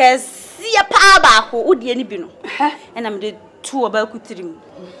adwenkesie pa ba ko udie ni bi no. E na me de tu oba ku tirim.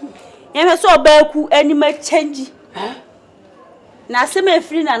 Ye me so oba ku anima change. Na se me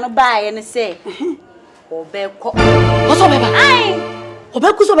free na no ba ye ne se. Oba ko. Oso beba. Ai.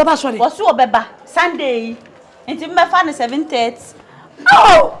 Oba ku so beba so re. Oso obeba Sunday. Enti me fa ne 7:30.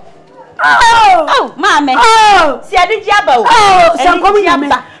 Oh, mama. Oh, si adi jaba o. Oh, Nkom nyame.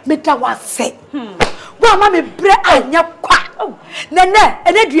 Me ta wase. Wa ma me bre anya kwa. Nene,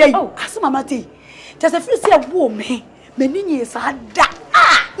 ene dua yi. Ase mama ti. Just a free say wo me. Me ni nyi sa da.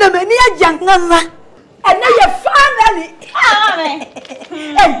 Na me ni ajanganga. Ene ye finally. Mama.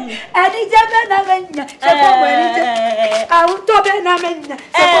 Adi jaba na menya. Se ko weri je. Awu to be na menya.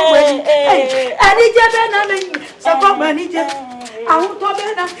 Se ko weri. Adi jaba na menya. Se ko weri je. Awu to be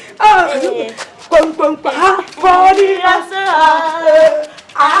na. Pom pa. Body na se.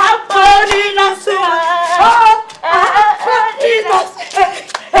 Body na se. Body na se.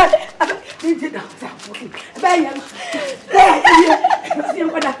 Ni da sa. Ba ya. Si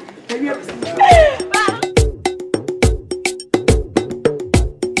ko da.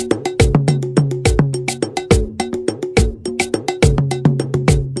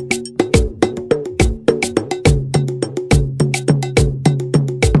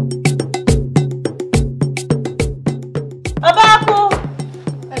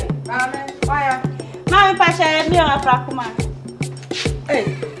 Frakuma. Hey,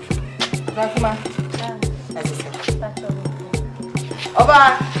 Frakuma. Oba.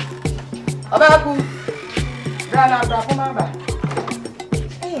 Abaku. Brana abraku mamba.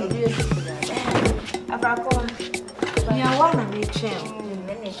 Abraku. Ni awana me chen.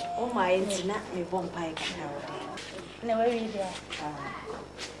 O my ntina me bompai kana wo. Na we wi dia.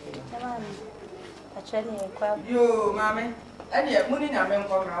 Yo, mami. Eni e muni na me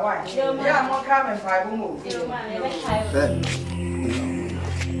nko na wa. Ya mo ka me fa bo mo. Yo, mami, me kai.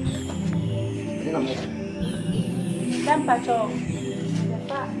 Dan pacho.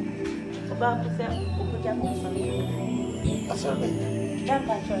 Pa. Ba ku se ku ja ko so. Asabe. Dan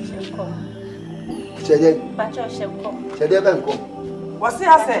pacho Nkom. Chede. Pacho Nkom. Chede be Nkom. Wasi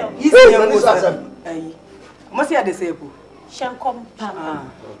ase, isi ye ase. Ayi. Mo si ade seku. Nkom papa.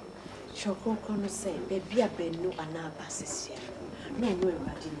 Choko kono say baby abenu anaba sesia. No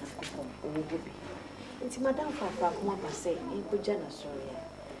Eradi na Nkom owo bi. Nti madam Fafa kuma ba say enko jana sorry.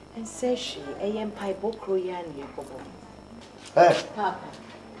 En say she eyem pai bokro ya na ekobo. Papa.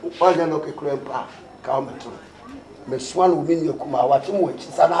 Ukwaje no ke krempa ka me to. Me swan wo min yakuma wate mo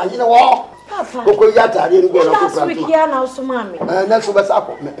echi sana anyine wo. Papa. Koko ya tare ngo na ko Last week ya na so mami. Na so be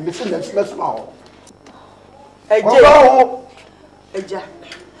sako me sin na so ma ho. Eja.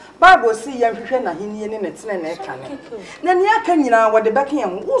 Bible see yam hwehwe na henie ne netene na eka ne. Na ne aka nyina wo de beka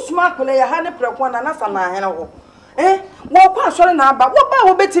yan wo suma akole ya ha ne preko na na sana ahene ho. Wo kwa asore na aba wo ba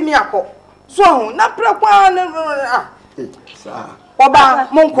wo betimi akọ. So ho na preko Sa. Oba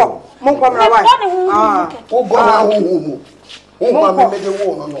monko mrawa. Wo go na ho mu. Wo ma me de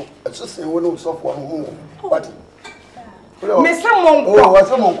wo no. Asese wo no so fo ho. What? Me se monko. Oh, wa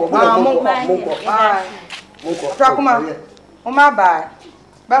se monko. Monko. Monko. Takuma. Uma ba.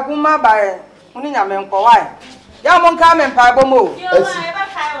 Ba kuma ba. Uni nya me nko wai. Ya monka me mpa bo mo.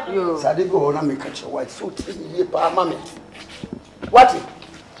 Yo. Sadigo na me kache wa so tie pa mama. What?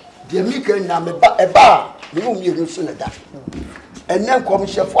 De mi kan na me ba eba. Me no mi so na da. Enen Nkom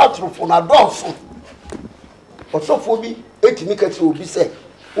chef atrofo na doso. Osofo bi etimi kache obi se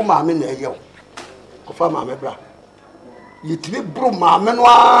wo maame na eyew. Ko fa maame bra. Yitimi bro maame no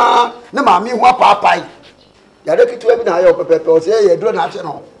a na maame ho apaapai. Ya de kitu ebi na ayo pepepe o se ye duro na ache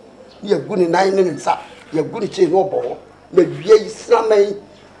no. Ye gu ni nan ne nsa, ye gu ni che no bo. Na wie isramai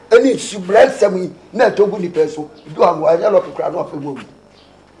ani subransam na togu ni peso. Du am wa ya lo kukra no afa mo bi.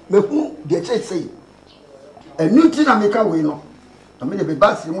 Mehu de che sei. Enu ti na meka we no. Na me de be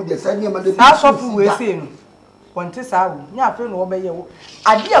basi mu de sa ni ma de. Asofu we sei no. Wonte sa wo. Nya afa no wo be ye wo.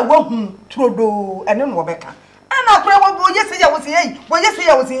 Ade a wo hu trodo ene no wo be ka. Ana kura wo bo yesi ya wo si ei. Wo yesi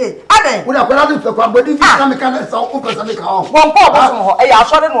ya wo si ei. Ade. Wo na kura de fe kwa bodi fi na meka na sa o pesa meka ho. Won ko bo so ho. E ya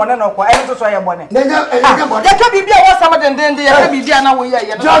asore no ne no ko. E so so ye bone. Nenya bone. Ya ka bibia wo sama denden de ya ka bibia na wo ye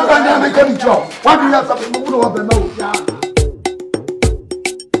ye. Ja ka na meka bi jo. Wa bi ya sa be mu wo be ma wo ja.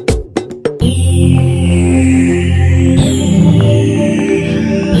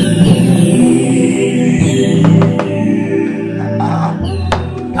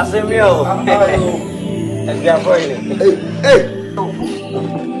 Asemio. Hey.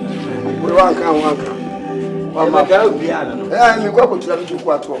 We want kan. Wa ma ka bia no. Mi kwa ko tira mi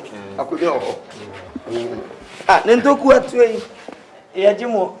ku ato. Akodi ho. Ne ntoku atu yi. Ye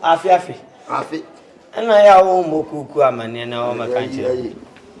jimo afi. Afi. Na ya wo mokuku amane na wo maka nche.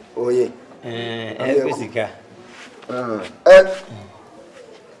 Oye. Pesika.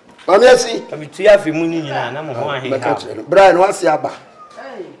 Mami asi. Kami tu ya fi mu ni nyina na mo ho ahe ha. Brian wasi aba.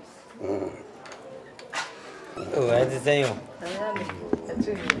 Oh, I just say you.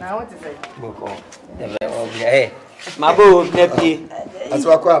 Now what is it? Boko. Okay. Mabo nepi.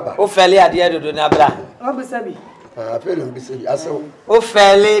 Aso akwa o fele ade dodo na bra. O bisabi. Fele bisabi. Aso. O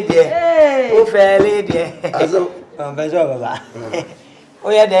fele de. O fele de. Aso. Bezo baba. O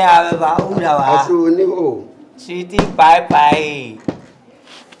ye de ya baba, o ura wa. Aso ni o. Sweetie bye.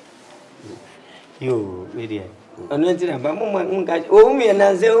 Yo, media. Ono ntina ba mo nka o mi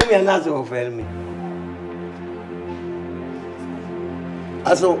na so o fele me.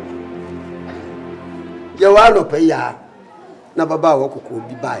 Aso ye wa no pe ya na baba wo kokko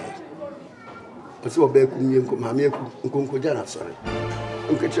bi bae oso oba ku mi Nkom ma me ku Nkonko jana sore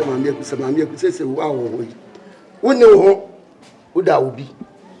nkeche ma me ku se ma me ku sese wa wo ho yi woni ho uda obi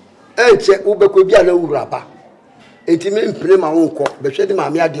enche ubekọ bi ala wura ba etimi mpire ma wo nko behwe di ma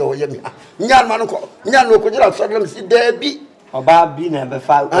me ade o ye mi nya ma no ko nya no ko jira sore na si da bi oba bi na be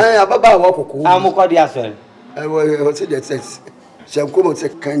fa ababa wo kokko amukọ di asore o se de sense Nkom se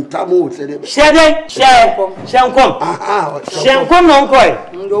kantamo se de Nkom Nkom no nkoi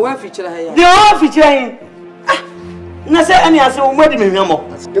ndo wa fichira ya de o fichira hin na se ani ase o modi mehwamo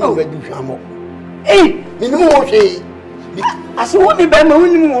o modi hwamo minimum o hwe ase woni be ma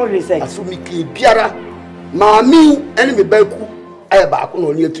woni mo hwe aso mi ke biara maami ene me ba ku aye ba ko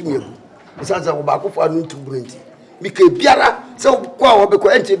no ni atumi agu Sansa wo ba ko fa no ntubrenti mike biara se ko a wo be ko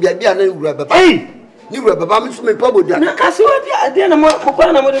enti bia na wura baba ni wura baba me so me pa bodia na kase wodi ade na mo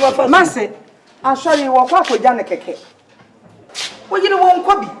kokwa na mo de ba fa mase asori wo kwa koja ne keke wo yire wo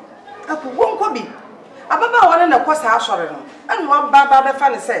nkobi ako wo nkobi ababa wona na kosa asori no anu baba be fa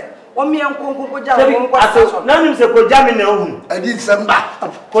ne se o mi enkonko koja wo kosa asori na nim se koja me na ohun adi samba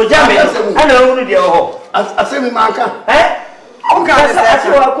koja me ana ohun de ho asemi maka okay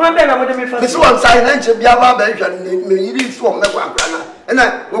so akwa be na mo de me fa this one sign na nche bia ba hwa me yiri so me kwa akra na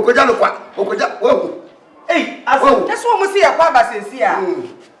na wo koja no kwa wo koja wo aso that's what mo see akwa ba sensi a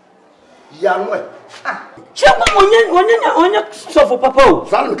ya no chekwa onye sofo papa o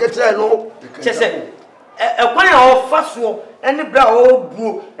fa no ketre no chese ekwan a ofaso ene bra o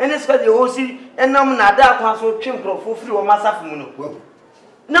buo ene ska de o si enam na da akwa so twe nkrofo firi o masafo mu no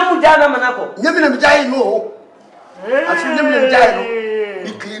na mu ja na manako nyemi na mi jai no asu nyemi na mi jai no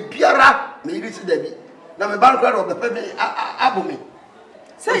iklibiara me yiri si dabi na me ban kwa ro be pe abomi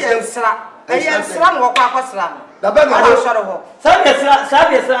se yensra yensra no kwa akosra no da be no soro ho sabe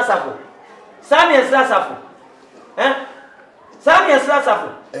safo safo Sami esra safo.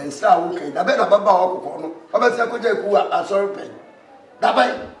 Esra okay. Da be na baba okoko no. Baba se ko je ku asori pe. Da be.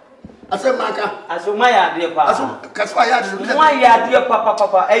 Ase maka. Aso ma ya de pa. Aso kaswa ya de. Mo ya de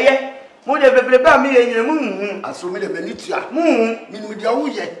pa. Eye. Mo de bebre ba mi ye mu. Aso me de benitua. Mu. Mi nu dia wo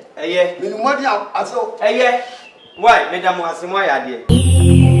ye. Eye. Mi nu mo dia aso. Eye. Why? Me da mo ase mo ya de.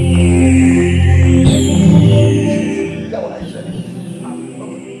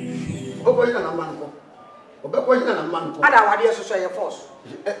 Obo ina na manko. Obeko ina na manko. Ada awade soso ye force.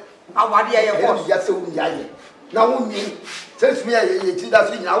 Awade ye force. Ya se wo ya ye. Na wo mi sense me ye ti da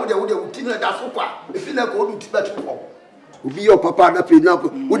so nya wo de ti na da so kwa. Efi na ko du ti betu ko. Obi yo papa na pe na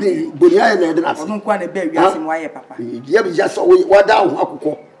wo ni bonia ye na de na so. Onu kwa na ba wiase mo aye papa. Ye bi ja so wo da wo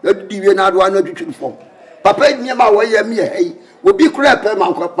akokọ. Na di wie na do anu twitwi fom. Papa ni ma wo ye me ye hey. Obi kura pe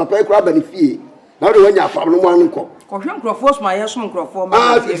man ko papa kura ba ni fie. Na wo de wanya fam no mo anu ko. Ko hwe nkrofo so ma ye so nkrofo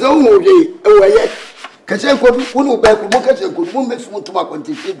ma. So wo ye e wo ye. Kese ko du unu ba ko mo kese ko mo mesu mo tuma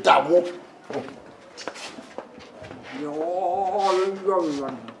konti fi da mo. Yo.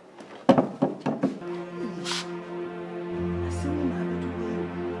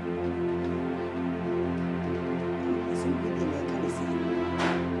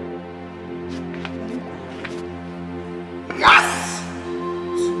 Yes.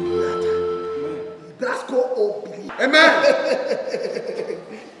 Brasco obili. Amen.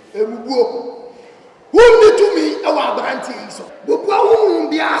 Emubuo. Who need to me our brandy so. Bubu who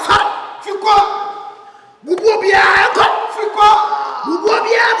be asa. Fiko. Bubu be asa. Fiko. Bubu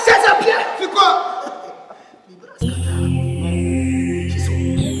be asa pia. Fiko.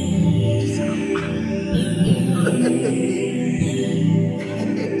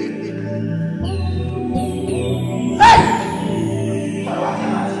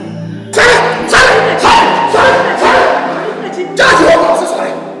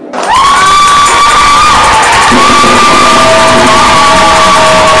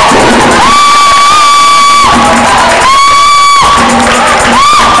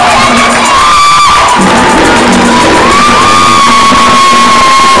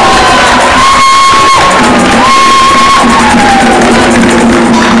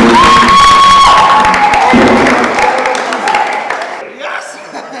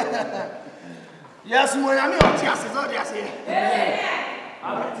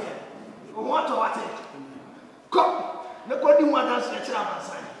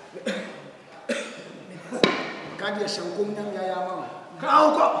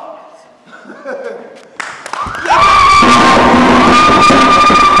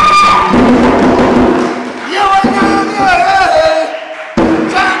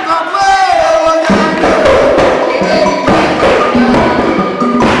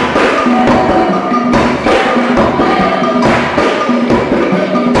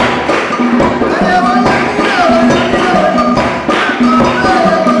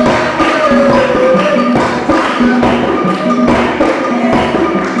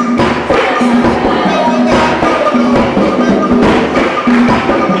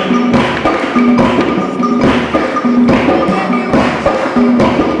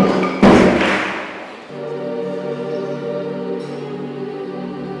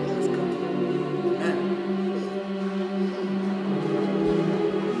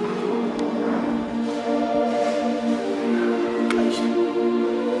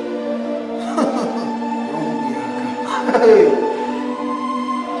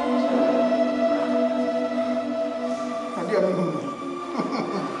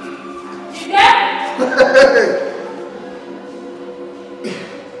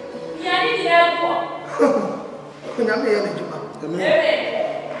 Yeah. onyame yɛ n'adwuma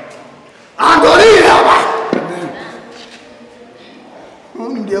andori yaba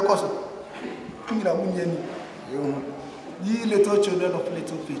mun de ko so ngira mun yɛ ni ye little children of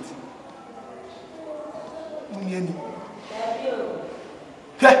little faith mun yɛ ni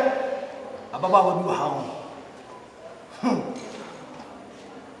hɛ ababa wa bi wa ha ho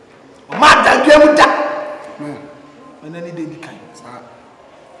ma da dwem da menani de bi kan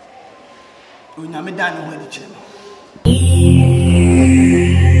onyame da ne ho ani kyerɛ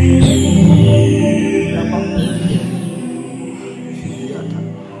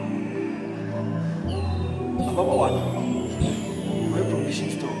ababa wa my provision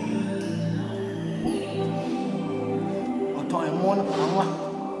store oto emo no panwa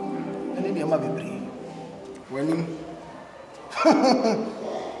ene de ma bebre wani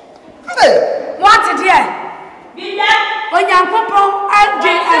what did you Biya onyankopon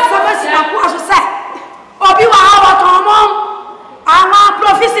anje asabasi akwo aso se obi wa ha wotomo ama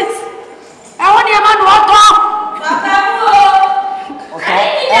prophecies e woni e ma no oto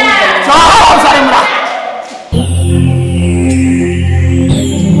so sorry mra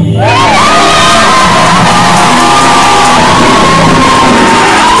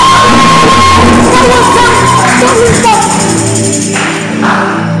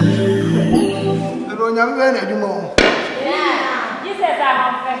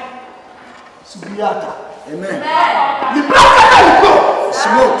Subiata. Amen. The brother will go.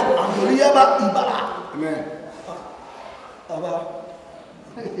 Smoke. And the river Ibara. Amen. Aba.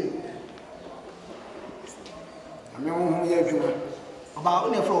 Amen. Who hear you? Aba,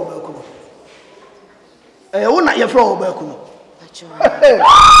 only a flow back. Eh, who not your flow back?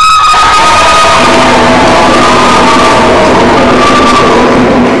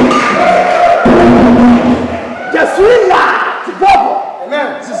 Jesuila.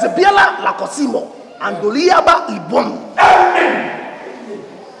 Amen. Zizibiela la Cosimo. Andoliaba Ibon.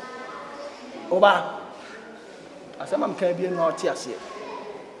 Oba. Asema mkabi no oti ase.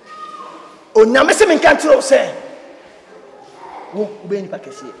 Onyame se menka ntro se. Wo be ni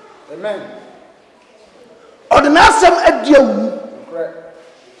pakese. Amen. Ordinasem adiawu. Correct.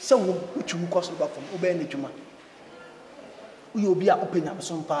 Se wo uchu koso ba fam obe na dwuma. Uye obi a openya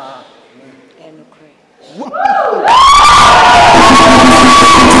so mpa. Amen.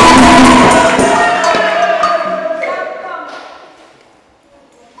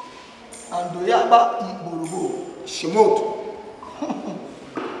 Andoyaba Iborobo Shimoto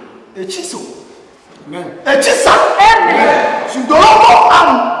Echiso Amen Echisa Amen Sudorobo Am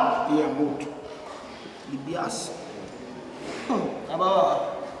Yamoto Libias Aba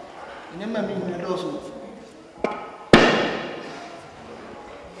Nyama mi ndoso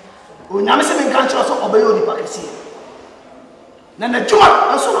Onyame se menka nkyerɛ so ɔbɛyɛ onipa kɛseɛ na n'adwuma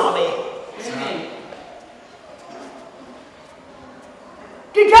nso na ɔbɛyɛ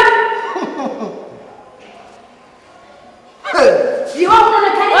Kika You want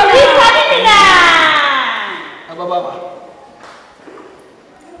to come in? Ababa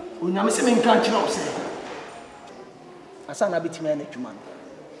Onyame se menka nkyerɛ so asa na betimi na n'adwuma no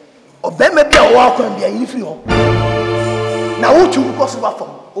ɔbɛma bi a ɔwɔ akwan bi a yiri firi hɔ na wotu ko so ba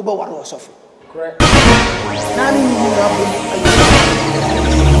fam wo ba ware osofo correct na ni